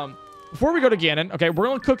before we go to Ganon, okay, we're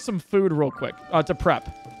going to cook some food real quick to prep.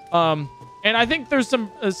 And I think there's some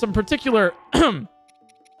particular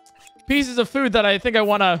pieces of food that I think I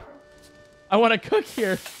want to cook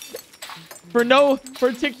here for no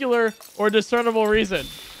particular or discernible reason.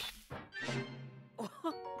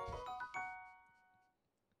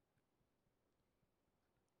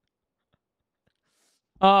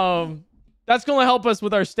 That's going to help us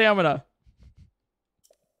with our stamina.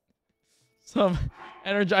 Some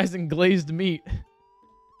energizing glazed meat.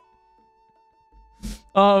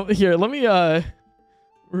 Here, let me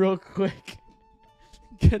real quick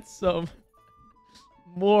get some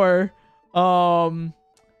more.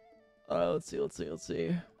 Let's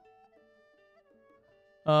see.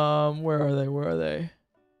 Where are they?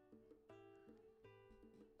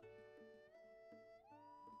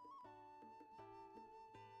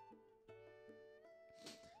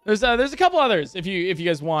 There's a couple others if you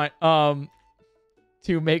guys want to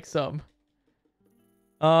make some.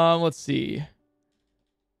 Let's see.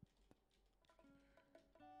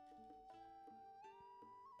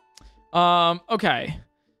 Okay.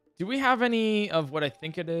 Do we have any of what I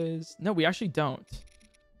think it is? No, we actually don't.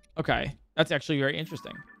 Okay. That's actually very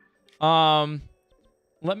interesting. Let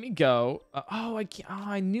me go. I can't. Oh,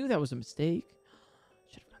 I knew that was a mistake.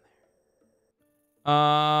 Should have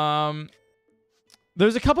done there.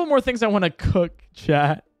 There's a couple more things I want to cook,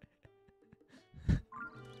 chat.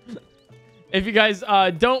 If you guys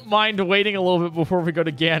don't mind waiting a little bit before we go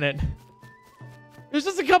to Ganon. There's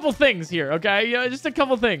just a couple things here, okay? Yeah, just a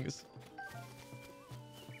couple things.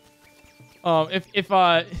 If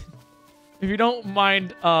you don't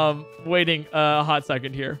mind waiting a hot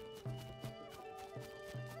second here.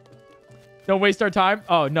 Don't waste our time.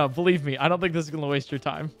 Oh no, believe me, I don't think this is gonna waste your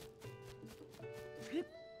time.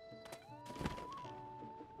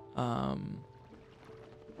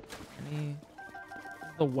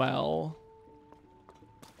 The well.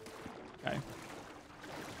 Okay.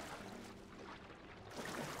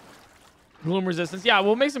 Gloom resistance. Yeah,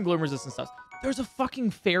 we'll make some gloom resistance stuff. There's a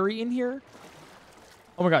fucking fairy in here.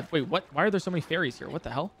 Oh my god. Wait, what? Why are there so many fairies here? What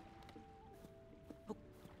the hell?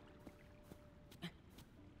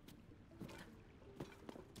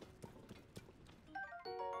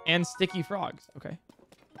 And sticky frogs. Okay.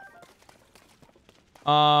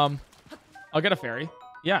 I'll get a fairy.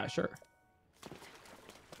 Yeah, sure.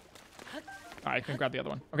 All right, I can grab the other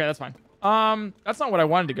one. Okay, that's fine. That's not what I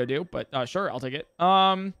wanted to go do, but sure, I'll take it.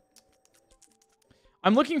 I'm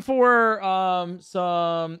looking for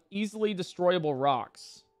some easily destroyable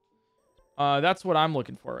rocks. That's what I'm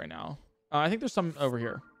looking for right now. I think there's some over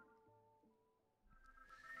here.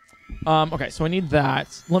 Okay, so I need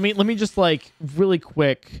that. Let me just like really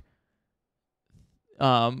quick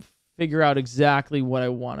figure out exactly what I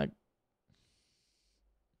want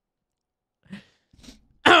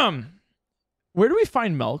to. Where do we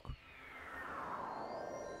find milk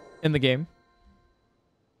in the game?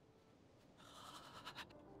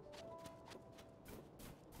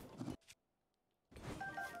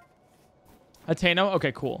 Hateno?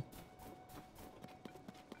 Okay, cool.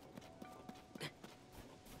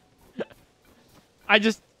 I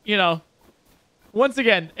just, you know, once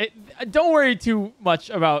again, don't worry too much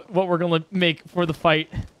about what we're going to make for the fight.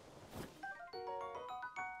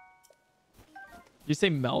 You say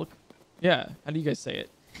milk? Yeah. How do you guys say it?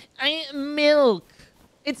 Milk.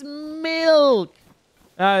 It's milk.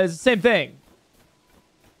 It's the same thing.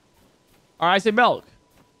 All right, I say milk.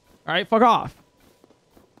 All right, fuck off.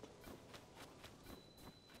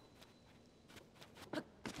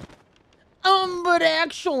 But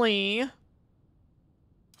actually...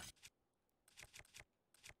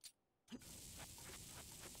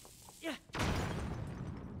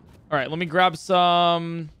 All right, let me grab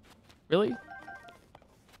some... Really?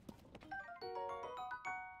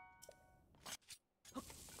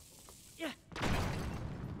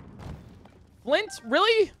 Flint?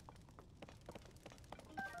 Really?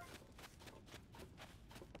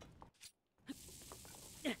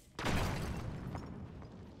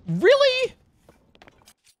 Really?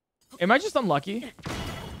 Am I just unlucky?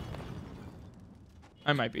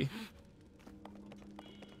 I might be.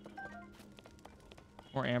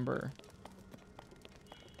 Or amber.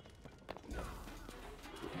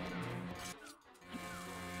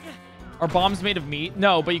 Are bombs made of meat?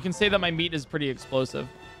 No, but you can say that my meat is pretty explosive.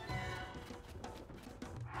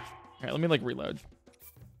 Alright, let me like reload.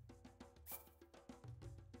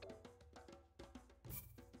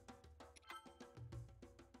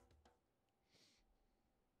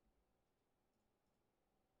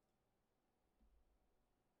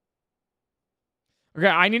 Okay,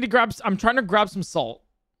 I need to grab... I'm trying to grab some salt.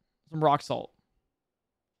 Some rock salt.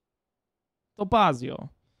 Topazio.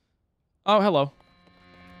 Oh, hello.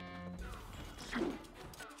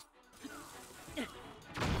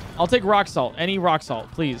 I'll take rock salt. Any rock salt,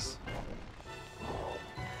 please.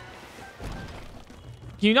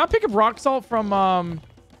 Can you not pick up rock salt from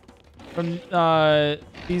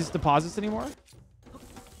these deposits anymore?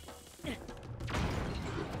 Is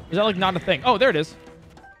that like not a thing? Oh, there it is.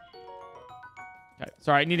 Okay,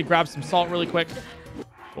 sorry, I need to grab some salt really quick.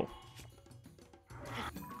 Cool.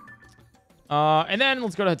 And then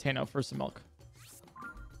let's go to Hateno for some milk.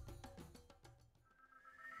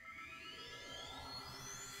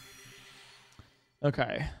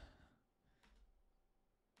 Okay.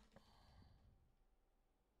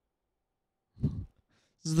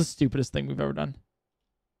 This is the stupidest thing we've ever done.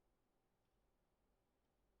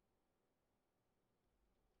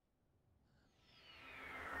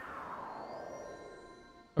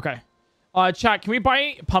 Okay. Chat, can we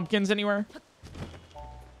buy pumpkins anywhere?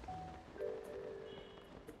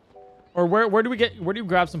 Or where do you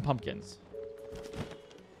grab some pumpkins?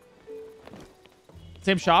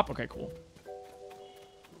 Same shop? Okay, cool.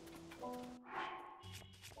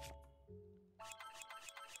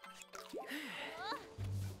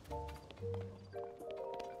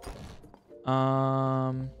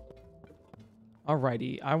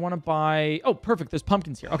 Alrighty. I want to buy... Oh, perfect. There's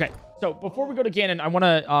pumpkins here. Okay. So before we go to Ganon, I want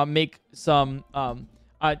to make some...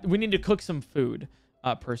 we need to cook some food,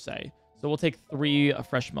 per se. So we'll take 3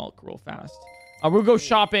 fresh milk real fast. We'll go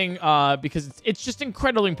shopping because it's just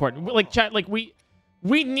incredibly important. Like, chat, like, we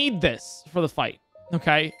need this for the fight.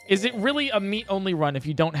 Okay? Is it really a meat-only run if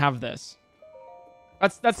you don't have this?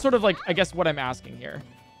 That's sort of like, I guess, what I'm asking here.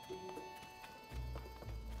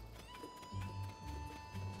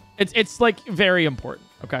 It's like very important,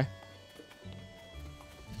 okay?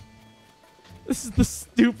 This is the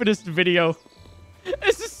stupidest video.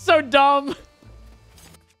 This is so dumb.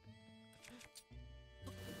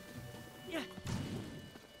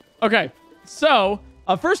 Okay, so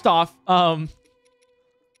first off, what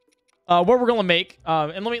we're gonna make,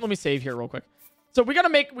 and let me save here real quick. So we gotta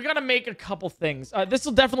make a couple things. This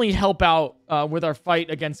will definitely help out with our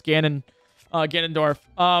fight against Ganondorf.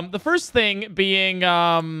 The first thing being, you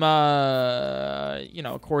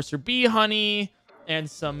know, coarser bee honey and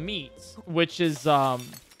some meat, which is some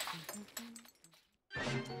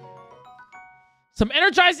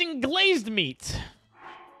energizing glazed meat.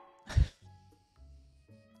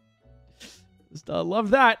 Just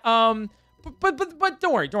love that. But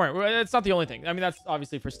don't worry. That's not the only thing. I mean, that's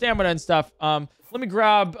obviously for stamina and stuff. Let me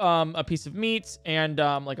grab a piece of meat and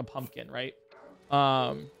like a pumpkin, right?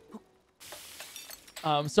 So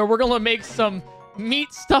we're gonna make some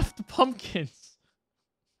meat stuffed pumpkins.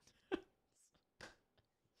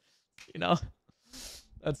 You know,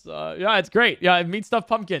 that's yeah, it's great. Yeah, meat stuffed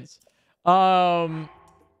pumpkins.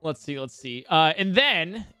 Let's see. And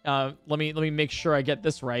then let me make sure I get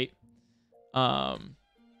this right.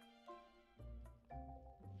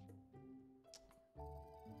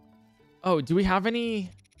 Oh, do we have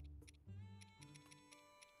any?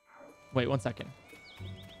 Wait, 1 second.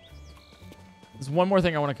 There's one more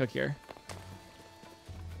thing I want to cook here.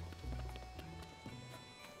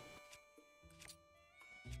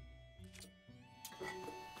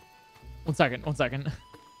 One second.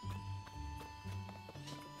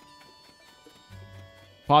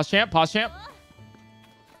 Pause champ.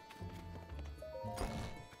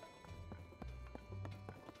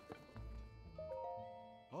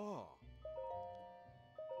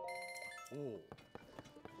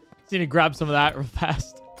 Just need to grab some of that real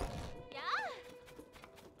fast. Yeah.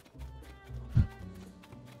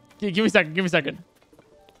 Give me a second.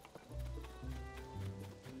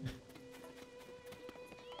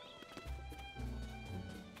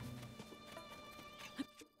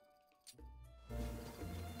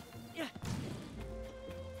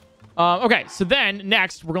 Okay, so then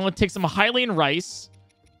next we're going to take some Hylian rice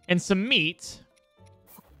and some meat.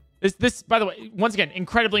 This, by the way, once again,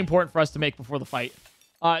 incredibly important for us to make before the fight.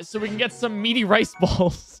 So we can get some meaty rice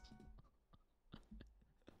balls.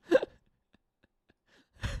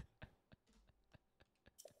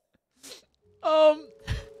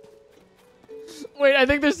 Wait, I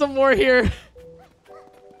think there's some more here.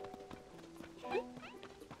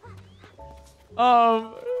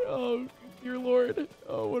 Oh, dear Lord.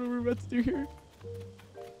 Oh, what are we about to do here?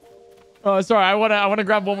 Oh, sorry. I wanna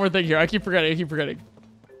grab one more thing here. I keep forgetting.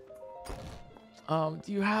 Do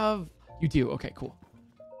you have? You do. Okay, cool.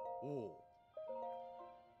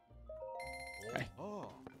 Okay.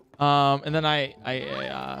 And then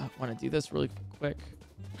I want to do this really quick.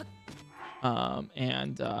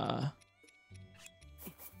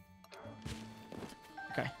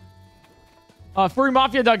 Okay. Furry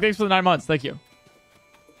Mafia Doug, thanks for the 9 months. Thank you.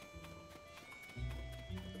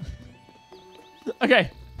 Okay.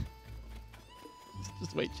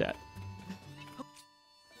 Just wait, chat.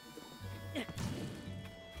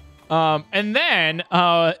 And then,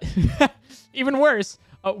 even worse,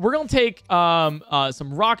 we're gonna take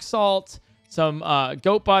some rock salt, some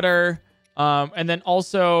goat butter, and then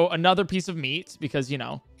also another piece of meat because, you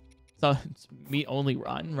know, it's meat only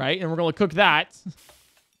run, right? And we're gonna cook that.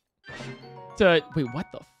 Wait,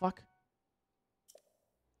 what the fuck?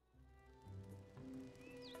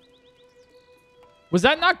 Was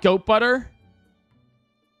that not goat butter?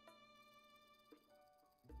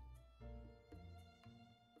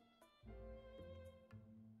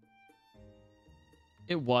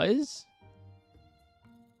 It was?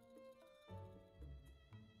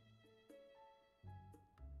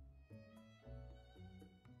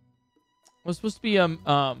 It was supposed to be a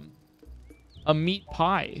meat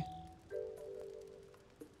pie.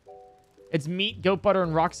 It's meat, goat butter,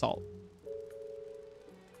 and rock salt.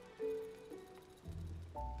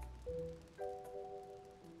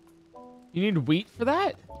 You need wheat for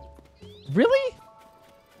that? Really?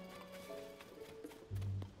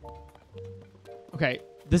 Okay,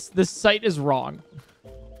 this site is wrong.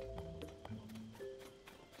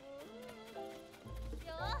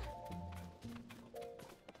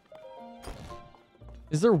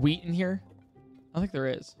 Is there wheat in here? I don't think there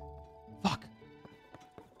is. Fuck.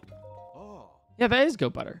 Yeah, that is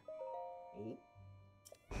goat butter.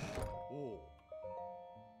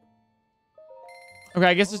 Okay,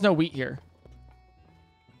 I guess there's no wheat here.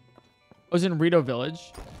 I was in Rito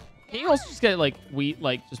Village. Can you also just get like wheat,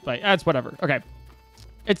 like just by? That's whatever. Okay,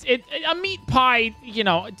 it's a meat pie. You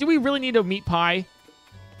know, do we really need a meat pie?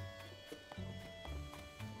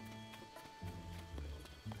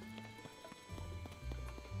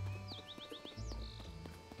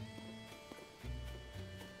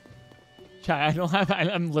 Chat,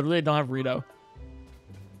 I'm literally don't have Rito.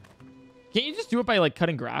 Can't you just do it by like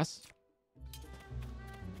cutting grass?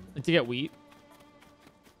 Like to get wheat?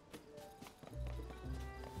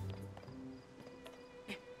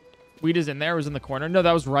 Wheat is in there. It was in the corner. No,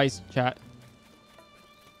 that was rice, chat.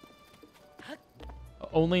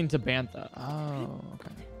 Only into Bantha. Oh,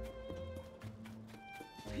 okay.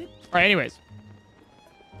 All right, anyways.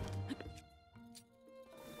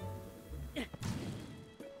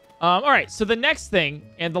 All right, so the next thing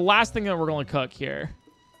and the last thing that we're going to cook here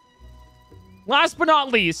last but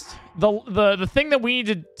not least, the thing that we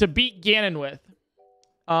need to beat Ganon with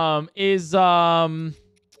is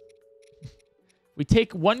we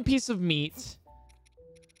take 1 piece of meat,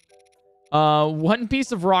 1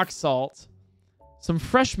 piece of rock salt, some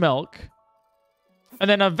fresh milk, and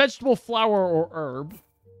then a vegetable flour or herb.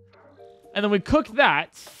 And then we cook that.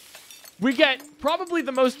 We get probably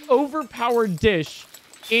the most overpowered dish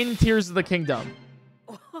in Tears of the Kingdom.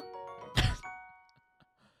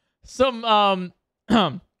 Some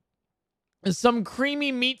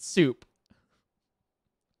creamy meat soup.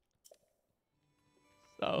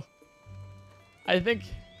 So I think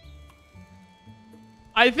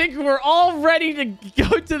we're all ready to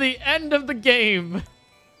go to the end of the game.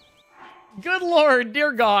 Good Lord,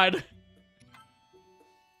 dear God.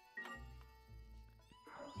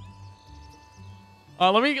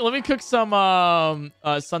 Let me cook some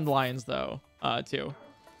sun lions though, too.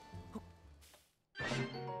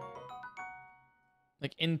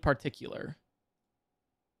 Like in particular.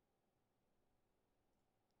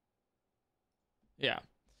 Yeah.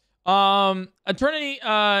 Eternity,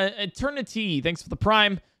 thanks for the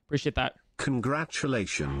Prime. Appreciate that.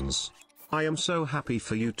 Congratulations. I am so happy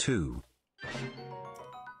for you too.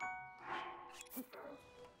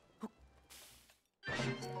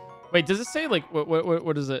 Wait, does it say like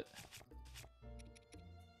what is it?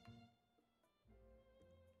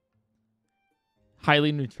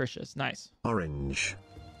 Highly nutritious. Nice. Orange.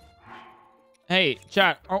 Hey,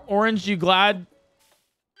 chat. Orange, you glad?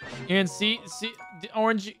 And see,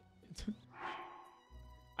 Orange.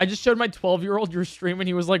 I just showed my 12-year-old your stream and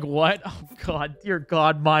he was like, "What? Oh God, dear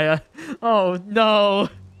God, Maya. Oh no.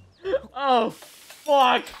 Oh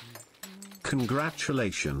fuck."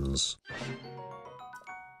 Congratulations.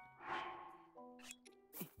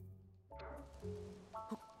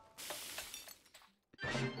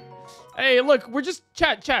 Hey, look, we're just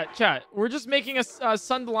chat. We're just making a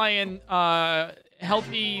Sundelion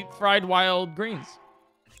healthy fried wild greens.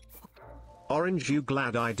 Orange, you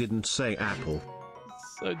glad I didn't say apple?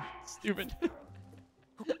 So stupid.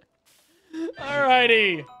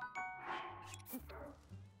 Alrighty.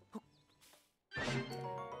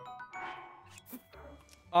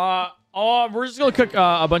 We're just gonna cook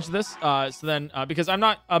a bunch of this. So then, because I'm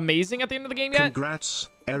not amazing at the end of the game yet. Congrats,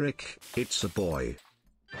 Eric. It's a boy.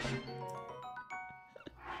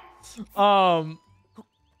 I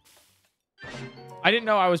didn't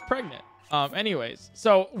know I was pregnant. Anyways,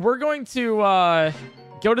 so we're going to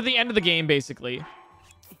go to the end of the game basically.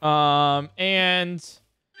 And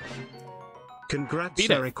congrats,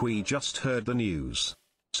 Eric. We just heard the news.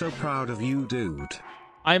 So proud of you, dude.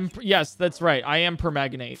 Yes, that's right. I am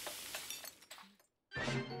permagnate.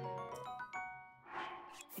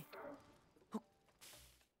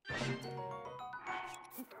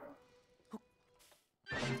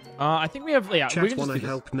 I think we have, yeah. Chat, we can wanna just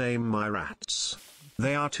help name my rats.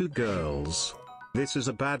 They are 2 girls. This is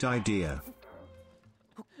a bad idea.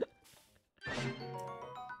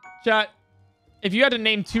 Chat, if you had to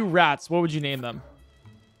name 2 rats, what would you name them?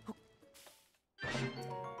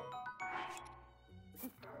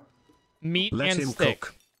 Meat Let and him stick.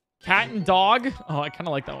 cook. Cat and dog? Oh, I kind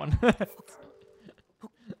of like that one.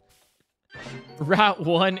 Rat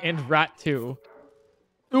 1 and Rat 2.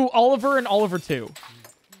 Ooh, Oliver and Oliver 2.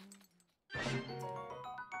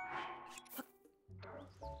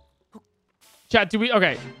 Chat, do we...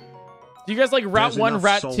 Okay. Do you guys like Rat 1,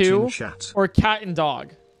 Rat 2, or Cat and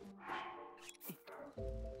Dog?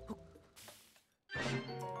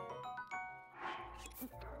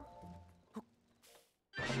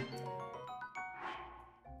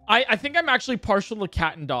 I think I'm actually partial to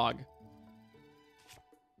Cat and Dog.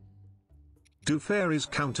 Do fairies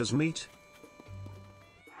count as meat?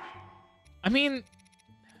 I mean,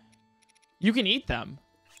 you can eat them.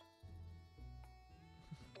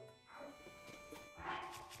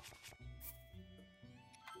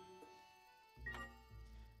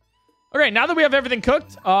 Okay, now that we have everything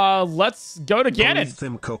cooked, let's go to Ganon. Let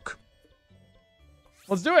them cook.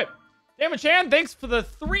 Let's do it. Damn it, Chan, thanks for the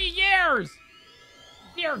 3 years.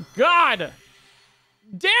 Dear God.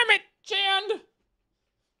 Damn it, Chan.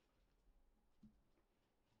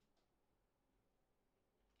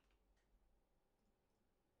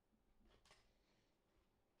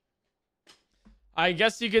 I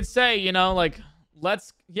guess you could say, you know, like,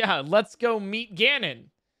 let's go meet Ganon.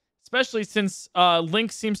 Especially since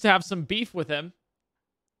Link seems to have some beef with him.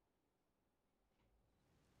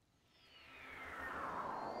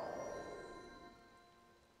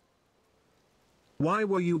 Why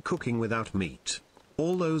were you cooking without meat?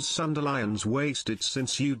 All those Sundelions wasted.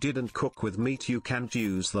 Since you didn't cook with meat, you can't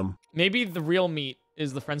use them. Maybe the real meat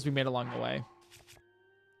is the friends we made along the way.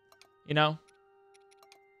 You know?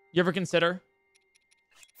 You ever consider?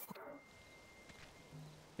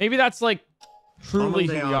 Maybe that's like truly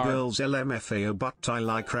who we are. Girls LMFAO, but I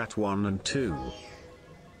like Rat 1 and 2.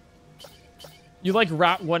 You like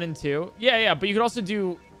Rat 1 and 2? Yeah, but you could also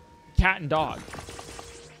do Cat and Dog.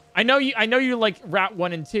 I know you like Rat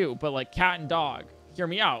 1 and 2, but like Cat and Dog. Hear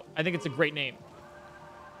me out. I think it's a great name.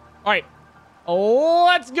 All right.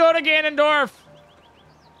 Let's go to Ganondorf.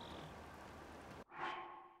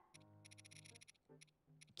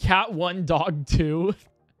 Cat 1, Dog 2.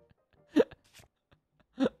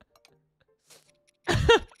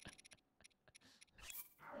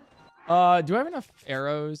 Do I have enough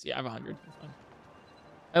arrows? Yeah, I have 100. That's fine.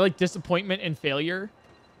 I like Disappointment and Failure.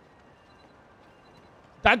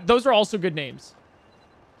 Those are also good names.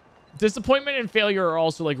 Disappointment and Failure are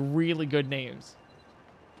also like really good names.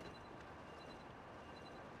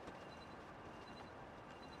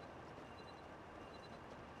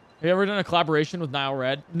 Have you ever done a collaboration with Nile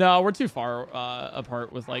Red? No, we're too far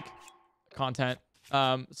apart with like content.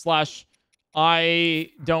 Slash,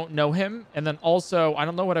 I don't know him. And then also, I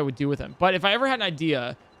don't know what I would do with him. But if I ever had an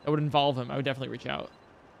idea that would involve him, I would definitely reach out.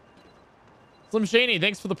 Slim Shaney,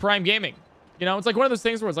 thanks for the Prime Gaming. You know, it's like one of those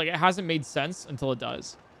things where it's like it hasn't made sense until it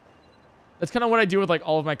does. That's kind of what I do with like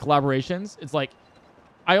all of my collaborations. It's like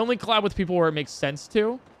I only collab with people where it makes sense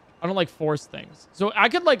to. I don't like force things. So I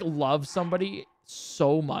could like love somebody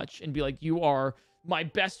so much and be like, you are my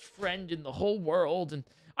best friend in the whole world and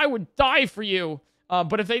I would die for you.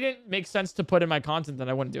 But if they didn't make sense to put in my content, then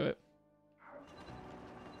I wouldn't do it.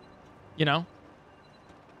 You know?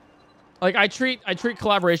 Like I treat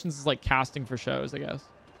collaborations as like casting for shows, I guess.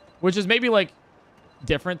 Which is maybe like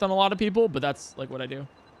different than a lot of people, but that's like what I do.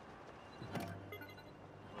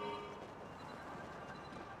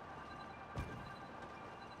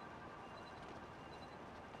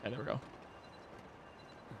 Yeah, there we go.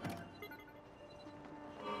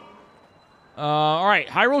 All right,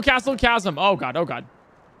 Hyrule Castle Chasm. Oh god, oh god.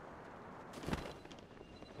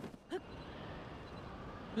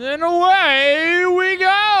 And away we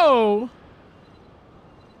go.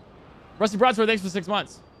 Rusty Broadsword, thanks for 6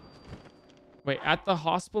 months. Wait, at the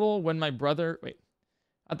hospital when my brother... Wait.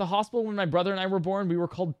 At the hospital when my brother and I were born, we were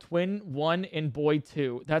called Twin 1 and Boy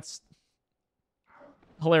 2. That's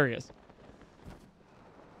hilarious.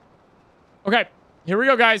 Okay, here we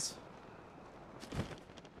go, guys.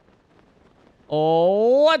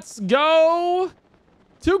 Let's go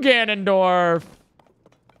to Ganondorf.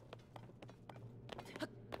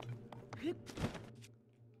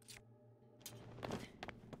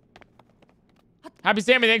 Happy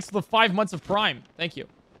Sammy, thanks for the 5 months of Prime. Thank you.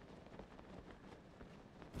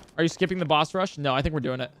 Are you skipping the boss rush? No, I think we're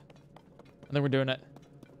doing it. I think we're doing it.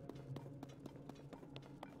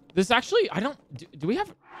 This actually, I don't... Do we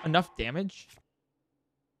have enough damage?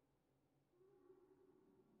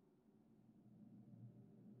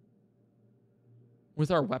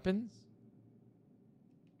 With our weapons?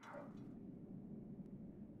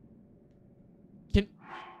 Can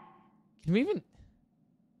we even...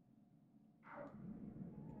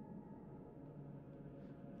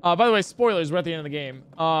 by the way, spoilers, we're at the end of the game.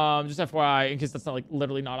 Just FYI, in case that's not like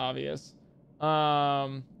literally not obvious.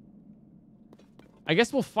 I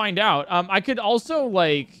guess we'll find out. I could also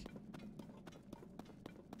like...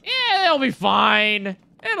 Yeah, it'll be fine.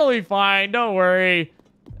 It'll be fine. Don't worry.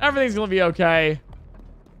 Everything's gonna be okay.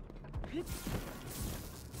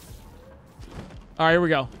 All right, here we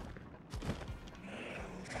go.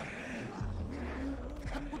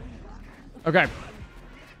 Okay.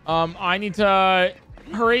 I need to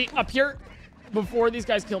hurry up here before these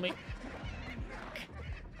guys kill me.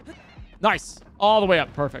 Nice. All the way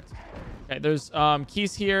up. Perfect. Okay, there's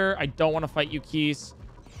Keys here. I don't want to fight you, Keys.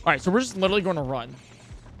 All right, so we're just literally going to run.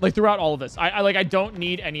 Like, throughout all of this. I don't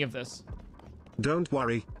need any of this. Don't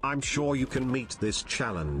worry. I'm sure you can meet this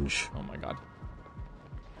challenge. Oh, my God.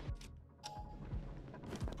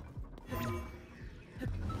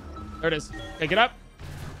 There it is. Okay, get up.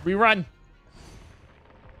 We run.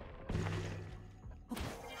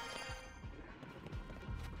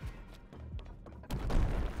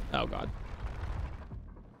 Oh, God.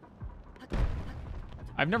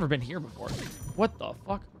 I've never been here before. What the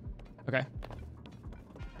fuck? Okay.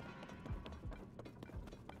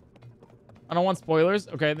 I don't want spoilers.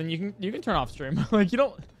 Okay, then you can turn off stream. Like, you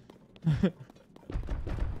don't...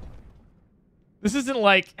 This isn't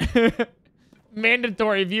like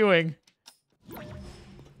mandatory viewing.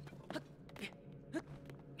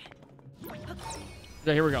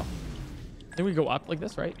 Okay, here we go. I think we go up like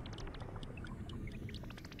this, right?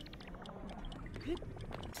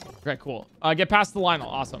 Okay, cool. Get past the Lionel.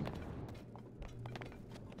 Awesome.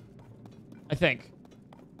 I think.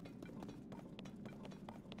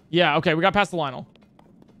 Yeah, okay, we got past the Lionel.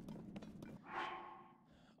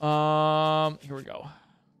 Here we go.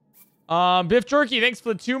 Biff Jerky, thanks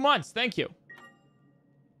for the 2 months. Thank you.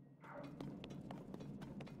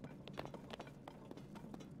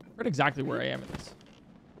 I forget exactly where I am in this.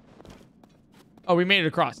 Oh, we made it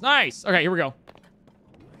across. Nice. Okay, here we go.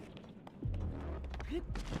 Okay,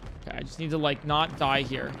 I just need to, like, not die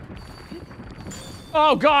here.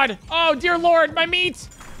 Oh, God. Oh, dear Lord. My meat.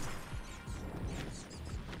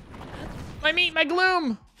 My meat, my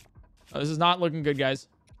gloom. Oh, this is not looking good, guys.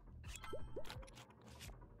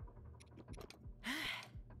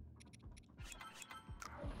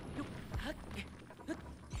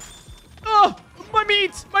 Oh, my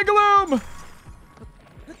meat, my gloom.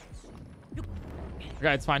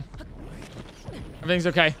 Okay, it's fine. Everything's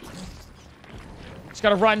okay. Just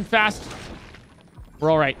gotta run fast. We're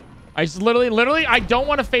all right. I just literally, I don't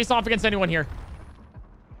want to face off against anyone here.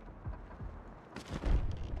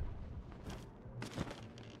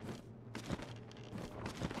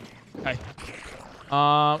 Okay.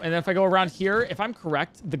 And then if I go around here, if I'm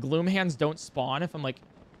correct, the gloom hands don't spawn if I'm like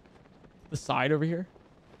the side over here.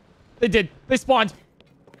 They did. They spawned.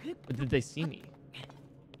 But did they see me?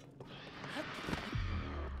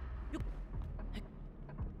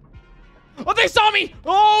 Oh, they saw me!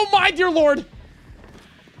 Oh, my dear Lord!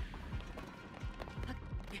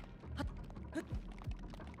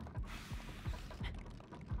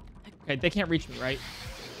 Okay, they can't reach me, right?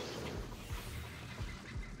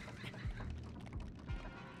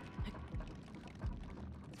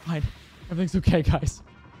 Fine. Everything's okay, guys.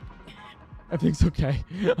 Everything's okay.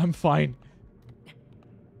 I'm fine.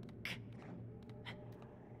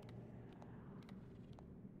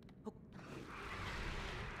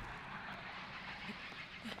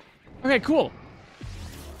 Okay, cool.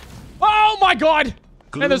 Oh my God!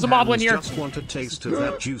 And there's a moblin here. Just want a taste of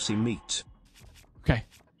that juicy meat. Okay,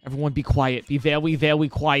 everyone be quiet. Be very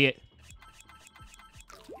quiet.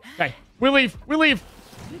 Okay, we leave. We leave.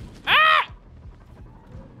 Ah!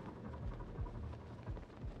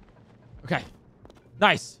 Okay,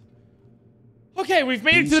 nice. Okay, we've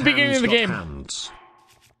made it to the beginning of the game. Hands.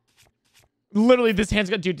 Literally, this hand's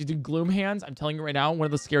got dude, gloom hands. I'm telling you right now, one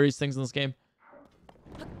of the scariest things in this game.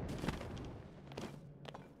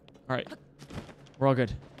 All right, we're all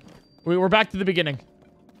good. We're back to the beginning.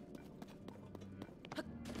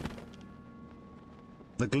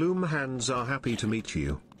 The gloom hands are happy to meet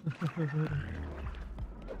you.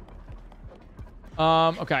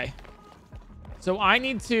 Okay. So I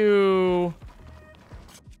need to...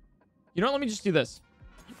 You know what? Let me just do this.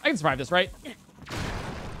 I can survive this, right?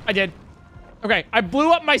 I did. Okay, I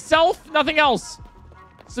blew up myself, nothing else.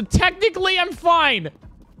 So technically, I'm fine.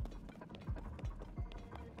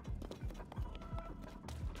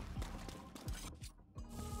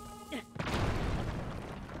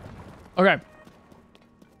 Okay.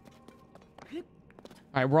 All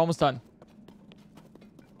right, we're almost done.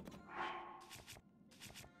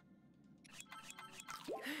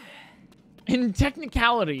 In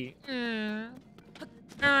technicality.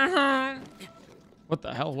 What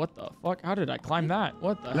the hell? What the fuck? How did I climb that?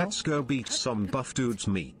 What the hell? Let's go beat some buff dude's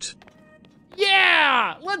meat.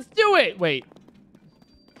 Yeah! Let's do it! Wait.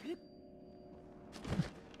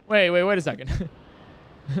 Wait a second.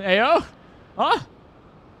 Ayo? Huh?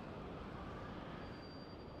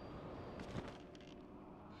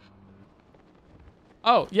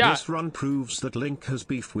 Oh, yeah. This run proves that Link has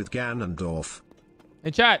beef with Ganondorf. Hey,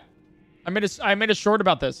 chat. I made a short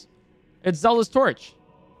about this. It's Zelda's torch.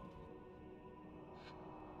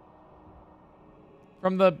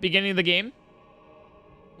 From the beginning of the game.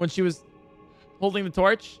 When she was holding the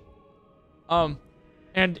torch. The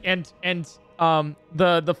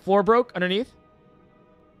floor broke underneath.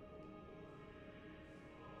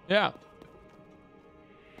 Yeah.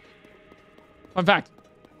 Fun fact.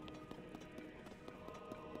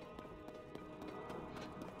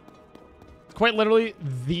 Quite literally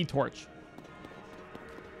the torch.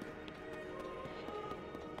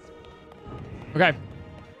 Okay.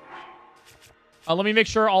 Let me make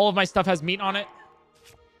sure all of my stuff has meat on it.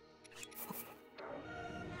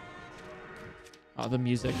 Oh, the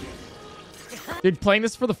music. Dude, playing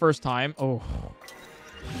this for the first time. Oh.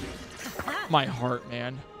 My heart,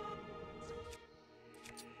 man.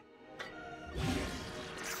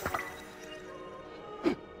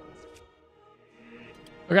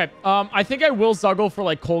 Okay, I think I will Zuggle for,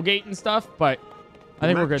 like, Colgate and stuff, but I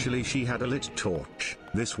think we're good. Actually, she had a lit torch.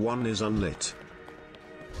 This one is unlit.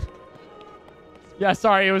 Yeah,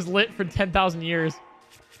 sorry, it was lit for 10,000 years.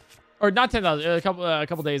 Or not 10,000, a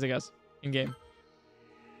couple days, I guess, in-game.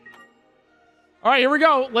 All right, here we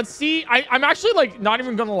go. Let's see. I'm actually like not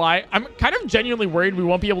even gonna lie. I'm kind of genuinely worried we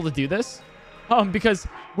won't be able to do this, because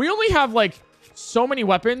we only have like so many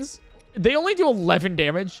weapons. They only do 11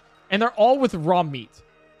 damage, and they're all with raw meat.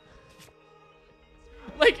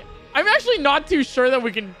 Like, I'm actually not too sure that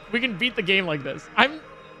we can beat the game like this. I'm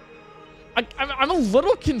a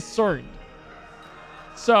little concerned.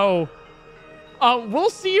 So, we'll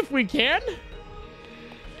see if we can.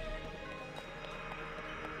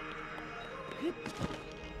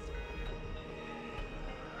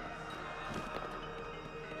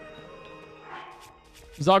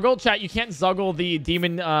 Zuggle, chat, you can't zuggle the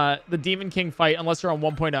Demon King fight unless you're on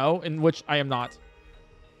 1.0, in which I am not.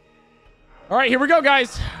 All right, here we go,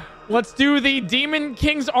 guys. Let's do the Demon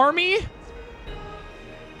King's army.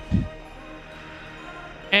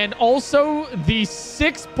 And also the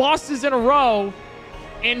 6 bosses in a row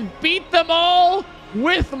and beat them all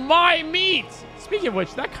with my meat. Speaking of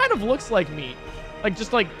which, that kind of looks like meat. Like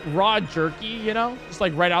just like raw jerky, you know? Just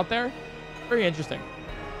like right out there. Very interesting.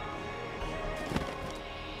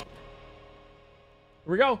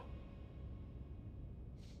 Here we go.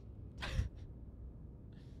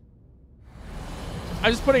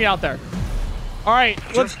 I'm just putting it out there. All right,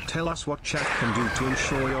 let's just tell us what chat can do to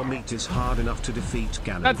ensure your meat is hard enough to defeat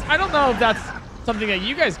Ganon. I don't know if that's something that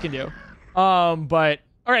you guys can do. But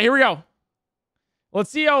all right, here we go. Let's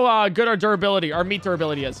see how good our meat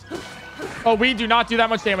durability is. Oh, we do not do that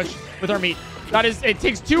much damage with our meat. That is, it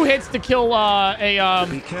takes 2 hits to kill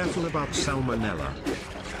Be careful about salmonella.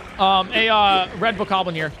 A red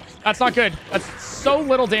bokoblin here. That's not good. That's so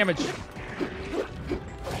little damage.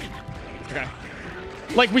 Okay.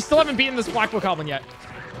 Like, we still haven't beaten this black bokoblin yet,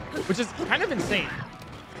 which is kind of insane.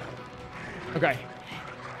 Okay.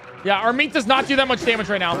 Yeah, our meat does not do that much damage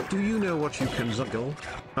right now. But do you know what you can zuggle?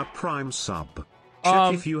 A prime sub.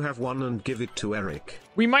 Check if you have one and give it to Eric.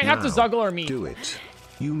 We might have to zuggle our meat. Do it.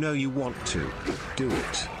 You know you want to. Do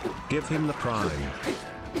it. Give him the prime.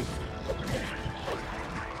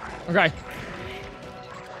 Okay.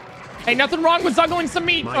 Hey, nothing wrong with zuggling some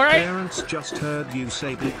meat, all right? My parents just heard you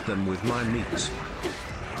say beat them with my meat.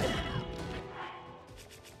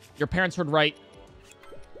 Your parents heard right.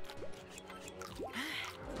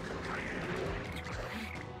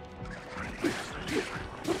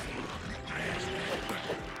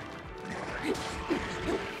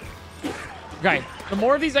 Okay, the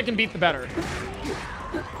more of these I can beat, the better.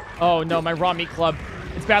 Oh no, my raw meat club.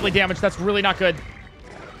 It's badly damaged. That's really not good.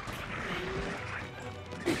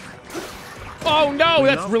 Oh no,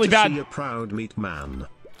 that's really bad. See a proud meat man.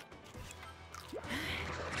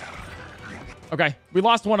 Okay, we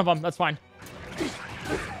lost one of them. That's fine.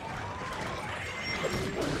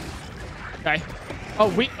 Okay.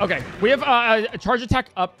 Oh, okay. We have a charge attack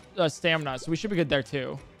up stamina, so we should be good there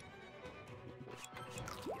too.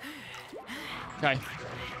 Okay.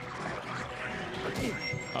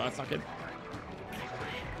 Oh, that's not good.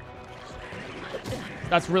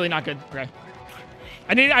 That's really not good. Okay.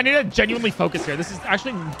 I need to genuinely focus here. This is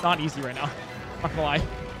actually not easy right now. Not gonna lie.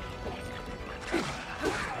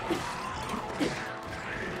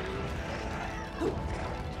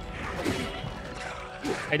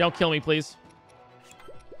 Hey, don't kill me, please.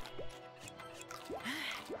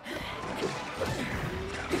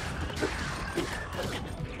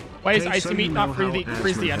 Why is icy meat not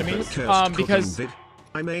freeze the enemies? Because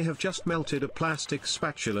I may have just melted a plastic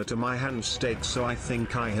spatula to my hand steak, so I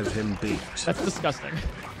think I have him beat. That's disgusting.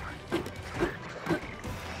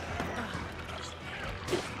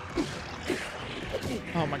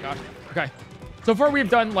 Oh my god. Okay. So far we've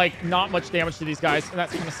done like not much damage to these guys, and that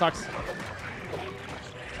kind of sucks.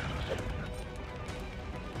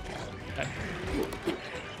 Okay.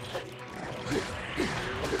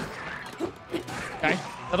 Okay.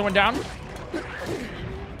 Another one down.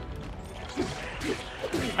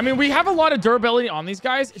 I mean, we have a lot of durability on these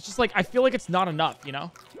guys. It's just like, I feel like it's not enough, you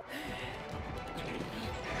know?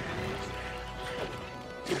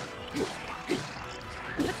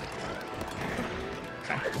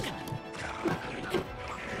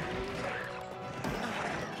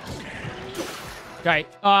 Okay.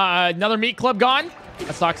 Another meat club gone.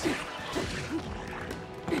 That sucks.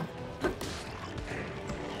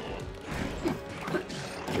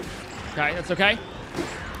 Okay, that's okay.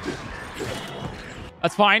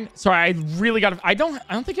 That's fine. Sorry, I really got to... I don't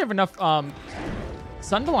think I have enough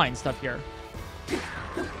Sunderline stuff here.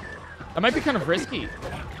 That might be kind of risky.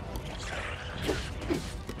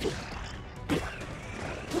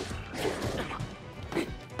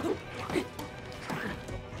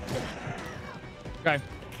 Okay.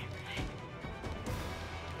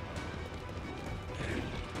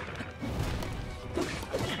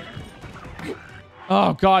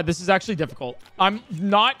 Oh god, this is actually difficult. I'm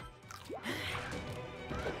not.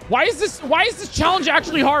 Why is this challenge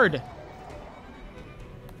actually hard?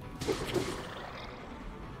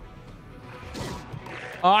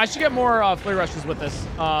 I should get more flurry rushes with this.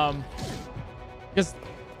 Because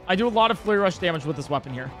I do a lot of flurry rush damage with this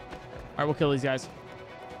weapon here. All right, we'll kill these guys.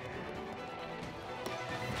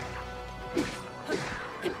 All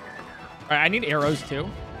right, I need arrows too.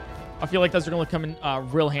 I feel like those are going to come in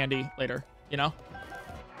real handy later, you know?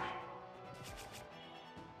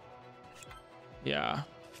 Yeah.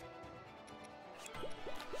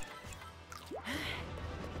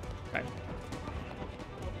 Okay.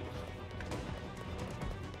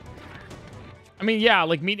 I mean, yeah,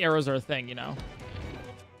 like meat arrows are a thing, you know?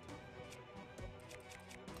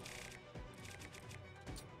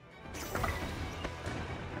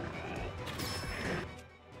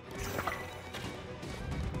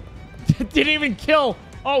 Didn't even kill.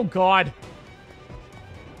 Oh, God.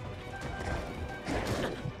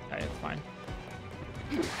 Okay, it's fine.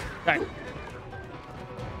 Okay.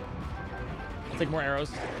 I'll take more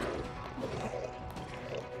arrows.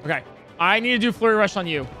 Okay. I need to do flurry rush on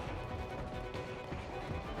you.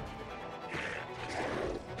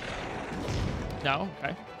 No?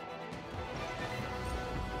 Okay.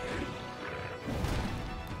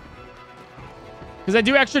 Because I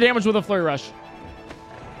do extra damage with a flurry rush.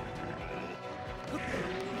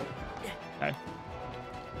 Okay.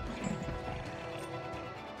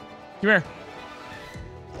 Come here.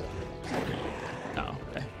 No.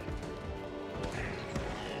 Okay.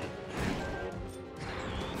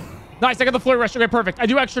 Nice. I got the flurry rush. Okay, perfect. I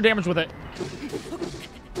do extra damage with it.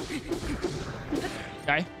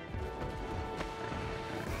 Okay.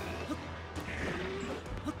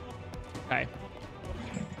 Okay.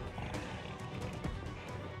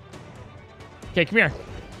 Okay, come here.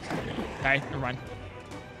 Okay, never mind.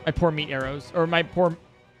 My poor meat arrows. Or my poor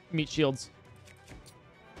meat shields.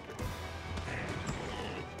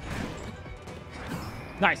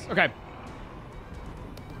 Nice, okay.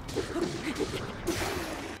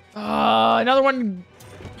 Another one.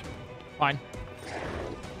 Fine.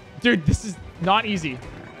 Dude, this is not easy.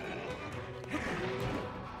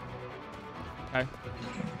 Okay.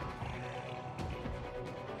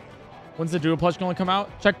 When's the duo plush going to come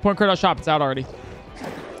out? Check PointCrow.shop. It's out already.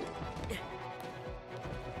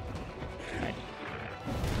 Okay.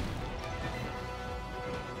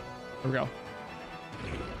 Here we go.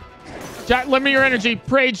 Chat, lend me your energy.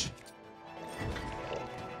 Prage.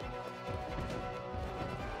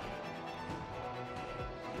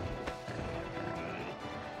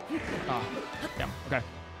 Oh, damn. Okay.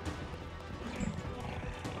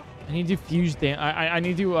 I need to fuse I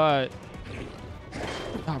need to,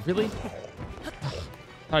 Oh, really?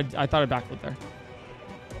 I thought I backflipped there.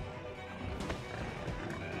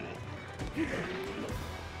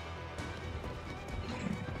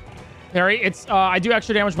 Harry, it's, I do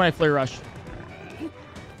extra damage when I flare rush.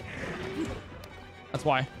 That's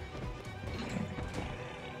why.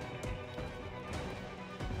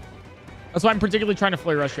 That's why I'm particularly trying to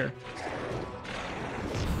flare rush here.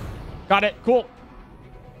 Got it. Cool.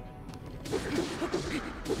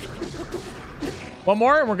 One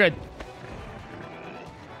more and we're good.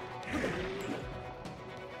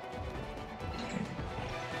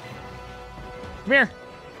 Come here.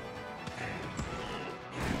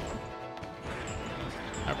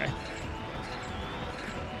 Okay.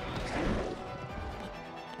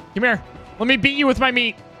 Come here. Let me beat you with my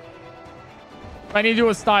meat. I need to do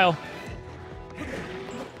a style.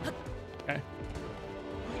 Okay.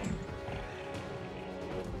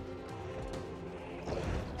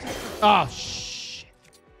 Oh, shit.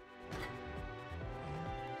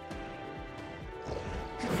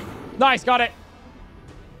 Nice, got it.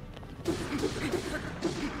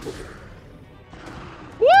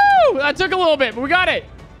 Woo! That took a little bit, but we got it. All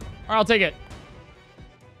right, I'll take it.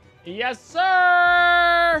 Yes,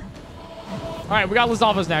 sir. All right, we got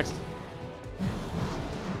Lizalva's next. So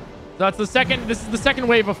that's the second. This is the second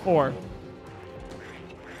wave of 4.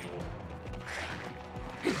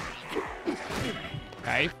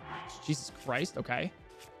 Okay. Jesus Christ. Okay.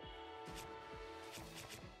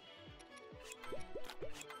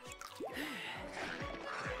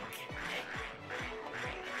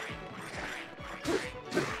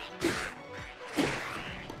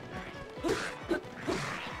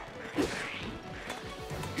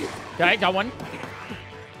 Okay, got one.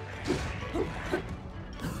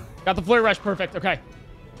 Got the flare rush, perfect. Okay.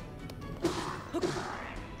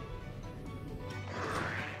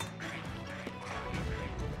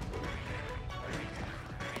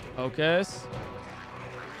 Focus.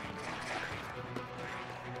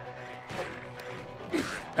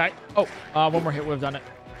 Okay. Oh, one more hit. We've done it.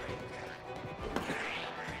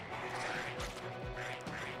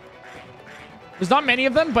 There's not many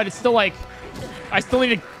of them, but it's still like, I still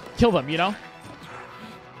need to kill them, you know?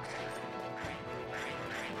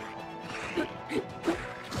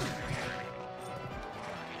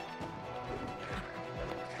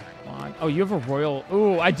 Come on. Oh, you have a royal.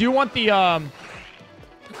 Ooh, I do want the,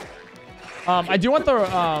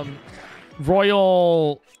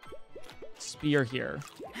 royal spear here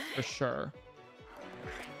for sure.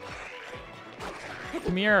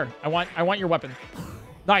 Come here. I want your weapon.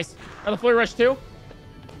 Nice. Got the flurry rush too.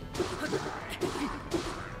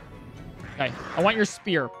 Okay. I want your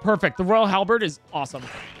spear. Perfect. The royal halberd is awesome.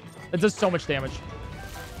 It does so much damage.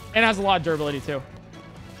 And it has a lot of durability too.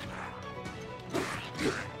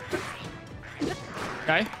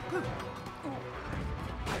 Okay.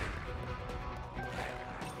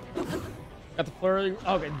 Got the flurry.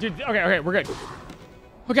 Okay, dude. Okay, we're good.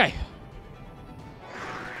 Okay.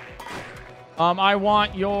 I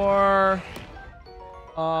want your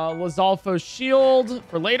Lizalfo shield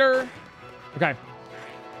for later. Okay.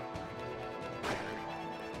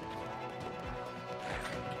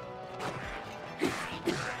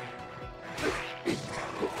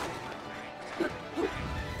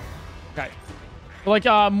 Okay. Like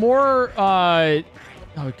more oh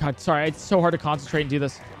god, sorry. It's so hard to concentrate and do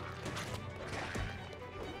this.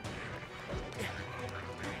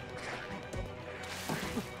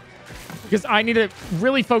 Because I need to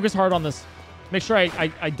really focus hard on this. Make sure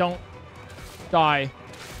I don't die.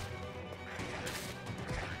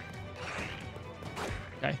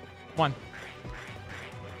 Okay, come on.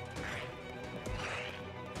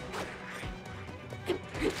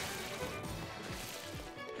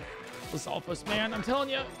 This Alphas, man, I'm telling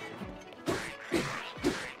you.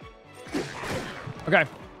 Okay,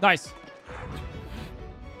 nice.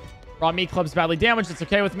 Raw meat club's badly damaged. It's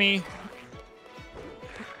okay with me.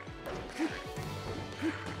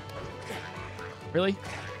 Really?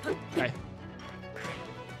 Okay.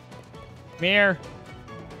 Come here.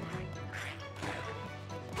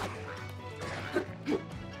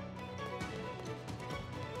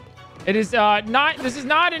 It is not, this is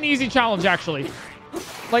not an easy challenge, actually.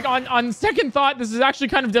 Like, on second thought, this is actually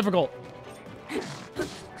kind of difficult.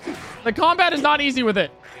 The combat is not easy with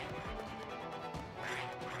it.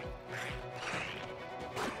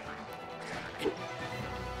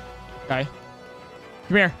 Okay.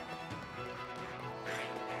 Come here.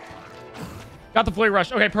 Got the flurry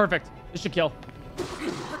rush. Okay, perfect. This should kill.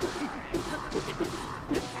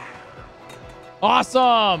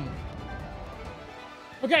 Awesome.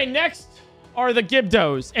 Okay, next are the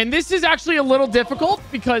Gibdos. And this is actually a little difficult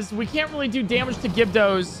because we can't really do damage to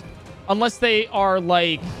Gibdos unless they are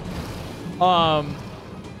like on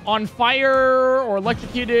fire or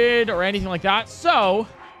electrocuted or anything like that. So,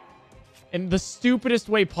 in the stupidest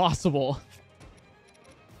way possible,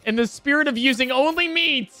 in the spirit of using only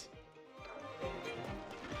meat,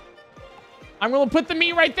 I'm going to put the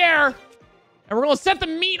meat right there. And we're going to set the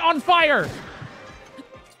meat on fire.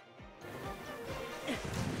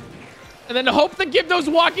 And then hope the Gibdos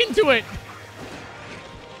walk into it.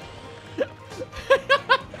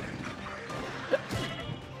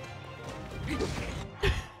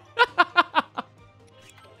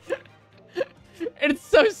 It's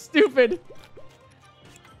so stupid.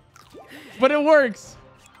 But it works.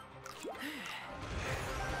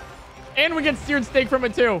 And we get seared steak from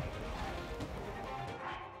it too.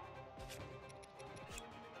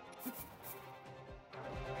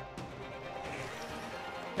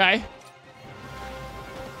 Okay.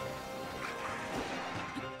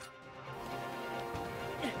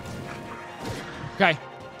 Okay.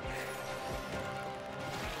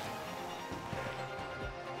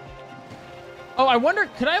 Oh, I wonder,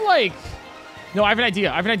 could I like... No, I have an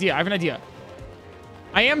idea.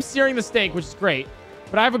 I am searing the steak, which is great.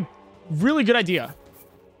 But I have a really good idea.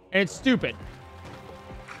 And it's stupid.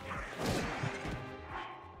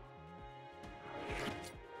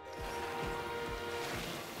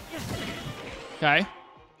 Okay.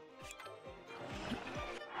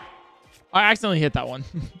 I accidentally hit that one.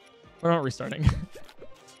 We're not restarting.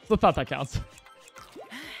 So I thought that counts.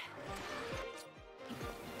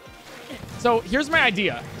 So here's my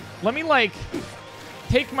idea. Let me like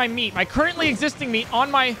take my meat, my currently existing meat on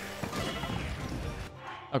my...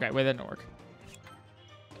 Okay, wait, that didn't work.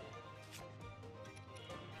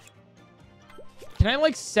 Can I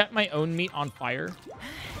like set my own meat on fire?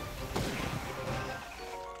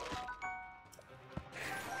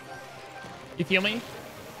 You feel me?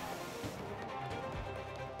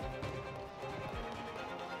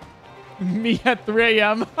 Me at 3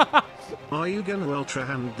 a.m. Are you gonna ultra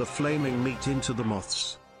hand the flaming meat into the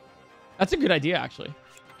moths? That's a good idea, actually.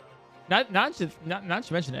 Not to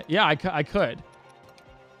mention it. Yeah, I could.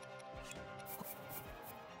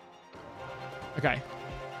 Okay.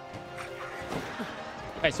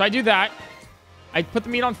 Okay, so I do that. I put the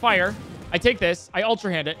meat on fire. I take this. I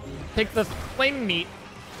ultra hand it. Take the flaming meat.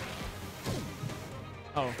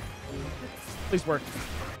 Oh. Please work.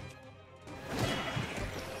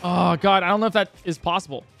 Oh, God. I don't know if that is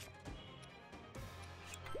possible.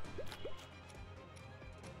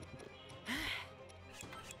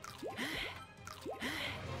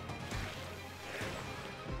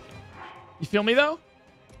 You feel me, though?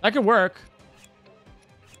 That could work.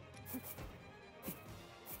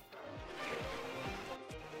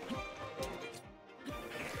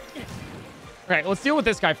 Okay, let's deal with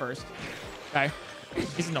this guy first. Okay.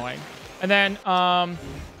 He's annoying. And then, it's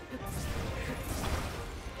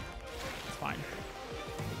fine.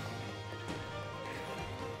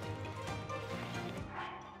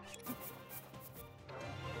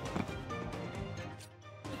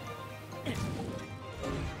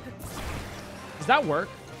 Does that work?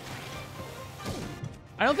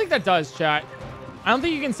 I don't think that does, chat. I don't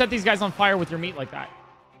think you can set these guys on fire with your meat like that.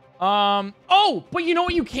 Oh, but you know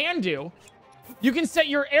what you can do? You can set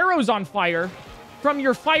your arrows on fire from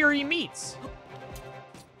your fiery meats.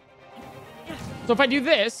 So if I do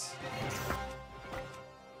this,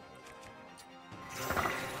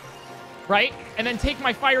 right? And then take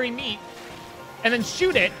my fiery meat and then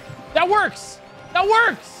shoot it, that works. That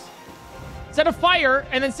works. Set a fire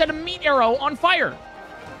and then set a meat arrow on fire.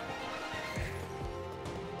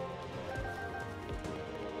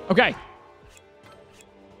 Okay.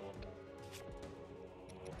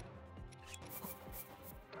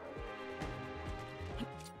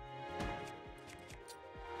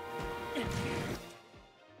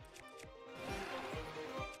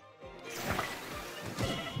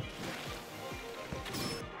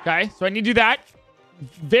 Okay, so I need to do that.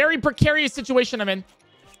 Very precarious situation I'm in.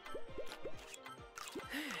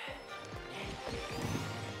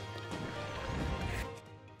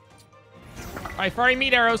 All right, fiery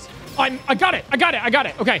meat arrows. Oh, I got it. I got it. I got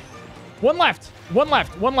it. Okay. One left. One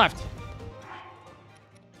left. One left.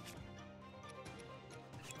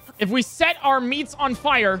 If we set our meats on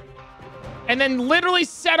fire and then literally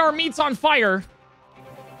set our meats on fire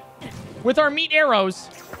with our meat arrows,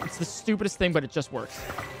 it's the stupidest thing, but it just works.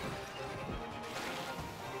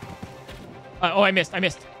 Oh, I missed. I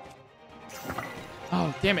missed.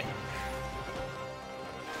 Oh, damn it.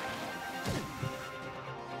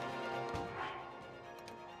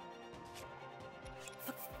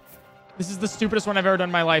 This is the stupidest one I've ever done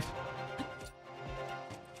in my life.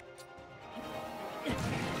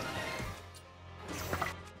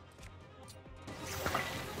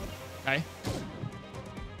 Okay.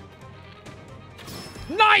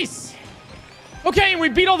 Nice! Okay, and we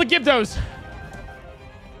beat all the Gibdos.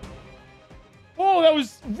 Oh, that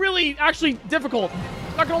was really, actually difficult.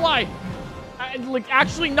 Not gonna lie. Like,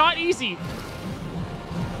 actually not easy.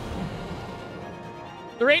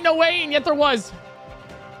 There ain't no way, and yet there was.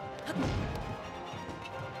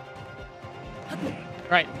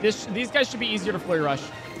 All right, these guys should be easier to flurry rush.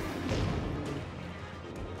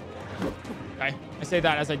 Okay, I say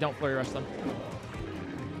that as I don't flurry rush them.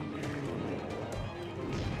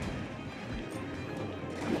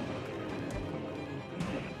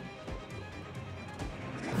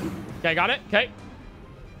 Okay, got it. Okay.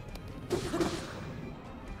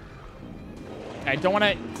 I don't want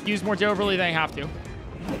to use more overly than I have to.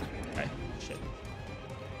 Okay, shit.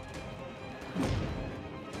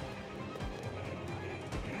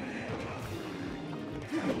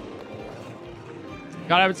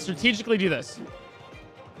 Gotta strategically do this.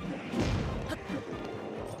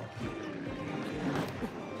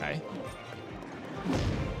 Okay.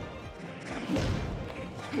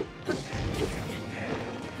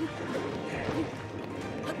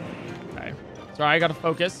 Okay. Sorry, I gotta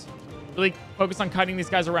focus. Really focus on cutting these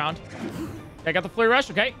guys around. Okay, I got the flurry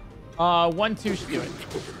rush. Okay. 1, 2 should do it.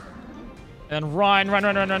 And then run. Okay.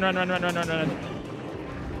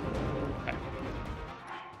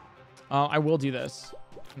 I will do this.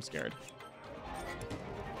 I'm scared.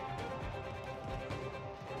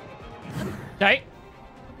 Okay.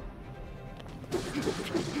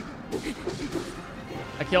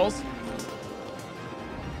 That kills.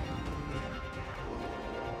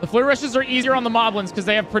 The flurry rushes are easier on the moblins because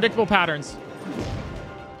they have predictable patterns.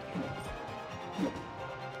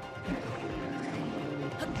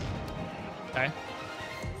 Okay.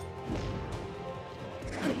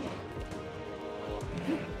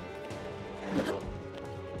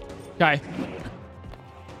 Okay.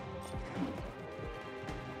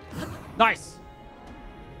 Nice.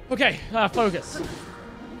 Okay, focus.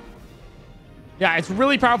 Yeah, it's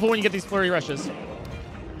really powerful when you get these flurry rushes.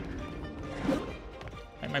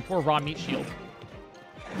 My poor raw meat shield.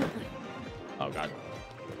 Oh, God.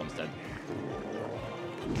 Almost dead.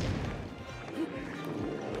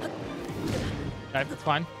 Okay, that's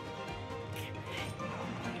fine.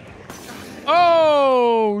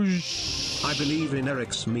 Oh, I believe in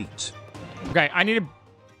Eric's meat. Okay, I need to...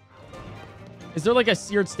 Is there like a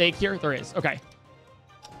seared steak here? There is. Okay.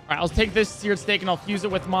 All right, I'll take this seared steak and I'll fuse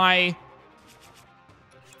it with my...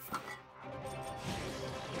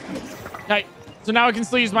 Okay. So now I can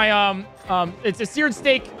still use my, it's a seared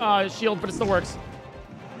steak shield, but it still works.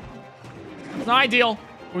 It's not ideal,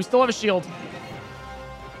 but we still have a shield.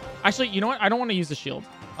 Actually, you know what? I don't want to use the shield,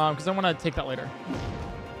 because I want to take that later.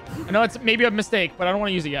 I know it's maybe a mistake, but I don't want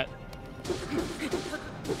to use it yet.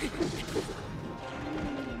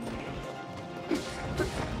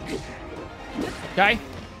 Okay.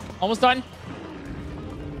 Almost done.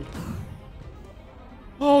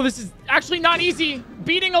 Oh, this is actually not easy.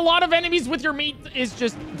 Beating a lot of enemies with your meat is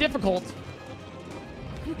just difficult.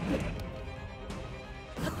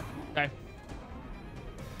 Okay.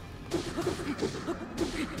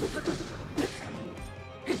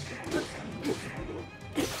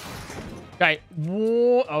 Okay.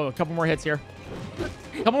 Whoa. Oh, a couple more hits here.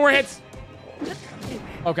 A couple more hits.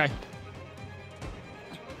 Okay.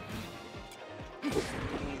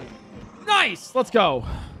 Nice. Let's go.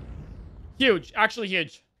 Huge. Actually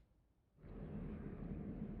huge.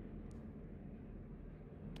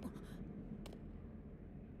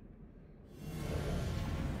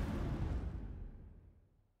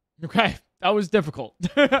 Okay. That was difficult.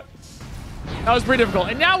 That was pretty difficult.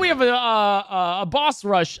 And now we have a boss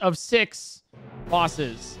rush of 6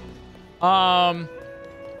 bosses.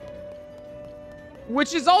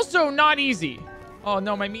 Which is also not easy. Oh,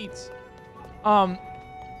 no, my meats. We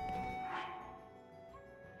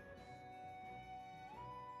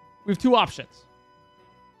have 2 options.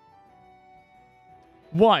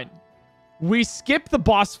 1, we skip the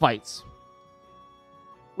boss fights,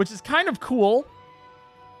 which is kind of cool.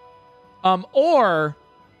 Or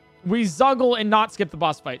we zuggle and not skip the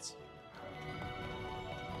boss fights.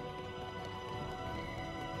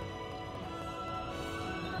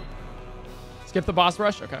 Skip the boss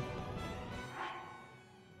rush? Okay.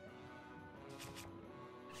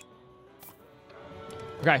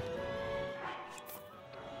 Okay.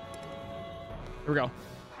 Here we go.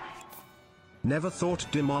 Never thought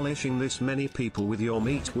demolishing this many people with your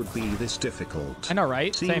meat would be this difficult. I know,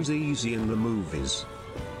 right? Seems Same. easy in the movies.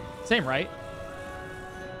 Same, right?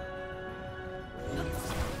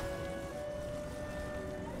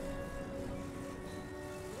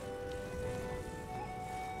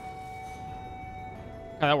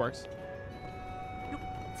 Okay, that works.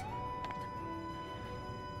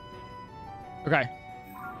 Okay.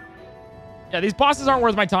 Yeah, these bosses aren't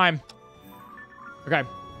worth my time. Okay.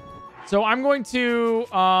 So I'm going to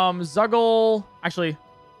zuggle... Actually...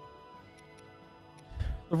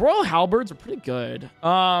 The Royal Halberds are pretty good.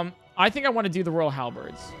 I think I want to do the Royal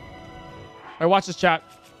Halberds. All right, watch this, chat.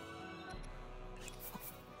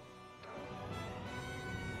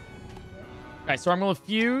 Okay, so I'm going to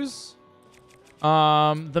fuse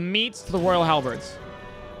the meats to the Royal Halberds.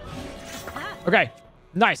 Okay,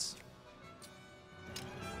 nice.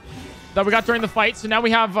 That we got during the fight. So now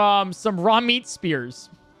we have some raw meat spears.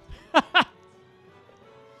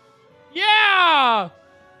 Yeah!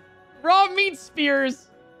 Raw meat spears.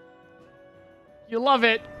 You love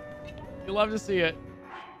it. You love to see it.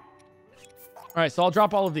 All right, so I'll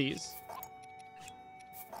drop all of these.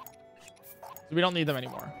 So we don't need them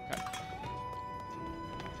anymore. Okay.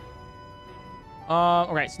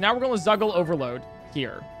 Okay, so now we're going to Zuggle Overload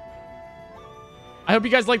here. I hope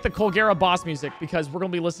you guys like the Colgera boss music because we're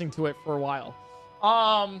going to be listening to it for a while.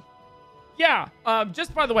 Yeah,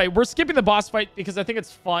 just by the way, we're skipping the boss fight because I think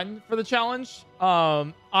it's fun for the challenge.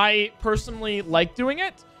 I personally like doing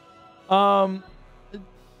it. I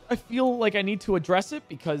feel like I need to address it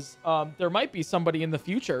because there might be somebody in the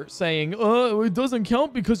future saying, it doesn't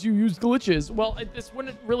count because you use glitches. Well, this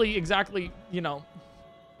wouldn't really exactly, you know...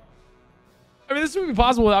 I mean, this would be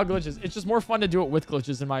possible without glitches. It's just more fun to do it with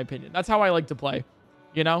glitches, in my opinion. That's how I like to play,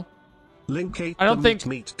 you know? Link ate I don't think...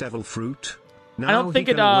 meat devil fruit. Now I don't think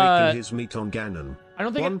he it, can awaken his meat on Ganon. I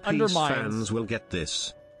don't think One it Piece undermines... fans will get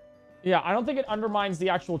this. Yeah, I don't think it undermines the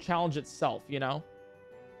actual challenge itself, you know?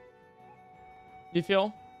 You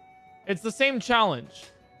feel? It's the same challenge.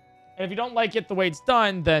 And if you don't like it the way it's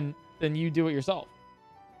done, then you do it yourself.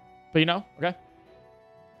 But you know? Okay.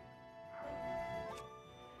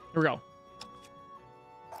 Here we go.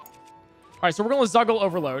 All right, so we're going to Zuggle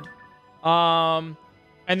Overload. And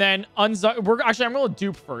And then I'm going to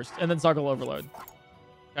dupe first and then Zuggle Overload.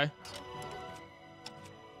 Okay.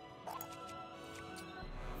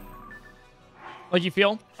 Like you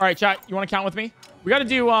feel? All right, chat. You want to count with me? We got to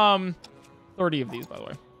do 30 of these, by the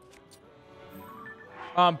way.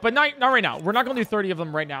 But not right now. We're not going to do 30 of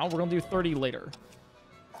them right now. We're going to do 30 later.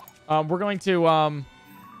 We're going to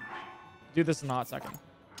do this in a hot second.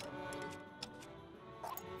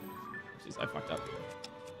 Jeez, I fucked up.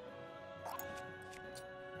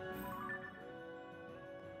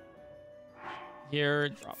 Here,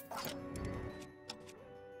 drop.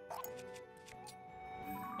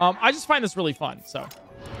 I just find this really fun, so.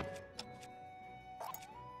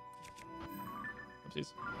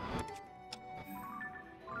 Oopsies.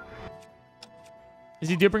 Is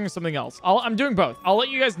he duping something else? I'm doing both. I'll let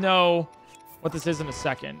you guys know what this is in a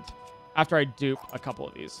second after I dupe a couple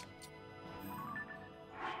of these.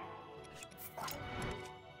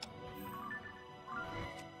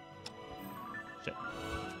 Shit.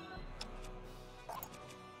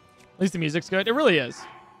 At least the music's good. It really is.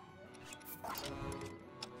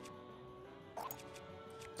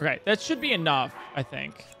 Okay, that should be enough, I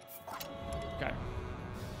think. Okay.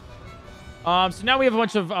 So now we have a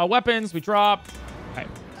bunch of weapons. We drop. Okay.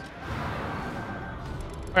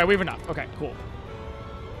 All right, we have enough. Okay, cool.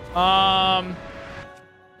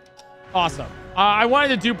 Awesome. I wanted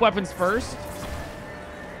to dupe weapons first.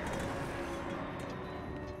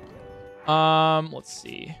 Let's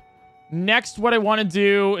see. Next, what I want to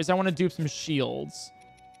do is I want to dupe some shields.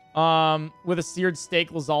 With a seared steak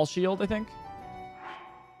Lazal shield, I think.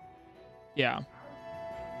 Yeah.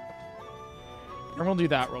 I'm gonna do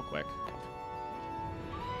that real quick.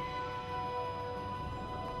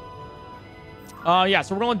 Yeah,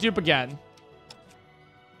 so we're gonna dupe again.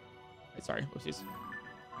 Wait, sorry, whoopsies.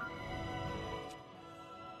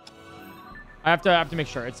 I have to make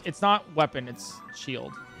sure. It's not weapon, it's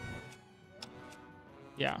shield.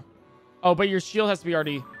 Yeah. Oh, but your shield has to be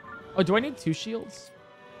already... Oh, do I need 2 shields?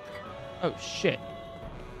 Oh, shit.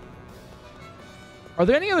 Are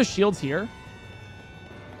there any other shields here?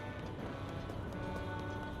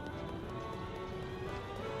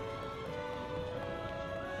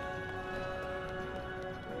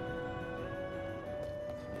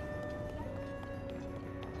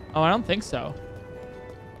 Oh, I don't think so.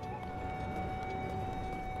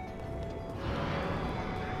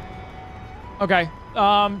 Okay.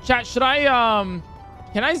 Chat, should I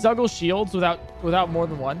can I Zuggle shields without more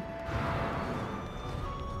than one?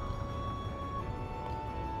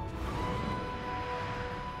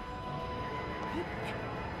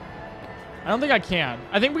 I don't think I can.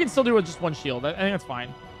 I think we can still do it with just one shield. I think that's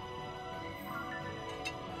fine.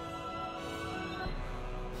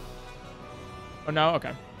 Oh, no?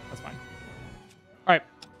 Okay. That's fine. All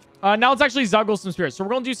right. Now let's actually Zuggle some spirits. So we're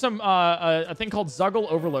going to do some a thing called Zuggle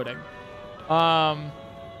Overloading. I'm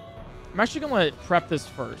actually going to prep this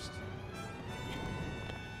first.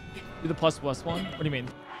 Do the ++1? What do you mean?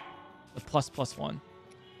 The ++1.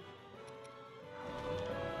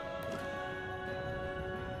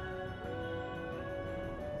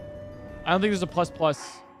 I don't think there's a ++. Wait,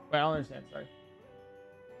 I don't understand. Sorry.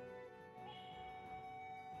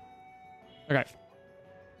 Okay.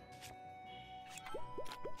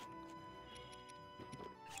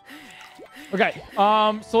 Okay.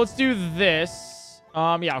 So let's do this.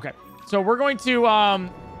 Yeah. Okay. So we're going to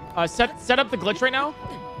set up the glitch right now.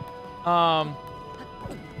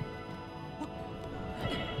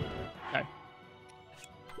 Okay.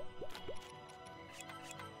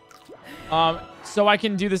 So I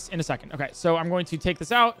can do this in a second. Okay. So I'm going to take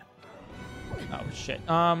this out. Oh shit.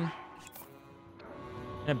 In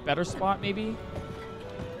a better spot, maybe?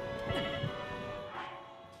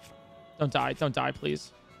 Don't die. Don't die,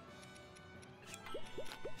 please.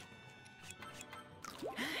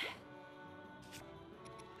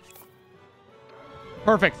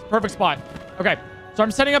 Perfect. Perfect spot. Okay. So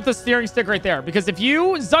I'm setting up the steering stick right there. Because if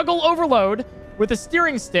you Zuggle Overload with a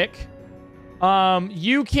steering stick,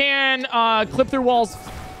 you can clip through walls.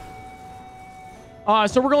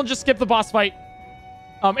 So we're going to just skip the boss fight.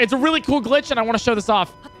 It's a really cool glitch, and I want to show this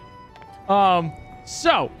off.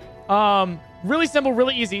 Really simple,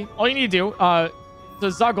 really easy. All you need to do to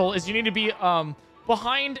Zuggle is you need to be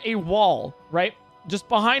behind a wall, right? Just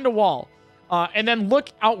behind a wall. And then look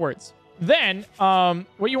outwards. Then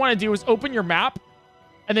what you want to do is open your map.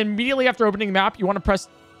 And then immediately after opening the map, you want to press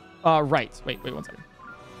right. Wait 1 second.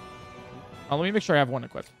 Let me make sure I have one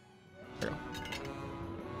equipped. There we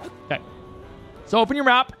go. Okay. So open your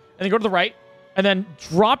map, and then go to the right. And then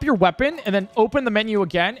drop your weapon, and then open the menu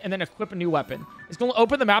again, and then equip a new weapon. It's going to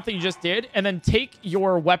open the map that you just did, and then take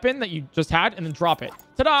your weapon that you just had, and then drop it.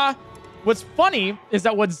 Ta-da! What's funny is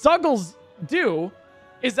that what Zuggles do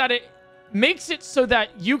is that it makes it so that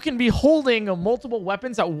you can be holding multiple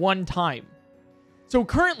weapons at one time. So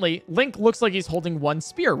currently, Link looks like he's holding one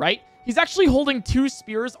spear, right? He's actually holding 2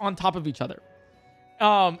 spears on top of each other.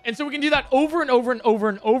 And so we can do that over and over and over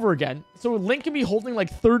and over again. So Link can be holding like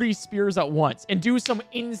 30 spears at once and do some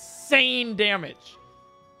insane damage.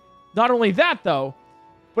 Not only that, though,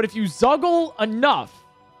 but if you Zuggle enough,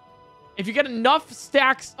 if you get enough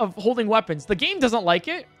stacks of holding weapons, the game doesn't like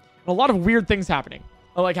it. And a lot of weird things happens.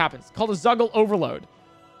 Called a Zuggle overload.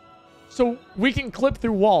 So we can clip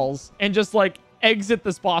through walls and just like exit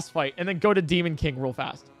this boss fight and then go to Demon King real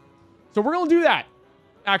fast. So we're going to do that,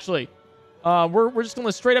 actually. We're just going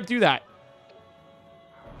to straight up do that.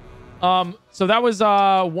 So that was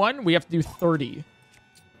 1. We have to do 30.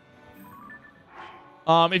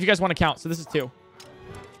 If you guys want to count. So this is 2.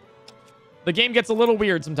 The game gets a little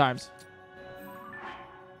weird sometimes.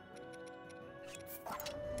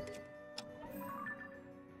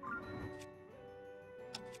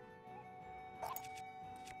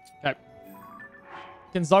 Okay.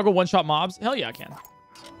 Can Zoggle one-shot mobs? Hell yeah, I can.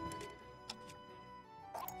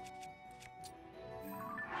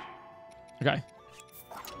 Okay.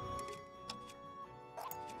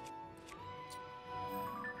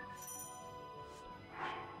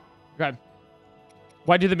 Okay.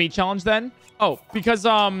 Why do the meat challenge then? Oh, because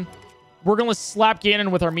we're gonna slap Ganon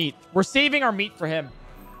with our meat. We're saving our meat for him.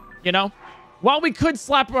 You know? While we could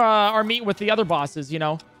slap our meat with the other bosses, you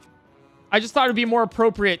know? I just thought it'd be more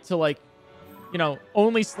appropriate to, like, you know,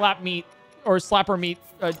 only slap meat or slap our meat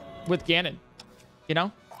with Ganon. You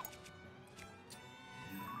know?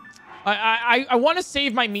 I want to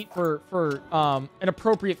save my meat for an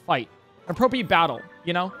appropriate fight, an appropriate battle.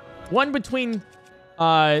 You know, one between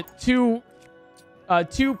two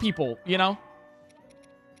people. You know,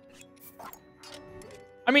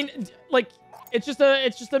 I mean, like it's just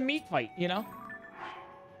a meat fight. You know,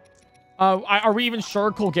 are we even sure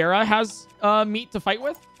Colgera has meat to fight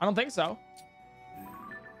with? I don't think so.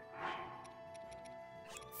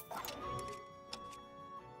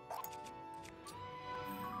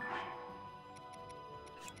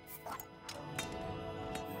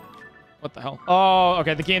 What the hell? Oh,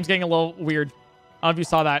 okay. The game's getting a little weird. I don't know if you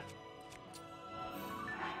saw that.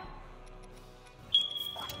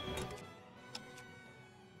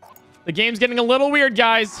 The game's getting a little weird,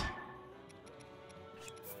 guys.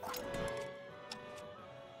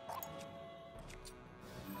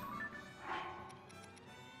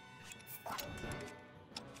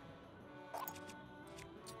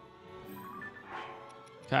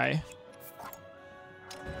 Okay.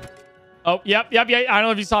 Oh, yep. I don't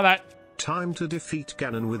know if you saw that. Time to defeat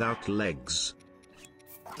Ganon without legs.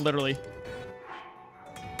 Literally.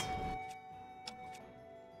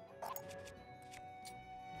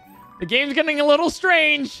 The game's getting a little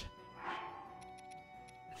strange.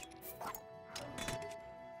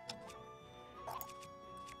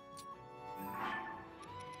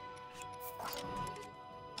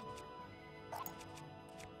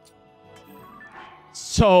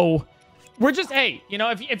 So, we're just, hey, you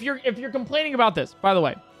know, if you're complaining about this, by the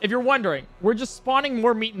way, if you're wondering, we're just spawning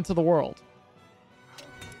more meat into the world.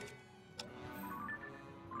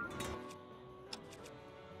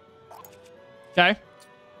 Okay.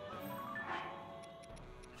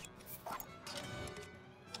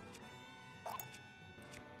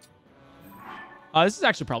 This is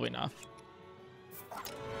actually probably enough.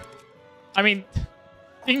 I mean,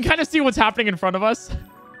 you can kind of see what's happening in front of us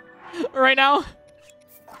right now.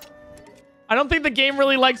 I don't think the game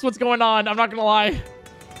really likes what's going on. I'm not going to lie.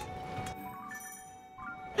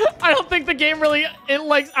 I don't think the game really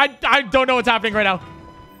likes... I don't know what's happening right now.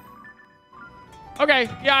 Okay.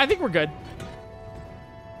 Yeah, I think we're good.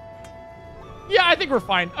 Yeah, I think we're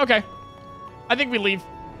fine. Okay. I think we leave.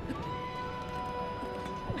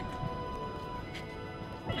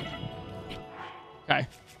 Okay.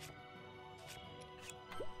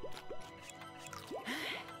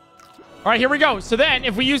 All right, here we go. So then,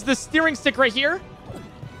 if we use this steering stick right here...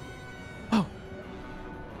 Oh.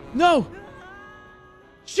 No!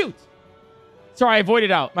 Shoot! Sorry, I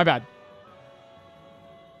avoided out. My bad.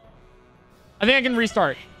 I think I can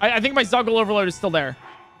restart. I think my Zuggle overload is still there.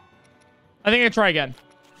 I think I can try again.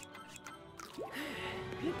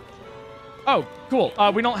 Oh, cool.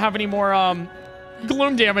 We don't have any more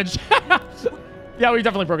gloom damage. Yeah, we've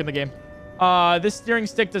definitely broken the game. This steering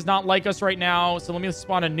stick does not like us right now, so let me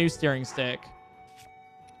spawn a new steering stick.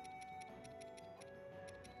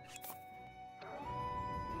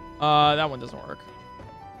 That one doesn't work.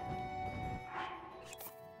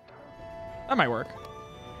 That might work.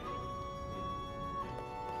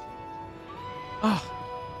 Oh.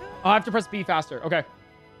 I'll have to press B faster. Okay.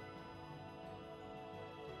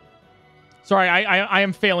 Sorry, I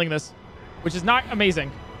am failing this, which is not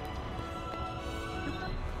amazing.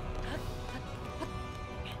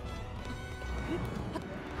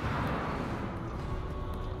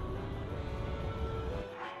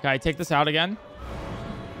 Okay, take this out again.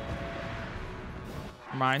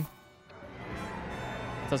 Mine.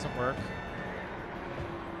 It doesn't work.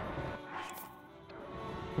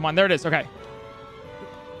 Come on, there it is. Okay.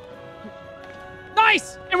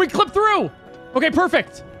 Nice! And we clip through! Okay,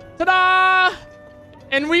 perfect. Ta-da!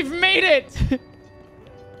 And we've made it!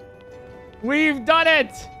 We've done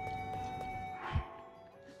it!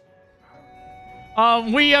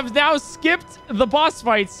 We have now skipped the boss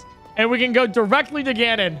fights, and we can go directly to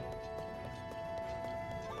Ganon.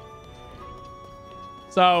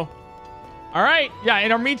 So, all right. Yeah,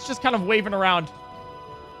 and our meat's just kind of waving around.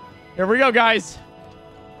 Here we go, guys.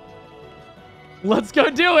 Let's go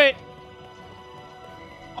do it.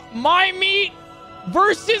 My meat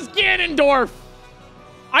versus Ganondorf.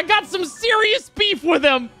 I got some serious beef with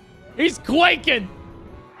him. He's quaking.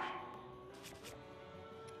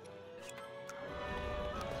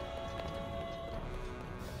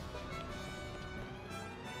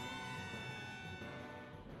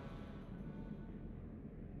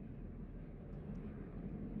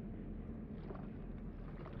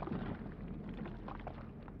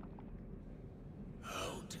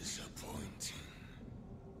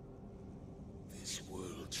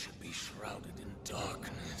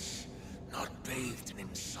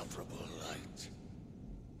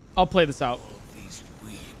 I'll play this out. These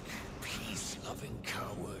weak, peace-loving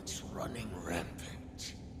cowards running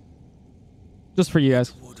rampant. Just for you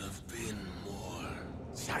guys. Would have been more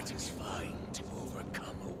satisfying to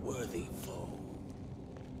overcome a worthy foe.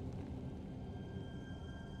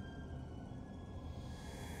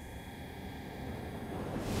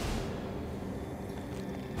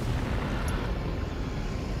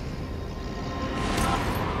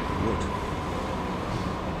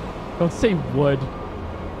 Don't say wood.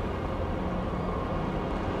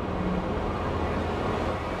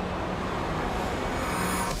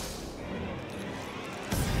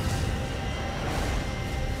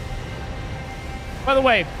 By the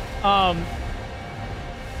way,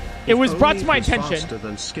 it was brought to my attention. Faster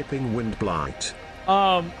than skipping wind blight.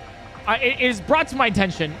 It is brought to my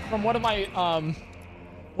attention from one of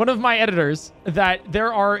my editors that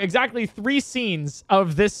there are exactly 3 scenes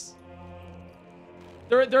of this.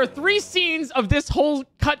 There are 3 scenes of this whole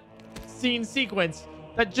cut scene sequence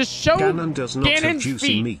that just show Ganon does not have Ganon's juicy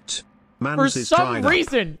feet meat. for some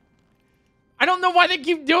reason. I don't know why they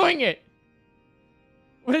keep doing it.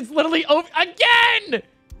 But it's literally over again.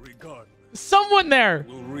 Someone there.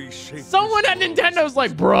 Someone at Nintendo's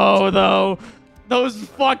like, bro, though, those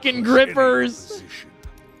fucking grippers.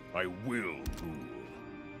 I will rule.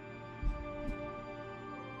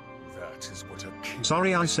 That is what a king.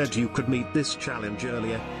 Sorry, I said you could meet this challenge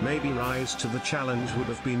earlier. Maybe rise to the challenge would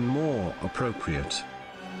have been more appropriate.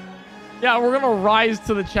 Yeah, we're gonna rise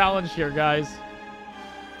to the challenge here, guys.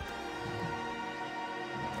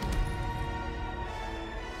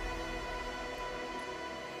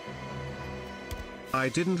 I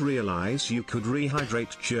didn't realize you could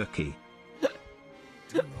rehydrate jerky. Do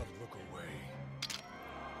not look away.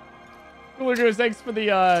 Lucas, thanks for the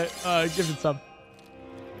gifted sub.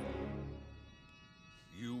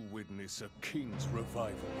 You witness a king's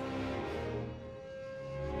revival.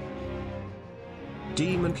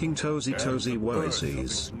 Demon King Tozy Tozy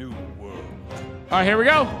Wozies. All right, here we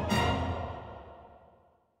go.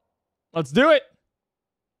 Let's do it.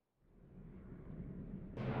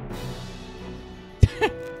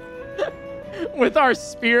 With our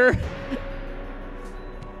spear.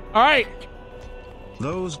 All right.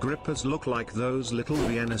 Those grippers look like those little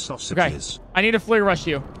Vienna sausages. Okay. I need to flare rush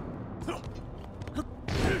you.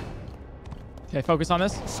 Okay, focus on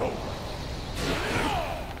this.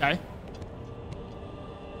 Okay.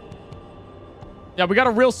 Yeah, we got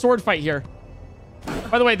a real sword fight here.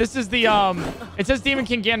 By the way, this is the it says Demon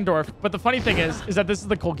King Ganondorf, but the funny thing is that this is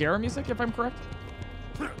the Colgera music, if I'm correct.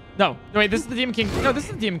 No, wait, this is the Demon King. No, this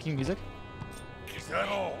is the Demon King music. Is that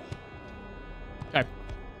all? Okay.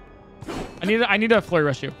 I need to flurry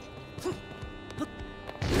rush you.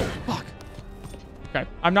 Fuck. Okay,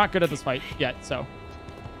 I'm not good at this fight yet, so.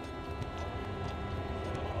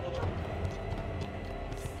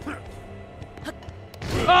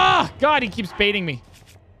 Ah, God, he keeps baiting me.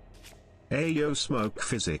 Ayo smoke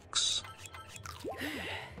physics.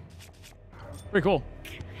 Pretty cool.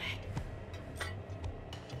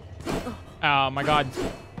 Oh my God.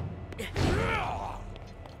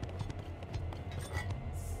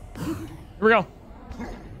 Here we go.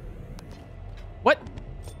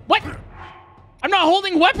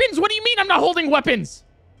 holding weapons? What do you mean I'm not holding weapons?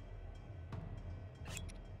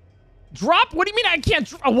 Drop? What do you mean I can't?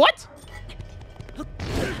 What?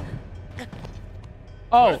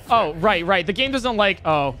 Oh, right. The game doesn't like...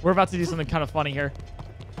 Oh, we're about to do something kind of funny here.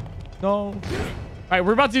 No. All right,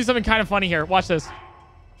 we're about to do something kind of funny here. Watch this.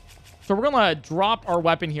 So we're going to drop our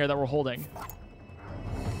weapon here that we're holding.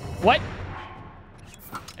 What?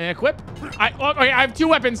 And equip? Okay, I have 2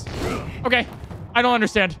 weapons. Okay. I don't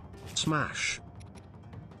understand. Smash.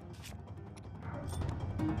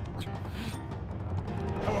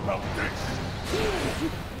 How about this?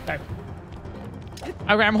 Okay.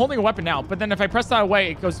 Okay, I'm holding a weapon now, but then if I press that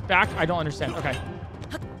away, it goes back. I don't understand. Okay.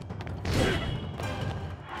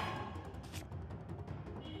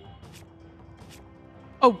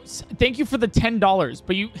 Oh, thank you for the $10,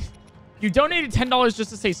 but you donated $10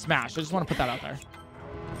 just to say smash. I just want to put that out there.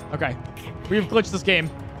 Okay. We've glitched this game.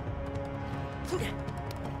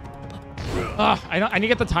 I need to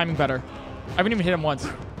get the timing better. I haven't even hit him once.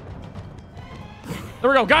 There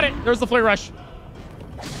we go. Got it. There's the flare rush.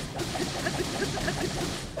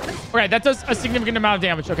 Okay, that does a significant amount of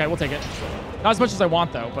damage. Okay, we'll take it. Not as much as I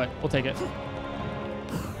want, though, but we'll take it.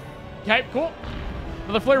 Okay, cool.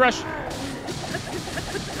 Another flare rush.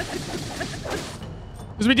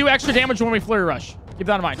 Because we do extra damage when we flare rush. Keep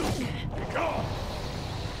that in mind.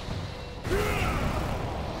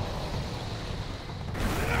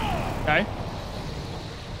 Okay.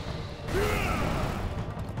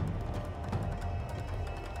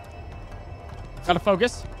 Gotta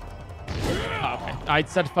focus. Oh, okay. I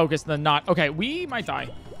said focus, then not. Okay, we might die.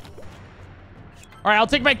 All right, I'll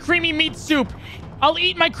take my creamy meat soup. I'll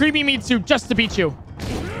eat my creamy meat soup just to beat you.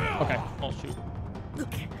 Okay. Oh, shoot.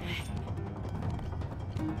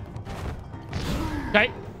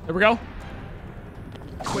 Okay, there we go.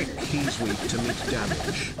 Quick, he's weak to meat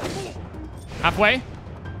damage. Halfway.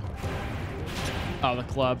 Oh, the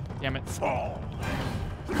club. Damn it.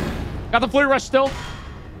 Got the flare rush still.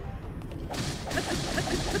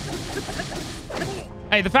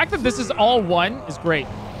 Hey, the fact that this is all one is great.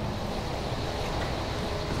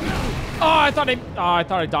 Oh, I thought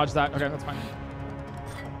I dodged that. Okay, that's fine.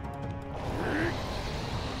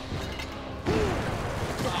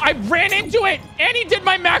 I ran into it, and he did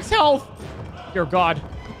my max health. Dear God.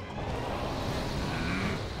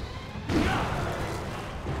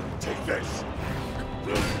 Take this.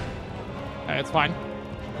 Okay, it's fine.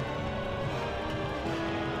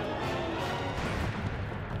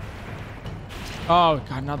 Oh,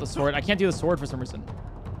 God, not the sword. I can't do the sword for some reason.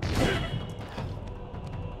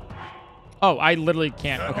 Oh, I literally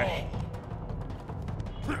can't. Okay.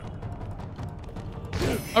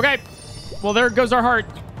 Okay. Well, there goes our heart.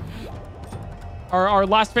 Our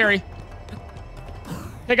last fairy.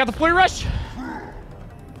 Okay, got the flare rush.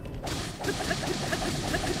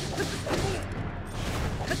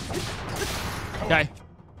 Okay.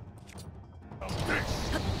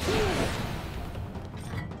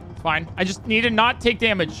 Fine. I just need to not take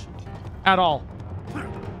damage at all.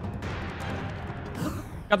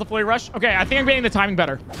 Got the flare rush. Okay, I think I'm getting the timing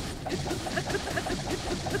better.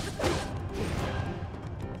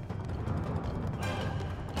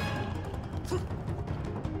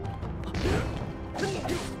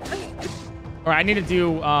 All right, I need to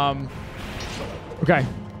do okay.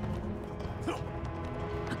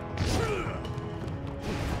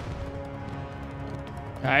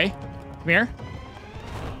 Okay. Come here.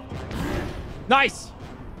 Nice.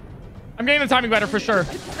 I'm getting the timing better for sure.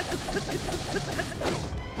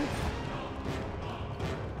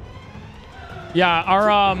 Yeah,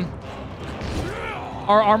 our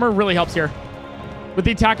armor really helps here. With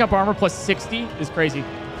the attack up armor plus 60 is crazy.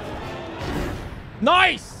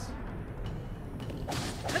 Nice.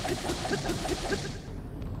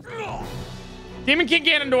 Demon King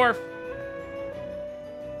Ganondorf.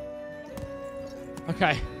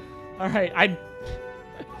 Okay. All right. I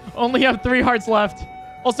only have 3 hearts left.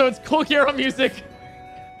 Also, it's cool hero music.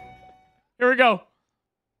 Here we go.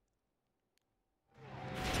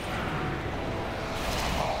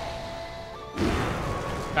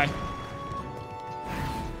 Okay.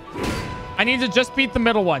 I need to just beat the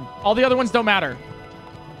middle one. All the other ones don't matter.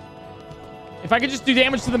 If I could just do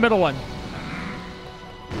damage to the middle one.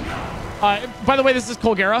 By the way, this is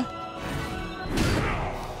Colgera.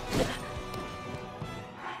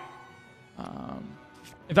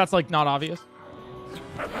 If that's like not obvious.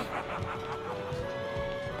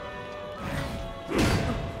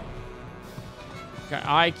 Okay,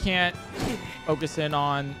 I can't focus in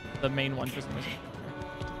on the main one for some reason.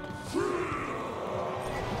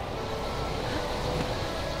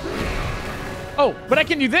 Oh, but I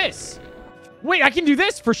can do this. Wait, I can do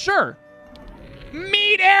this for sure.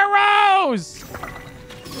 Meat arrows!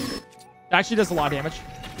 It actually does a lot of damage.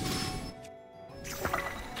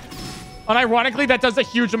 Unironically, that does a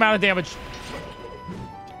huge amount of damage.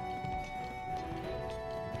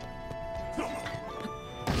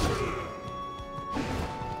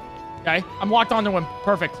 Okay, I'm locked onto him.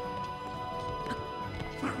 Perfect.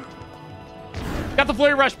 Got the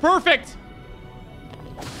flurry rush. Perfect.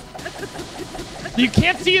 You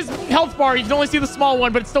can't see his health bar. You can only see the small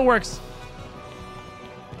one, but it still works.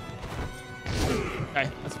 Okay,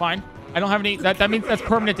 that's fine. I don't have any. That means that's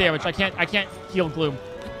permanent damage. I can't heal Gloom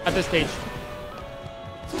at this stage.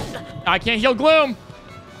 I can't heal Gloom.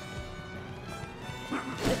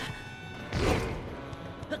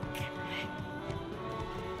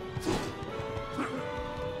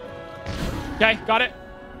 Okay, got it.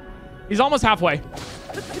 He's almost halfway.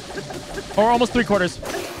 Or almost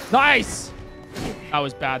 3/4. Nice. That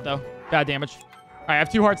was bad, though. Bad damage. All right, I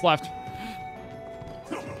have 2 hearts left.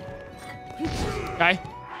 Okay.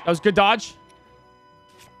 That was good dodge.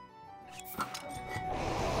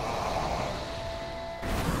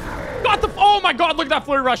 Got the... Oh, my God. Look at that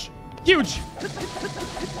flurry rush. Huge.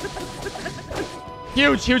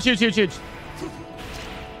 Huge, huge, huge, huge, huge.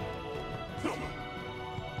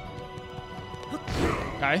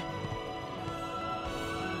 Okay.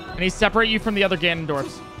 And he separate you from the other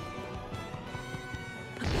Ganondorfs.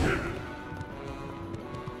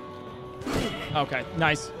 Okay,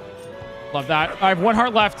 nice. Love that. I have 1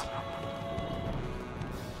 heart left.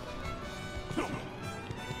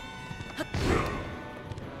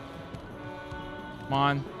 Come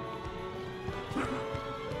on.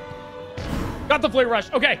 Got the flare rush.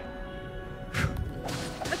 Okay.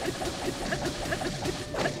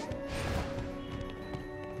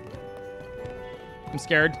 I'm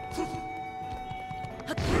scared.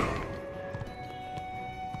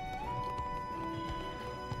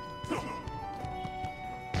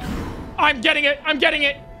 I'm getting it. I'm getting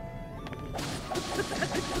it.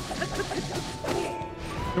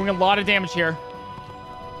 Doing a lot of damage here.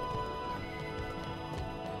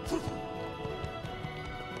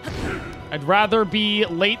 I'd rather be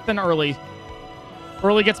late than early.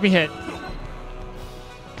 Early gets me hit.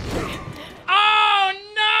 Oh,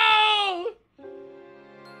 no!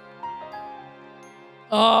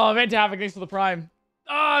 Oh, Fantastic. Thanks for the prime.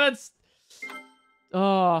 Oh, that's...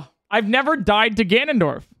 Oh, I've never died to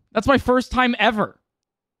Ganondorf. That's my first time ever.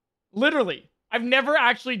 Literally. I've never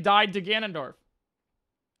actually died to Ganondorf.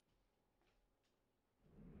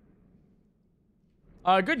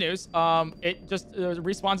 Good news. It just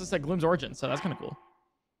respawns us at Gloom's origin, so that's kind of cool.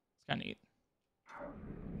 It's kind of neat.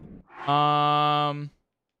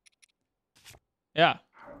 Yeah.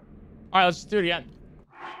 All right, let's just do it again.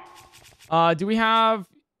 Do we have...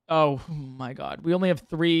 Oh, my God. We only have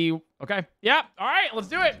 3. Okay. Yeah. All right, let's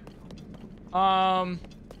do it.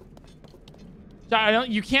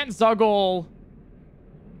 You can't Zuggle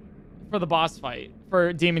for the boss fight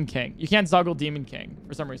for Demon King. You can't Zuggle Demon King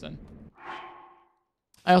for some reason.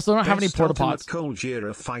 I also don't have any porta pots. Cold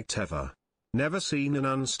Jira fight ever. Never seen an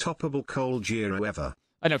unstoppable Cold Jira ever.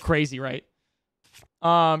 I know, crazy, right?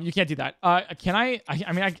 You can't do that. Can I?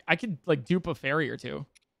 I mean, I could like dupe a fairy or 2.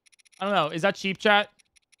 I don't know. Is that cheap, chat?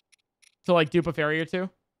 To like dupe a fairy or 2?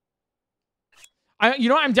 You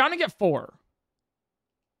know what? I'm down to get 4.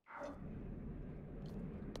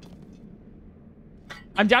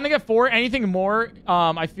 I'm down to get 4. Anything more,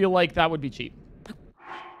 I feel like that would be cheap.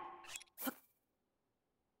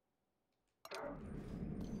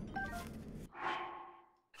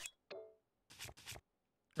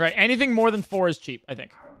 Right, anything more than 4 is cheap, I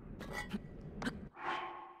think.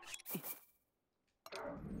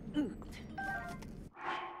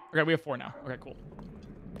 Okay, we have 4 now. Okay, cool.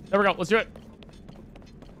 There we go. Let's do it.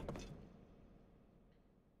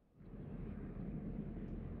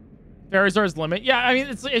 Fairies are his limit. Yeah, I mean,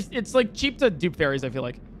 it's like cheap to dupe fairies, I feel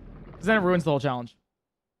like. Because then it ruins the whole challenge.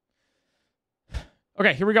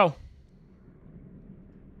 Okay, here we go.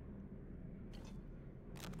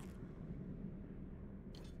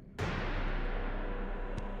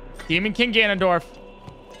 Demon King Ganondorf.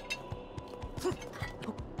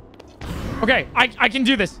 Okay, I can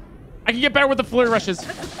do this. I can get better with the flurry rushes.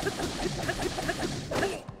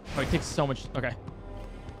 Oh, it takes so much. Okay.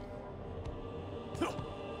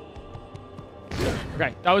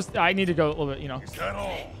 Okay, that was... I need to go a little bit, you know. Is that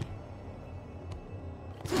all?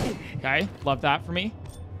 Okay, love that for me.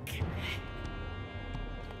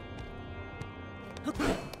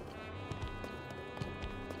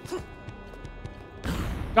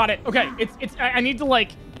 Got it. Okay, it's. I need to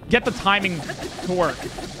like get the timing to work.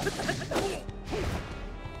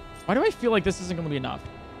 Why do I feel like this isn't going to be enough?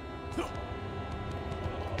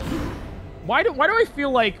 Why do I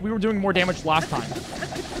feel like we were doing more damage last time?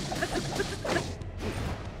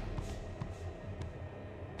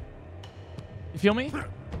 You feel me?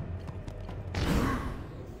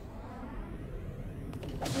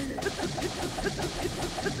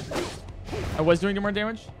 I was doing more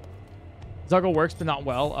damage. Zuggle works, but not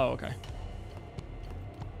well. Oh, okay.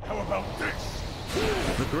 How about this?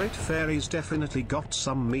 The great fairies definitely got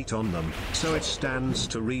some meat on them, so it stands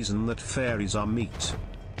to reason that fairies are meat.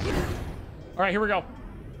 All right, here we go.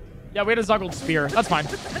 Yeah, we had a Zuggled spear. That's fine.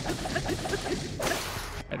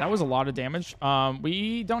 Okay, that was a lot of damage.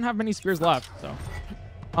 We don't have many spears left, so.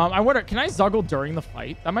 I wonder, can I Zuggle during the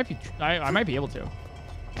fight? That might be, I might be able to.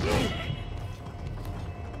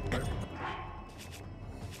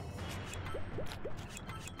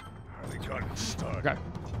 Okay.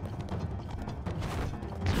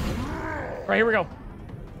 All right, here we go.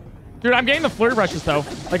 Dude, I'm getting the flurry rushes, though.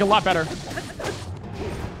 Like, a lot better.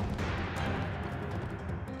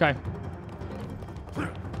 Okay.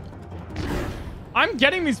 I'm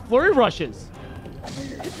getting these flurry rushes.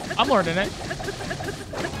 I'm learning it.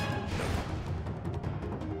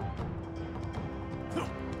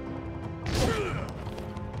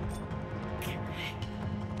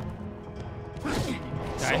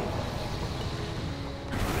 Okay.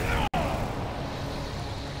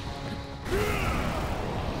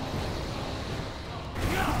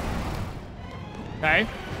 Okay.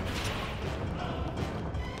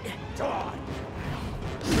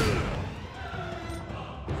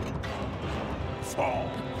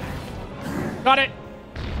 Got it.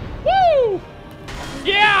 Woo!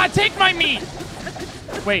 Yeah, take my meat.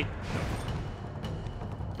 Wait.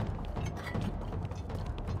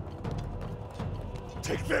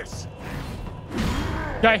 Take this.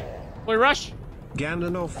 Okay. Flurry rush.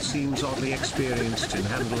 Ganondorf seems oddly experienced in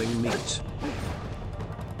handling meat.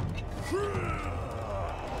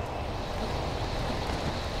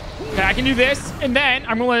 Okay, I can do this, and then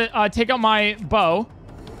I'm gonna take out my bow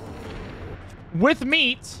with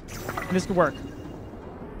meat, and this could work.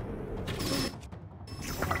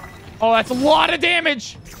 Oh, that's a lot of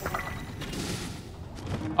damage.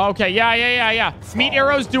 Okay, yeah. Meat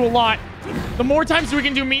arrows do a lot. The more times we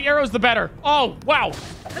can do meat arrows, the better. Oh, wow.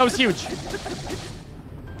 That was huge.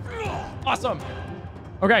 Awesome.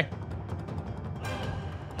 Okay.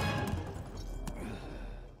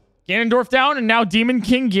 Ganondorf down, and now Demon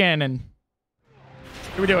King Ganon.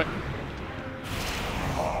 Here we do it.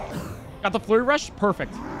 Got the flurry rush?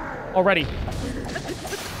 Perfect. Already.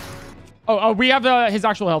 Oh, we have his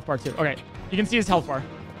actual health bar, too. Okay. You can see his health bar.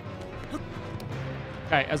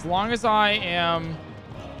 Okay, as long as I am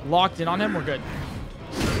locked in on him, we're good.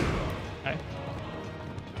 Okay.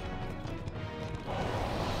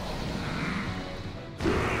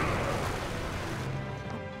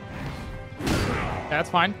 Okay, that's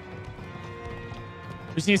fine.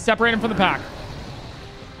 Just need to separate him from the pack.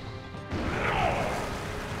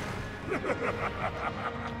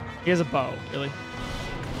 He has a bow, really.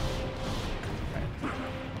 Okay.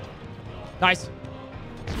 Nice.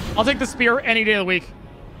 I'll take the spear any day of the week.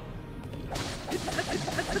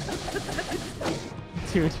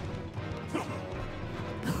 Dude.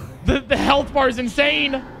 The health bar is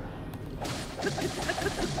insane.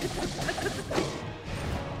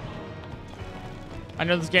 I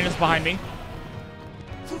know this Ganon's behind me.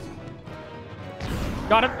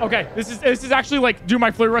 Got him. Okay, this is actually like, dude,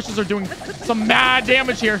 my flurry rushes are doing some mad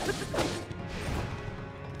damage here.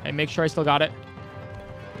 Okay, make sure I still got it.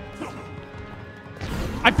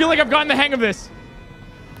 I feel like I've gotten the hang of this.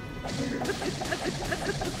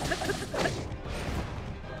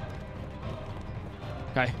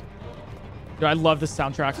 Okay. Dude, I love this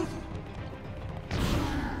soundtrack.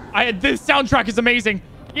 This soundtrack is amazing.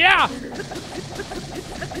 Yeah.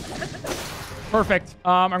 Perfect.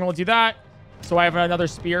 I'm gonna do that. So I have another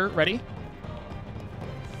spear ready.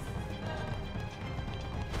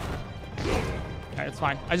 Okay, it's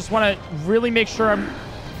fine. I just want to really make sure I'm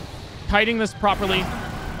kiting this properly.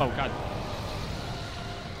 Oh, God.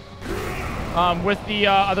 With the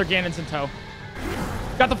other Ganons in tow.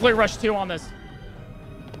 Got the flare rush, too, on this.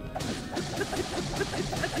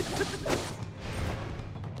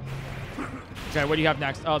 Okay, what do you have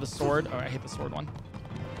next? Oh, the sword. Oh, I hate the sword one.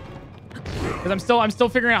 Because I'm still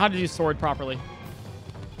figuring out how to do sword properly.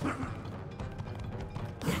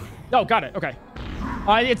 Oh, got it. Okay.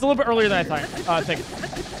 It's a little bit earlier than I think.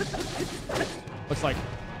 Looks like.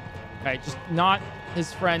 Okay, just not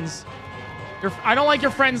his friends. I don't like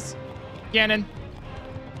your friends, Ganon.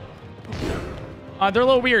 They're a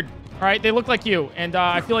little weird. All right, they look like you, and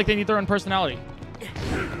I feel like they need their own personality.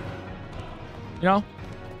 You know? All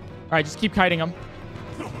right, just keep kiting them.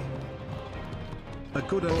 A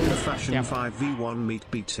good old-fashioned 5v1 meat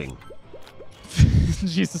beating.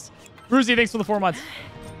 Jesus. Brucey, thanks for the 4 months.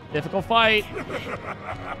 Difficult fight.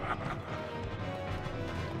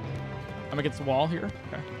 I'm against the wall here.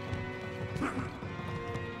 Okay.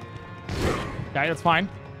 Okay, that's fine.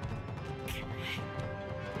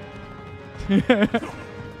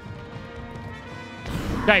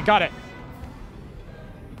 Okay, got it.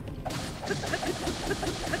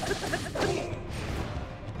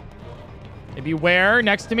 Beware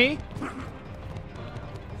next to me.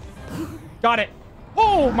 Got it.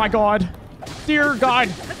 Oh my god. Dear god.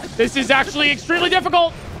 This is actually extremely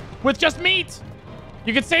difficult with just meat.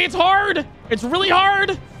 You could say it's hard. It's really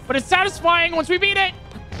hard, but it's satisfying once we beat it.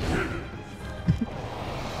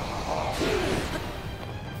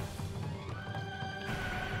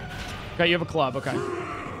 Okay, you have a club. Okay.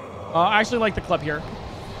 I actually like the club here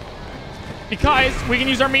because we can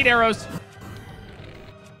use our meat arrows.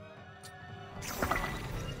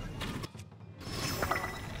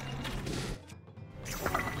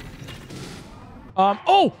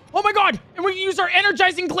 Oh my god! And we can use our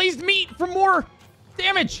energizing glazed meat for more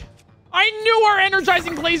damage. I knew our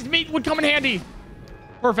energizing glazed meat would come in handy.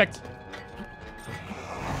 Perfect.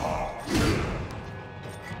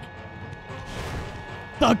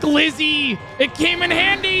 The glizzy! It came in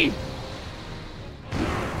handy!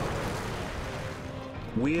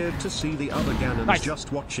 Weird to see the other Ganons Nice.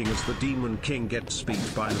 just watching as the Demon King gets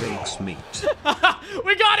beat by Vake's meat.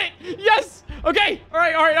 We got it! Yes! Okay!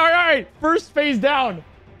 Alright. First phase down.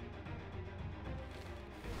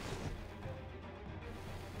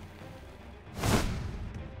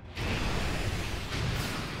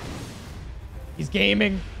 He's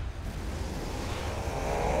gaming.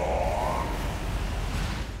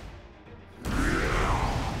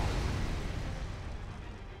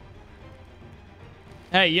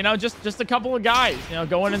 Hey, you know, just a couple of guys, you know,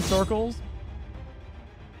 going in circles.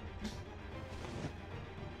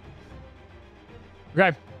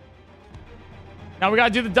 Okay. Now we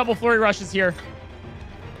gotta do the double flurry rushes here.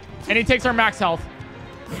 And he takes our max health.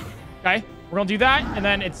 Okay. We're gonna do that, and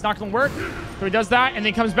then it's not gonna work. So he does that, and then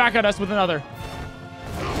he comes back at us with another.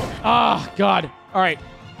 Oh, God. All right.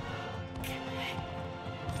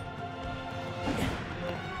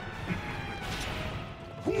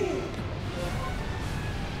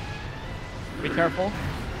 Be careful.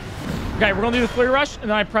 Okay, we're gonna do the flurry rush, and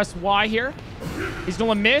then I press Y here. He's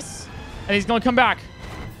gonna miss, and he's gonna come back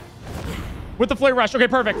with the flurry rush. Okay,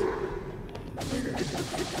 perfect.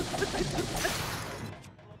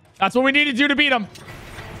 That's what we need to do to beat him.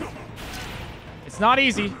 It's not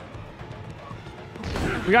easy.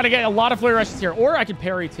 We got to get a lot of flurry rushes here, or I could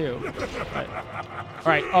parry too. But, all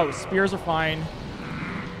right. Oh, spears are fine.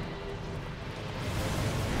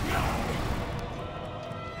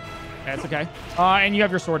 That's okay. And you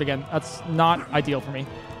have your sword again. That's not ideal for me.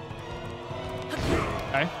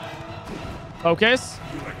 Okay. Focus.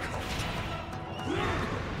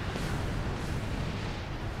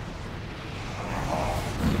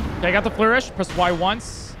 Okay, I got the flourish. Press Y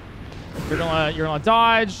once. You're gonna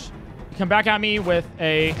dodge. You come back at me with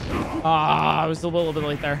a. I was a little bit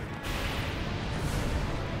late there.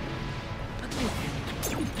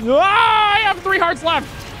 I have 3 hearts left.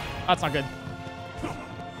 That's not good.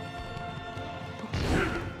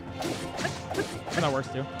 And that works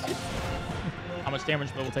too. How much damage,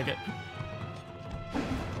 but we'll take it.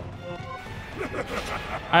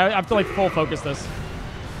 I have to like full focus this.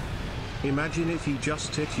 Imagine if he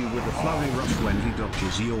just hit you with a flurry rush when he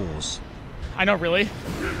dodges yours. I know, really?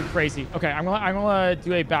 You're crazy. Okay, I'm gonna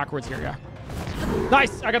do a backwards here, yeah.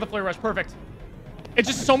 Nice! I got the flurry rush. Perfect. It's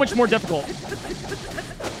just so much more difficult.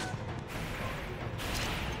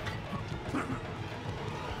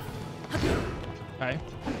 Okay.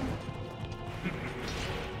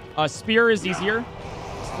 Spear is easier.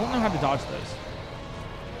 Still don't know how to dodge those.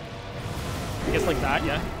 I guess like that,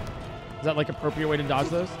 yeah. Is that like an appropriate way to dodge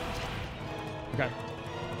those? Okay.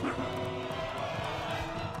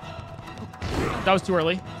 That was too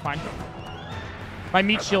early. Fine. My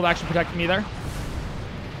meat shield actually protected me there.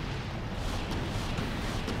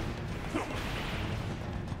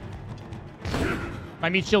 My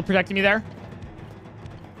meat shield protected me there.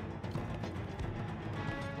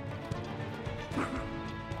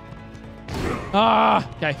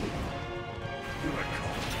 Okay.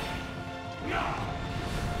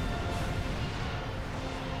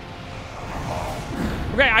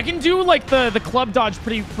 Okay, I can do like the club dodge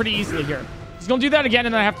pretty easily here. He's gonna do that again,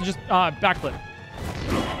 and then I have to just backflip.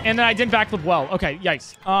 And then I didn't backflip well. Okay,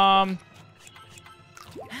 yikes.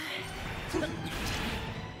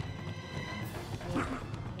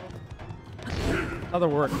 Other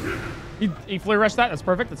work. He flurry rushed that. That's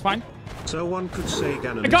perfect. That's fine. So one could say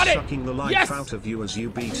Ganon I got is it! sucking the life Yes! out of you as you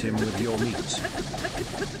beat him with your meat.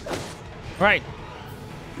 right.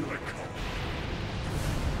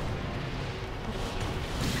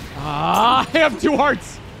 I have 2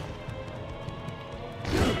 hearts.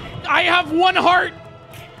 I have 1 heart.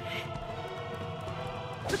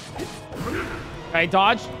 Okay,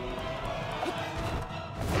 dodge.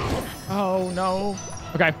 Oh, no.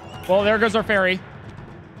 Okay. Well, there goes our fairy.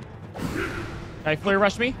 Okay, flurry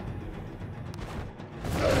rush me.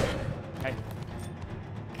 Okay.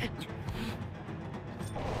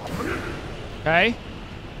 Okay.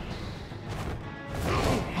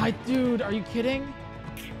 Hi, dude. Are you kidding?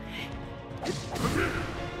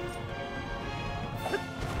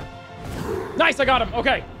 Nice, I got him.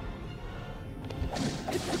 Okay.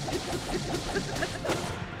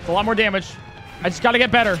 It's a lot more damage. I just got to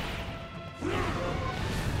get better.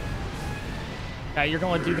 Okay, you're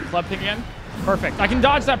going to do the club thing again? Perfect. I can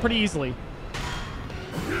dodge that pretty easily.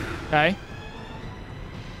 Okay.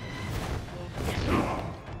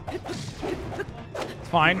 It's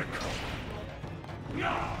fine.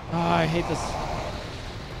 Oh, I hate this.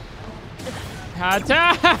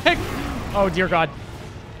 Attack! Oh, dear God.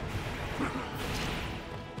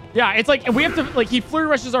 Yeah, it's like we have to, like, he flurry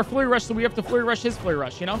rushes our flurry rush, so we have to flurry rush his flurry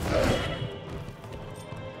rush, you know?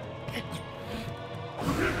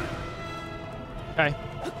 Okay.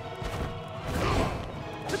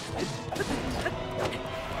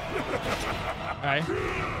 Okay.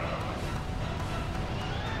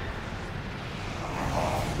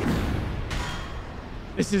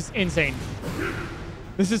 This is insane.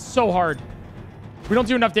 This is so hard. We don't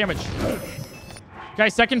do enough damage. Okay,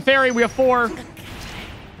 second fairy. We have 4.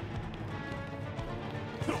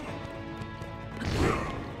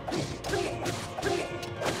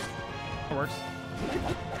 That works.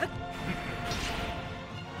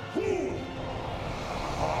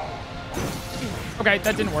 Okay,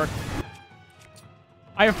 that didn't work.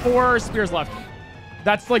 I have 4 spears left.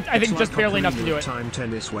 That's like, I think, just barely enough to do it. Time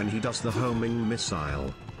tennis when he does the homing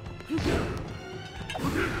missile.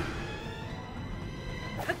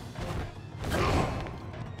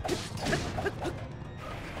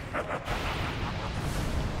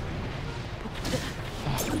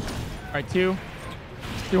 All right, 2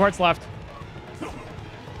 hearts left. All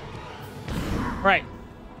right.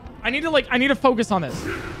 I need to focus on this.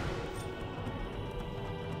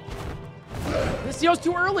 This CO's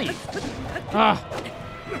too early. Ah.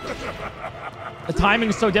 The timing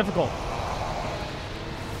is so difficult.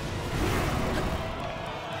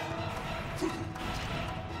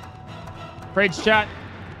 Rage chat.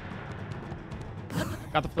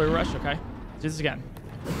 Got the flurry rush. Okay. Do this again.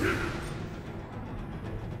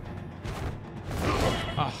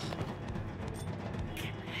 Oh.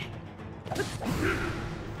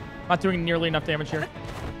 Not doing nearly enough damage here.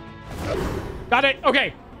 Got it.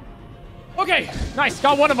 Okay. Okay. Nice.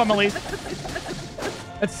 Got one of them at least.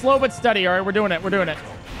 It's slow but steady. All right. We're doing it. We're doing it.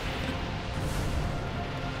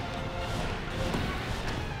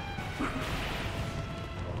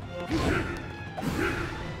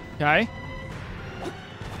 Okay.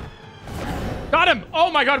 Got him.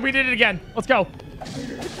 Oh my God. We did it again. Let's go.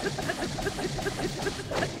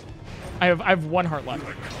 I have 1 heart left.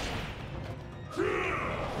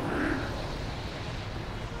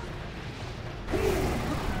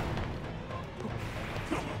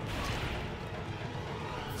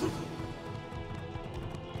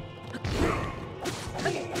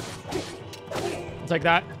 Like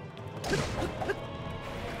that.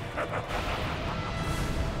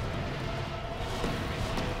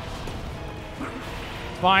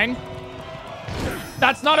 Fine.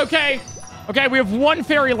 That's not okay. Okay, we have 1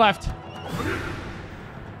 fairy left.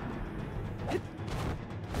 Oh,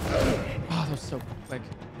 that was so quick.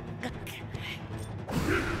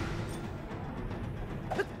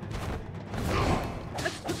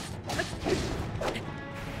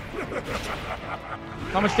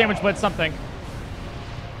 How much damage, but something.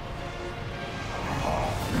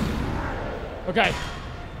 Okay.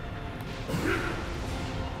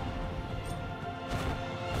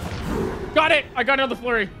 Got it! I got another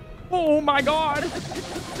flurry. Oh my God.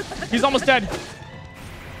 He's almost dead.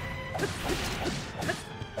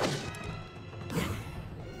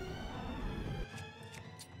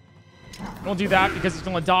 Don't do that because he's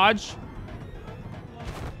gonna dodge.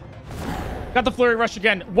 Got the flurry rush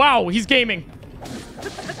again. Wow, he's gaming.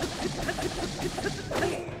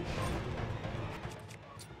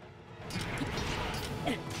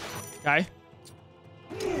 Okay.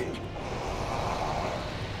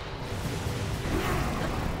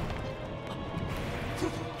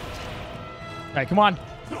 Okay, come on.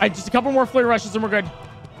 Just a couple more flurry rushes and we're good.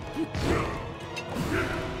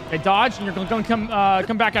 Okay, dodge, and you're gonna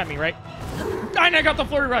come back at me, right? And I got the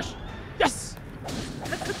flurry rush. Yes.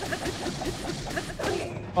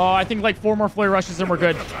 Oh, I think like 4 more flurry rushes and we're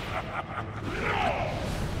good.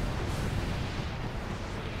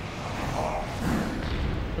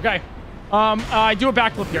 Okay. I do a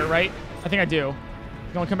backflip here, right? I think I do.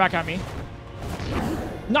 Don't come back at me.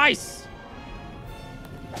 Nice!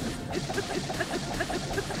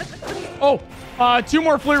 Oh, 2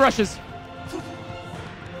 more flurry rushes.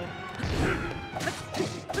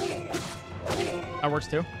 That works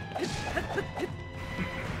too.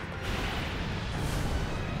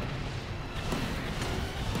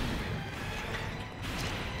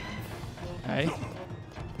 Okay.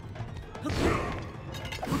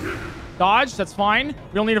 Dodge, that's fine.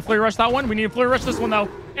 We don't need to flurry rush that one. We need to flurry rush this one, though.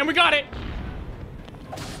 And we got it!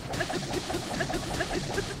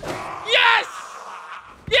 Yes!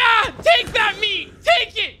 Yeah! Take that meat!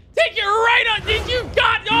 Take it! Take it right on! Did you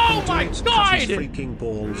got? Oh my god! Cut his freaking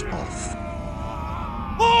balls off.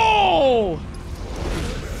 Oh!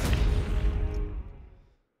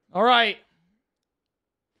 All right.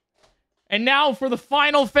 And now for the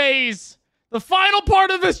final phase. The final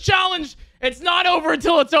part of this challenge. It's not over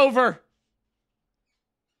until it's over.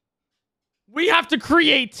 We have to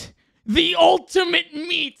create the ultimate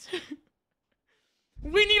meat.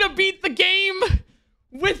 We need to beat the game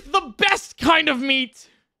with the best kind of meat.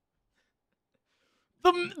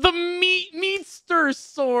 The meatster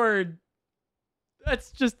sword.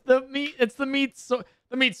 That's just the meat. It's the meat sword.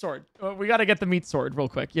 The meat sword. We got to get the meat sword real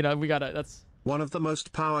quick. You know, we got to, that's one of the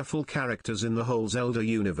most powerful characters in the whole Zelda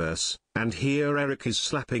universe, and here Eric is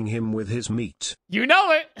slapping him with his meat. You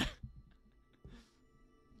know it!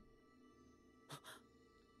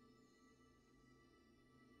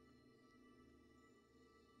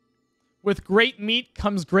 With great meat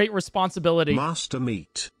comes great responsibility. Master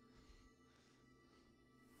Meat.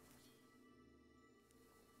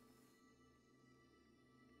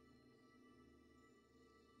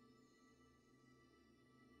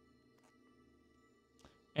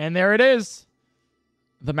 And there it is.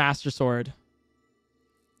 The Master Sword.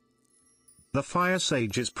 The Fire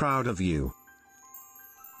Sage is proud of you.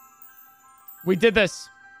 We did this.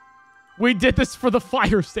 We did this for the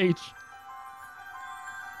Fire Sage.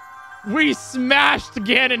 We smashed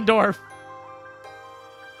Ganondorf.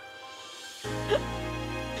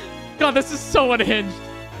 God, this is so unhinged.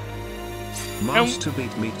 Master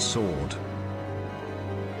Beat Meat Sword.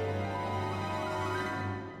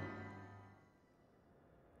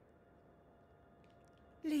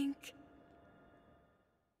 Link.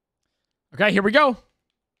 Okay, here we go.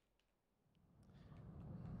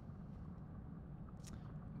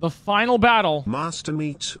 The final battle. Master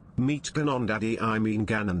Meat Ganondaddy, I mean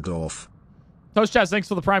Ganondorf. Toast Chess, thanks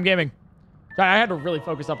for the Prime Gaming. I had to really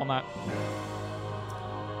focus up on that.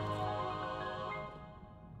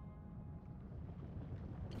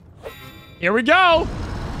 Here we go.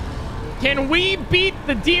 Can we beat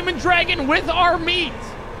the Demon Dragon with our meat?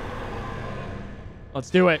 Let's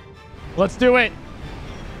do it. Let's do it.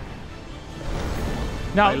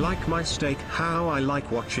 Now, I like my steak. How I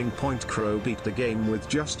like watching PointCrow beat the game with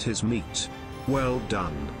just his meat. Well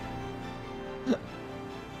done.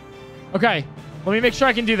 Okay, let me make sure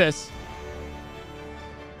I can do this.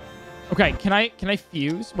 Okay, can I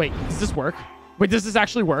fuse? Wait, does this work? Wait, does this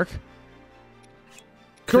actually work?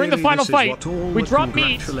 During the final fight, we drop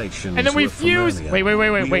meat, and then we fuse. Wait. We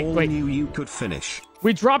all knew you could finish.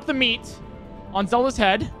 We drop the meat on Zelda's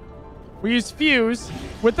head. We use fuse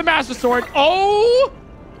with the Master Sword. Oh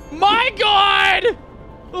my god!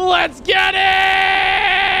 Let's get it!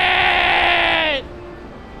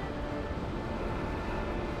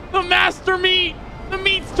 The Master Meat! The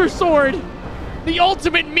Meatster Sword! The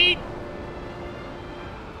ultimate meat!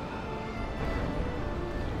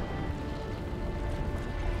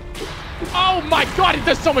 Oh my god, it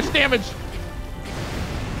does so much damage!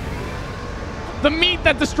 The meat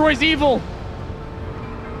that destroys evil!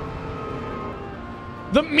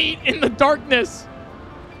 The meat in the darkness!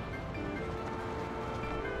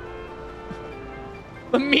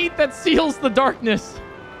 The meat that seals the darkness!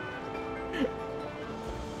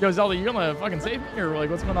 Yo, Zelda, you gonna fucking save me? Or like,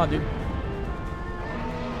 what's going on, dude?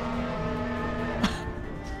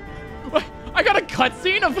 What? I got a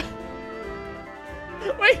cutscene of...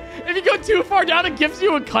 Wait, if you go too far down, it gives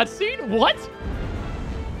you a cutscene? What?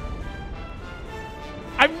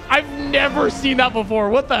 I've never seen that before.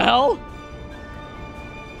 What the hell?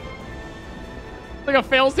 It's like a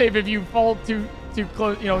failsafe if you fall too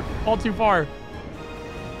close, you know, fall too far.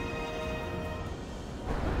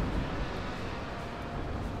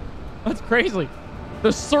 That's crazy.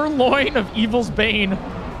 The sirloin of evil's bane.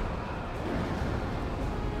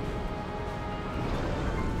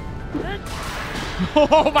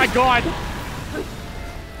 Oh my god.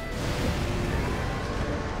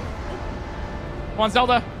 Come on,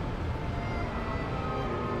 Zelda.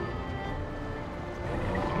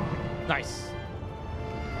 Nice.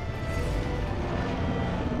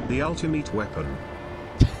 The ultimate weapon.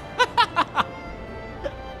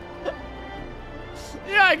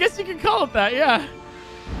 Yeah, I guess you can call it that, yeah.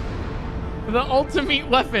 The ultimate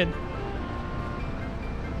weapon.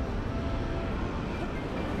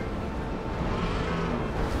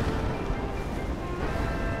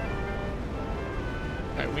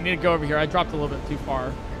 Alright, we need to go over here. I dropped a little bit too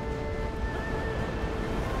far.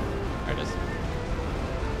 There it is.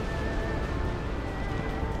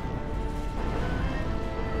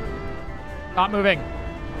 Stop moving.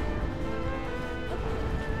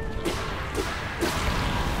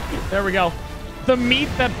 There we go. The meat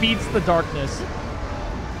that beats the darkness.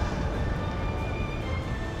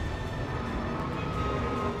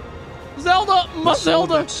 Zelda! My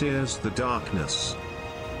Zelda! The sword that sears the darkness.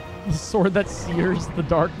 The sword that sears the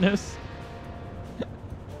darkness.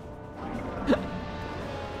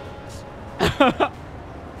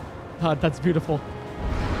 God, that's beautiful.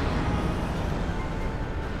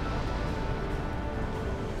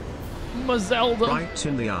 My Zelda. Right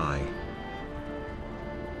in the eye.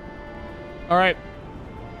 All right.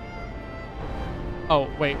 Oh,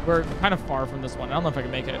 wait. We're kind of far from this one. I don't know if I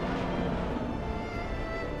can make it.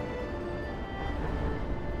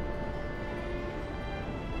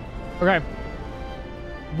 Okay.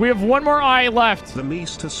 We have one more eye left. The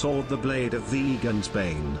Meester sword, the blade of Vegan's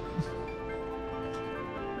Bane.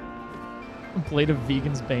 Blade of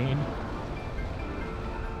Vegan's Bane.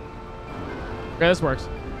 Okay, this works.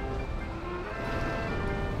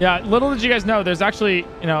 Yeah, little did you guys know, there's actually,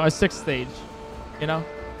 you know, a 6th stage. You know?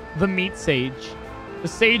 The meat sage. The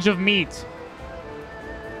sage of meat.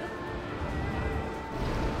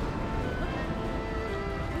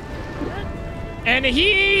 And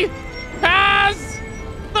he has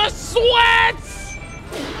the sweats!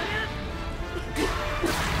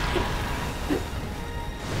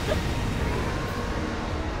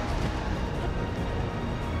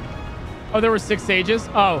 Oh, there were 6 sages?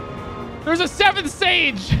 Oh. There's a 7th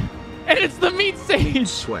sage! And it's the meat sage!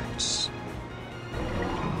 Sweats.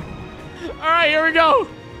 Alright, here we go.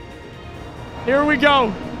 Here we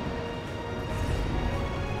go.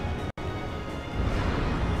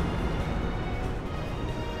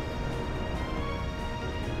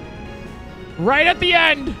 Right at the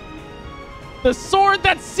end. The sword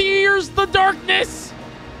that sears the darkness.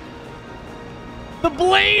 The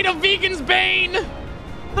blade of Vegan's Bane.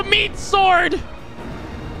 The meat sword.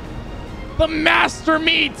 The master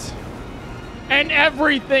meat. And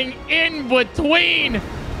everything in between.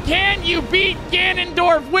 Can you beat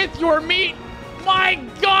Ganondorf with your meat? My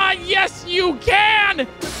God, yes you can!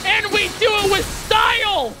 And we do it with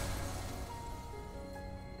style!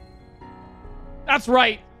 That's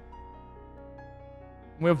right.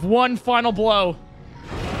 We have one final blow.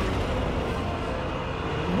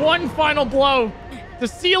 One final blow to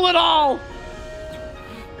seal it all.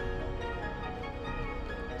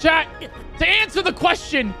 Chat, to answer the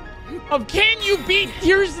question of can you beat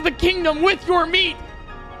Tears of the Kingdom with your meat?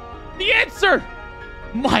 The answer,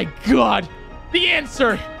 my God, the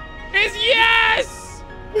answer is yes!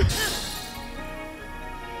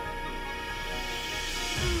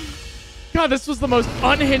 God, this was the most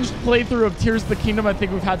unhinged playthrough of Tears of the Kingdom I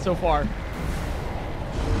think we've had so far.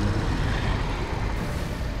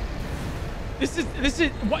 This is,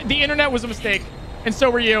 the internet was a mistake, and so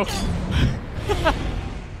were you.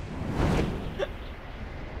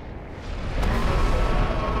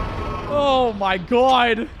 Oh my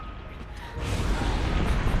God.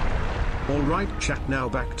 Alright chat, now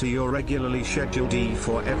back to your regularly scheduled E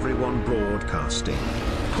for everyone broadcasting.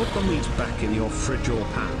 Put the meat back in your fridge or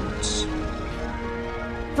pants.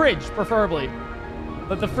 Fridge, preferably.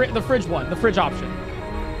 But the fridge one, the fridge option.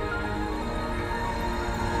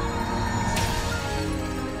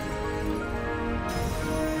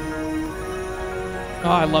 Oh,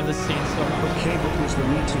 I love this scene so much. Okay, but is the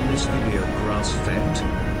meat in this video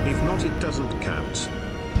grass-fed? If not, it doesn't count.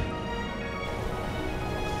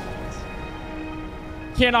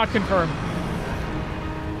 Cannot confirm.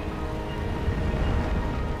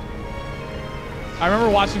 I remember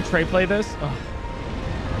watching Trey play this. Ugh.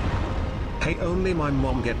 Hey, only my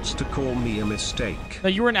mom gets to call me a mistake. No,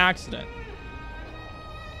 you were an accident.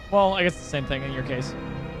 Well, I guess it's the same thing in your case.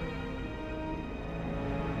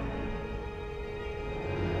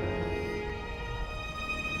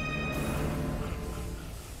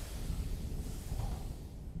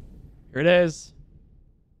 Here it is.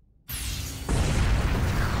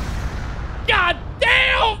 God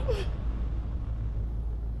damn!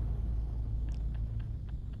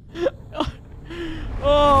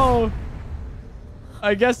 Oh.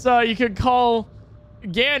 I guess you could call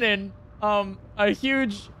Ganon a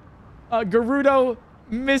huge Gerudo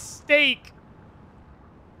mistake.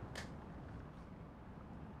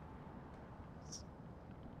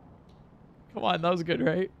 Come on, that was good,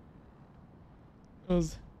 right? That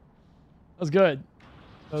was good.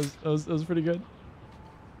 That was pretty good.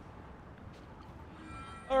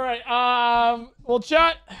 All right. Well,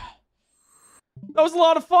 chat. That was a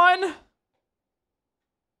lot of fun.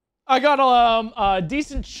 I got a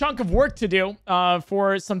decent chunk of work to do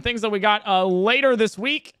for some things that we got later this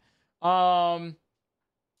week. So,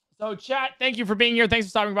 chat, thank you for being here. Thanks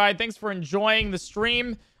for stopping by. Thanks for enjoying the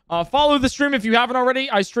stream. Follow the stream if you haven't already.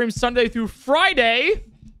 I stream Sunday through Friday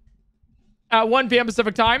at 1 p.m.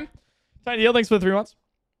 Pacific time. Tiny Deal, thanks for the 3 months.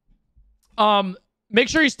 Make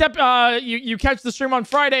sure you you catch the stream on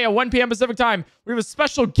Friday at 1 p.m. Pacific time. We have a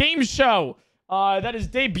special game show that is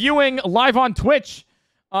debuting live on Twitch.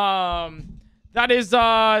 That is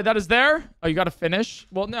there. Oh, you got to finish.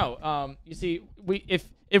 Well, no. You see,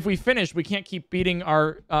 if we finish, we can't keep beating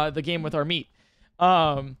the game with our meat.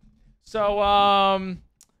 Yeah.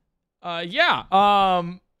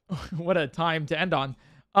 What a time to end on.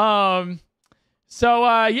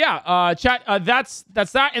 Chat, that's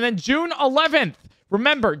that. And then June 11th.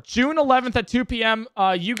 Remember, June 11th at 2 p.m.,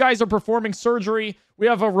 you guys are performing surgery. We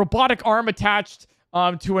have a robotic arm attached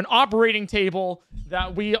to an operating table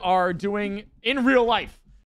that we are doing in real life.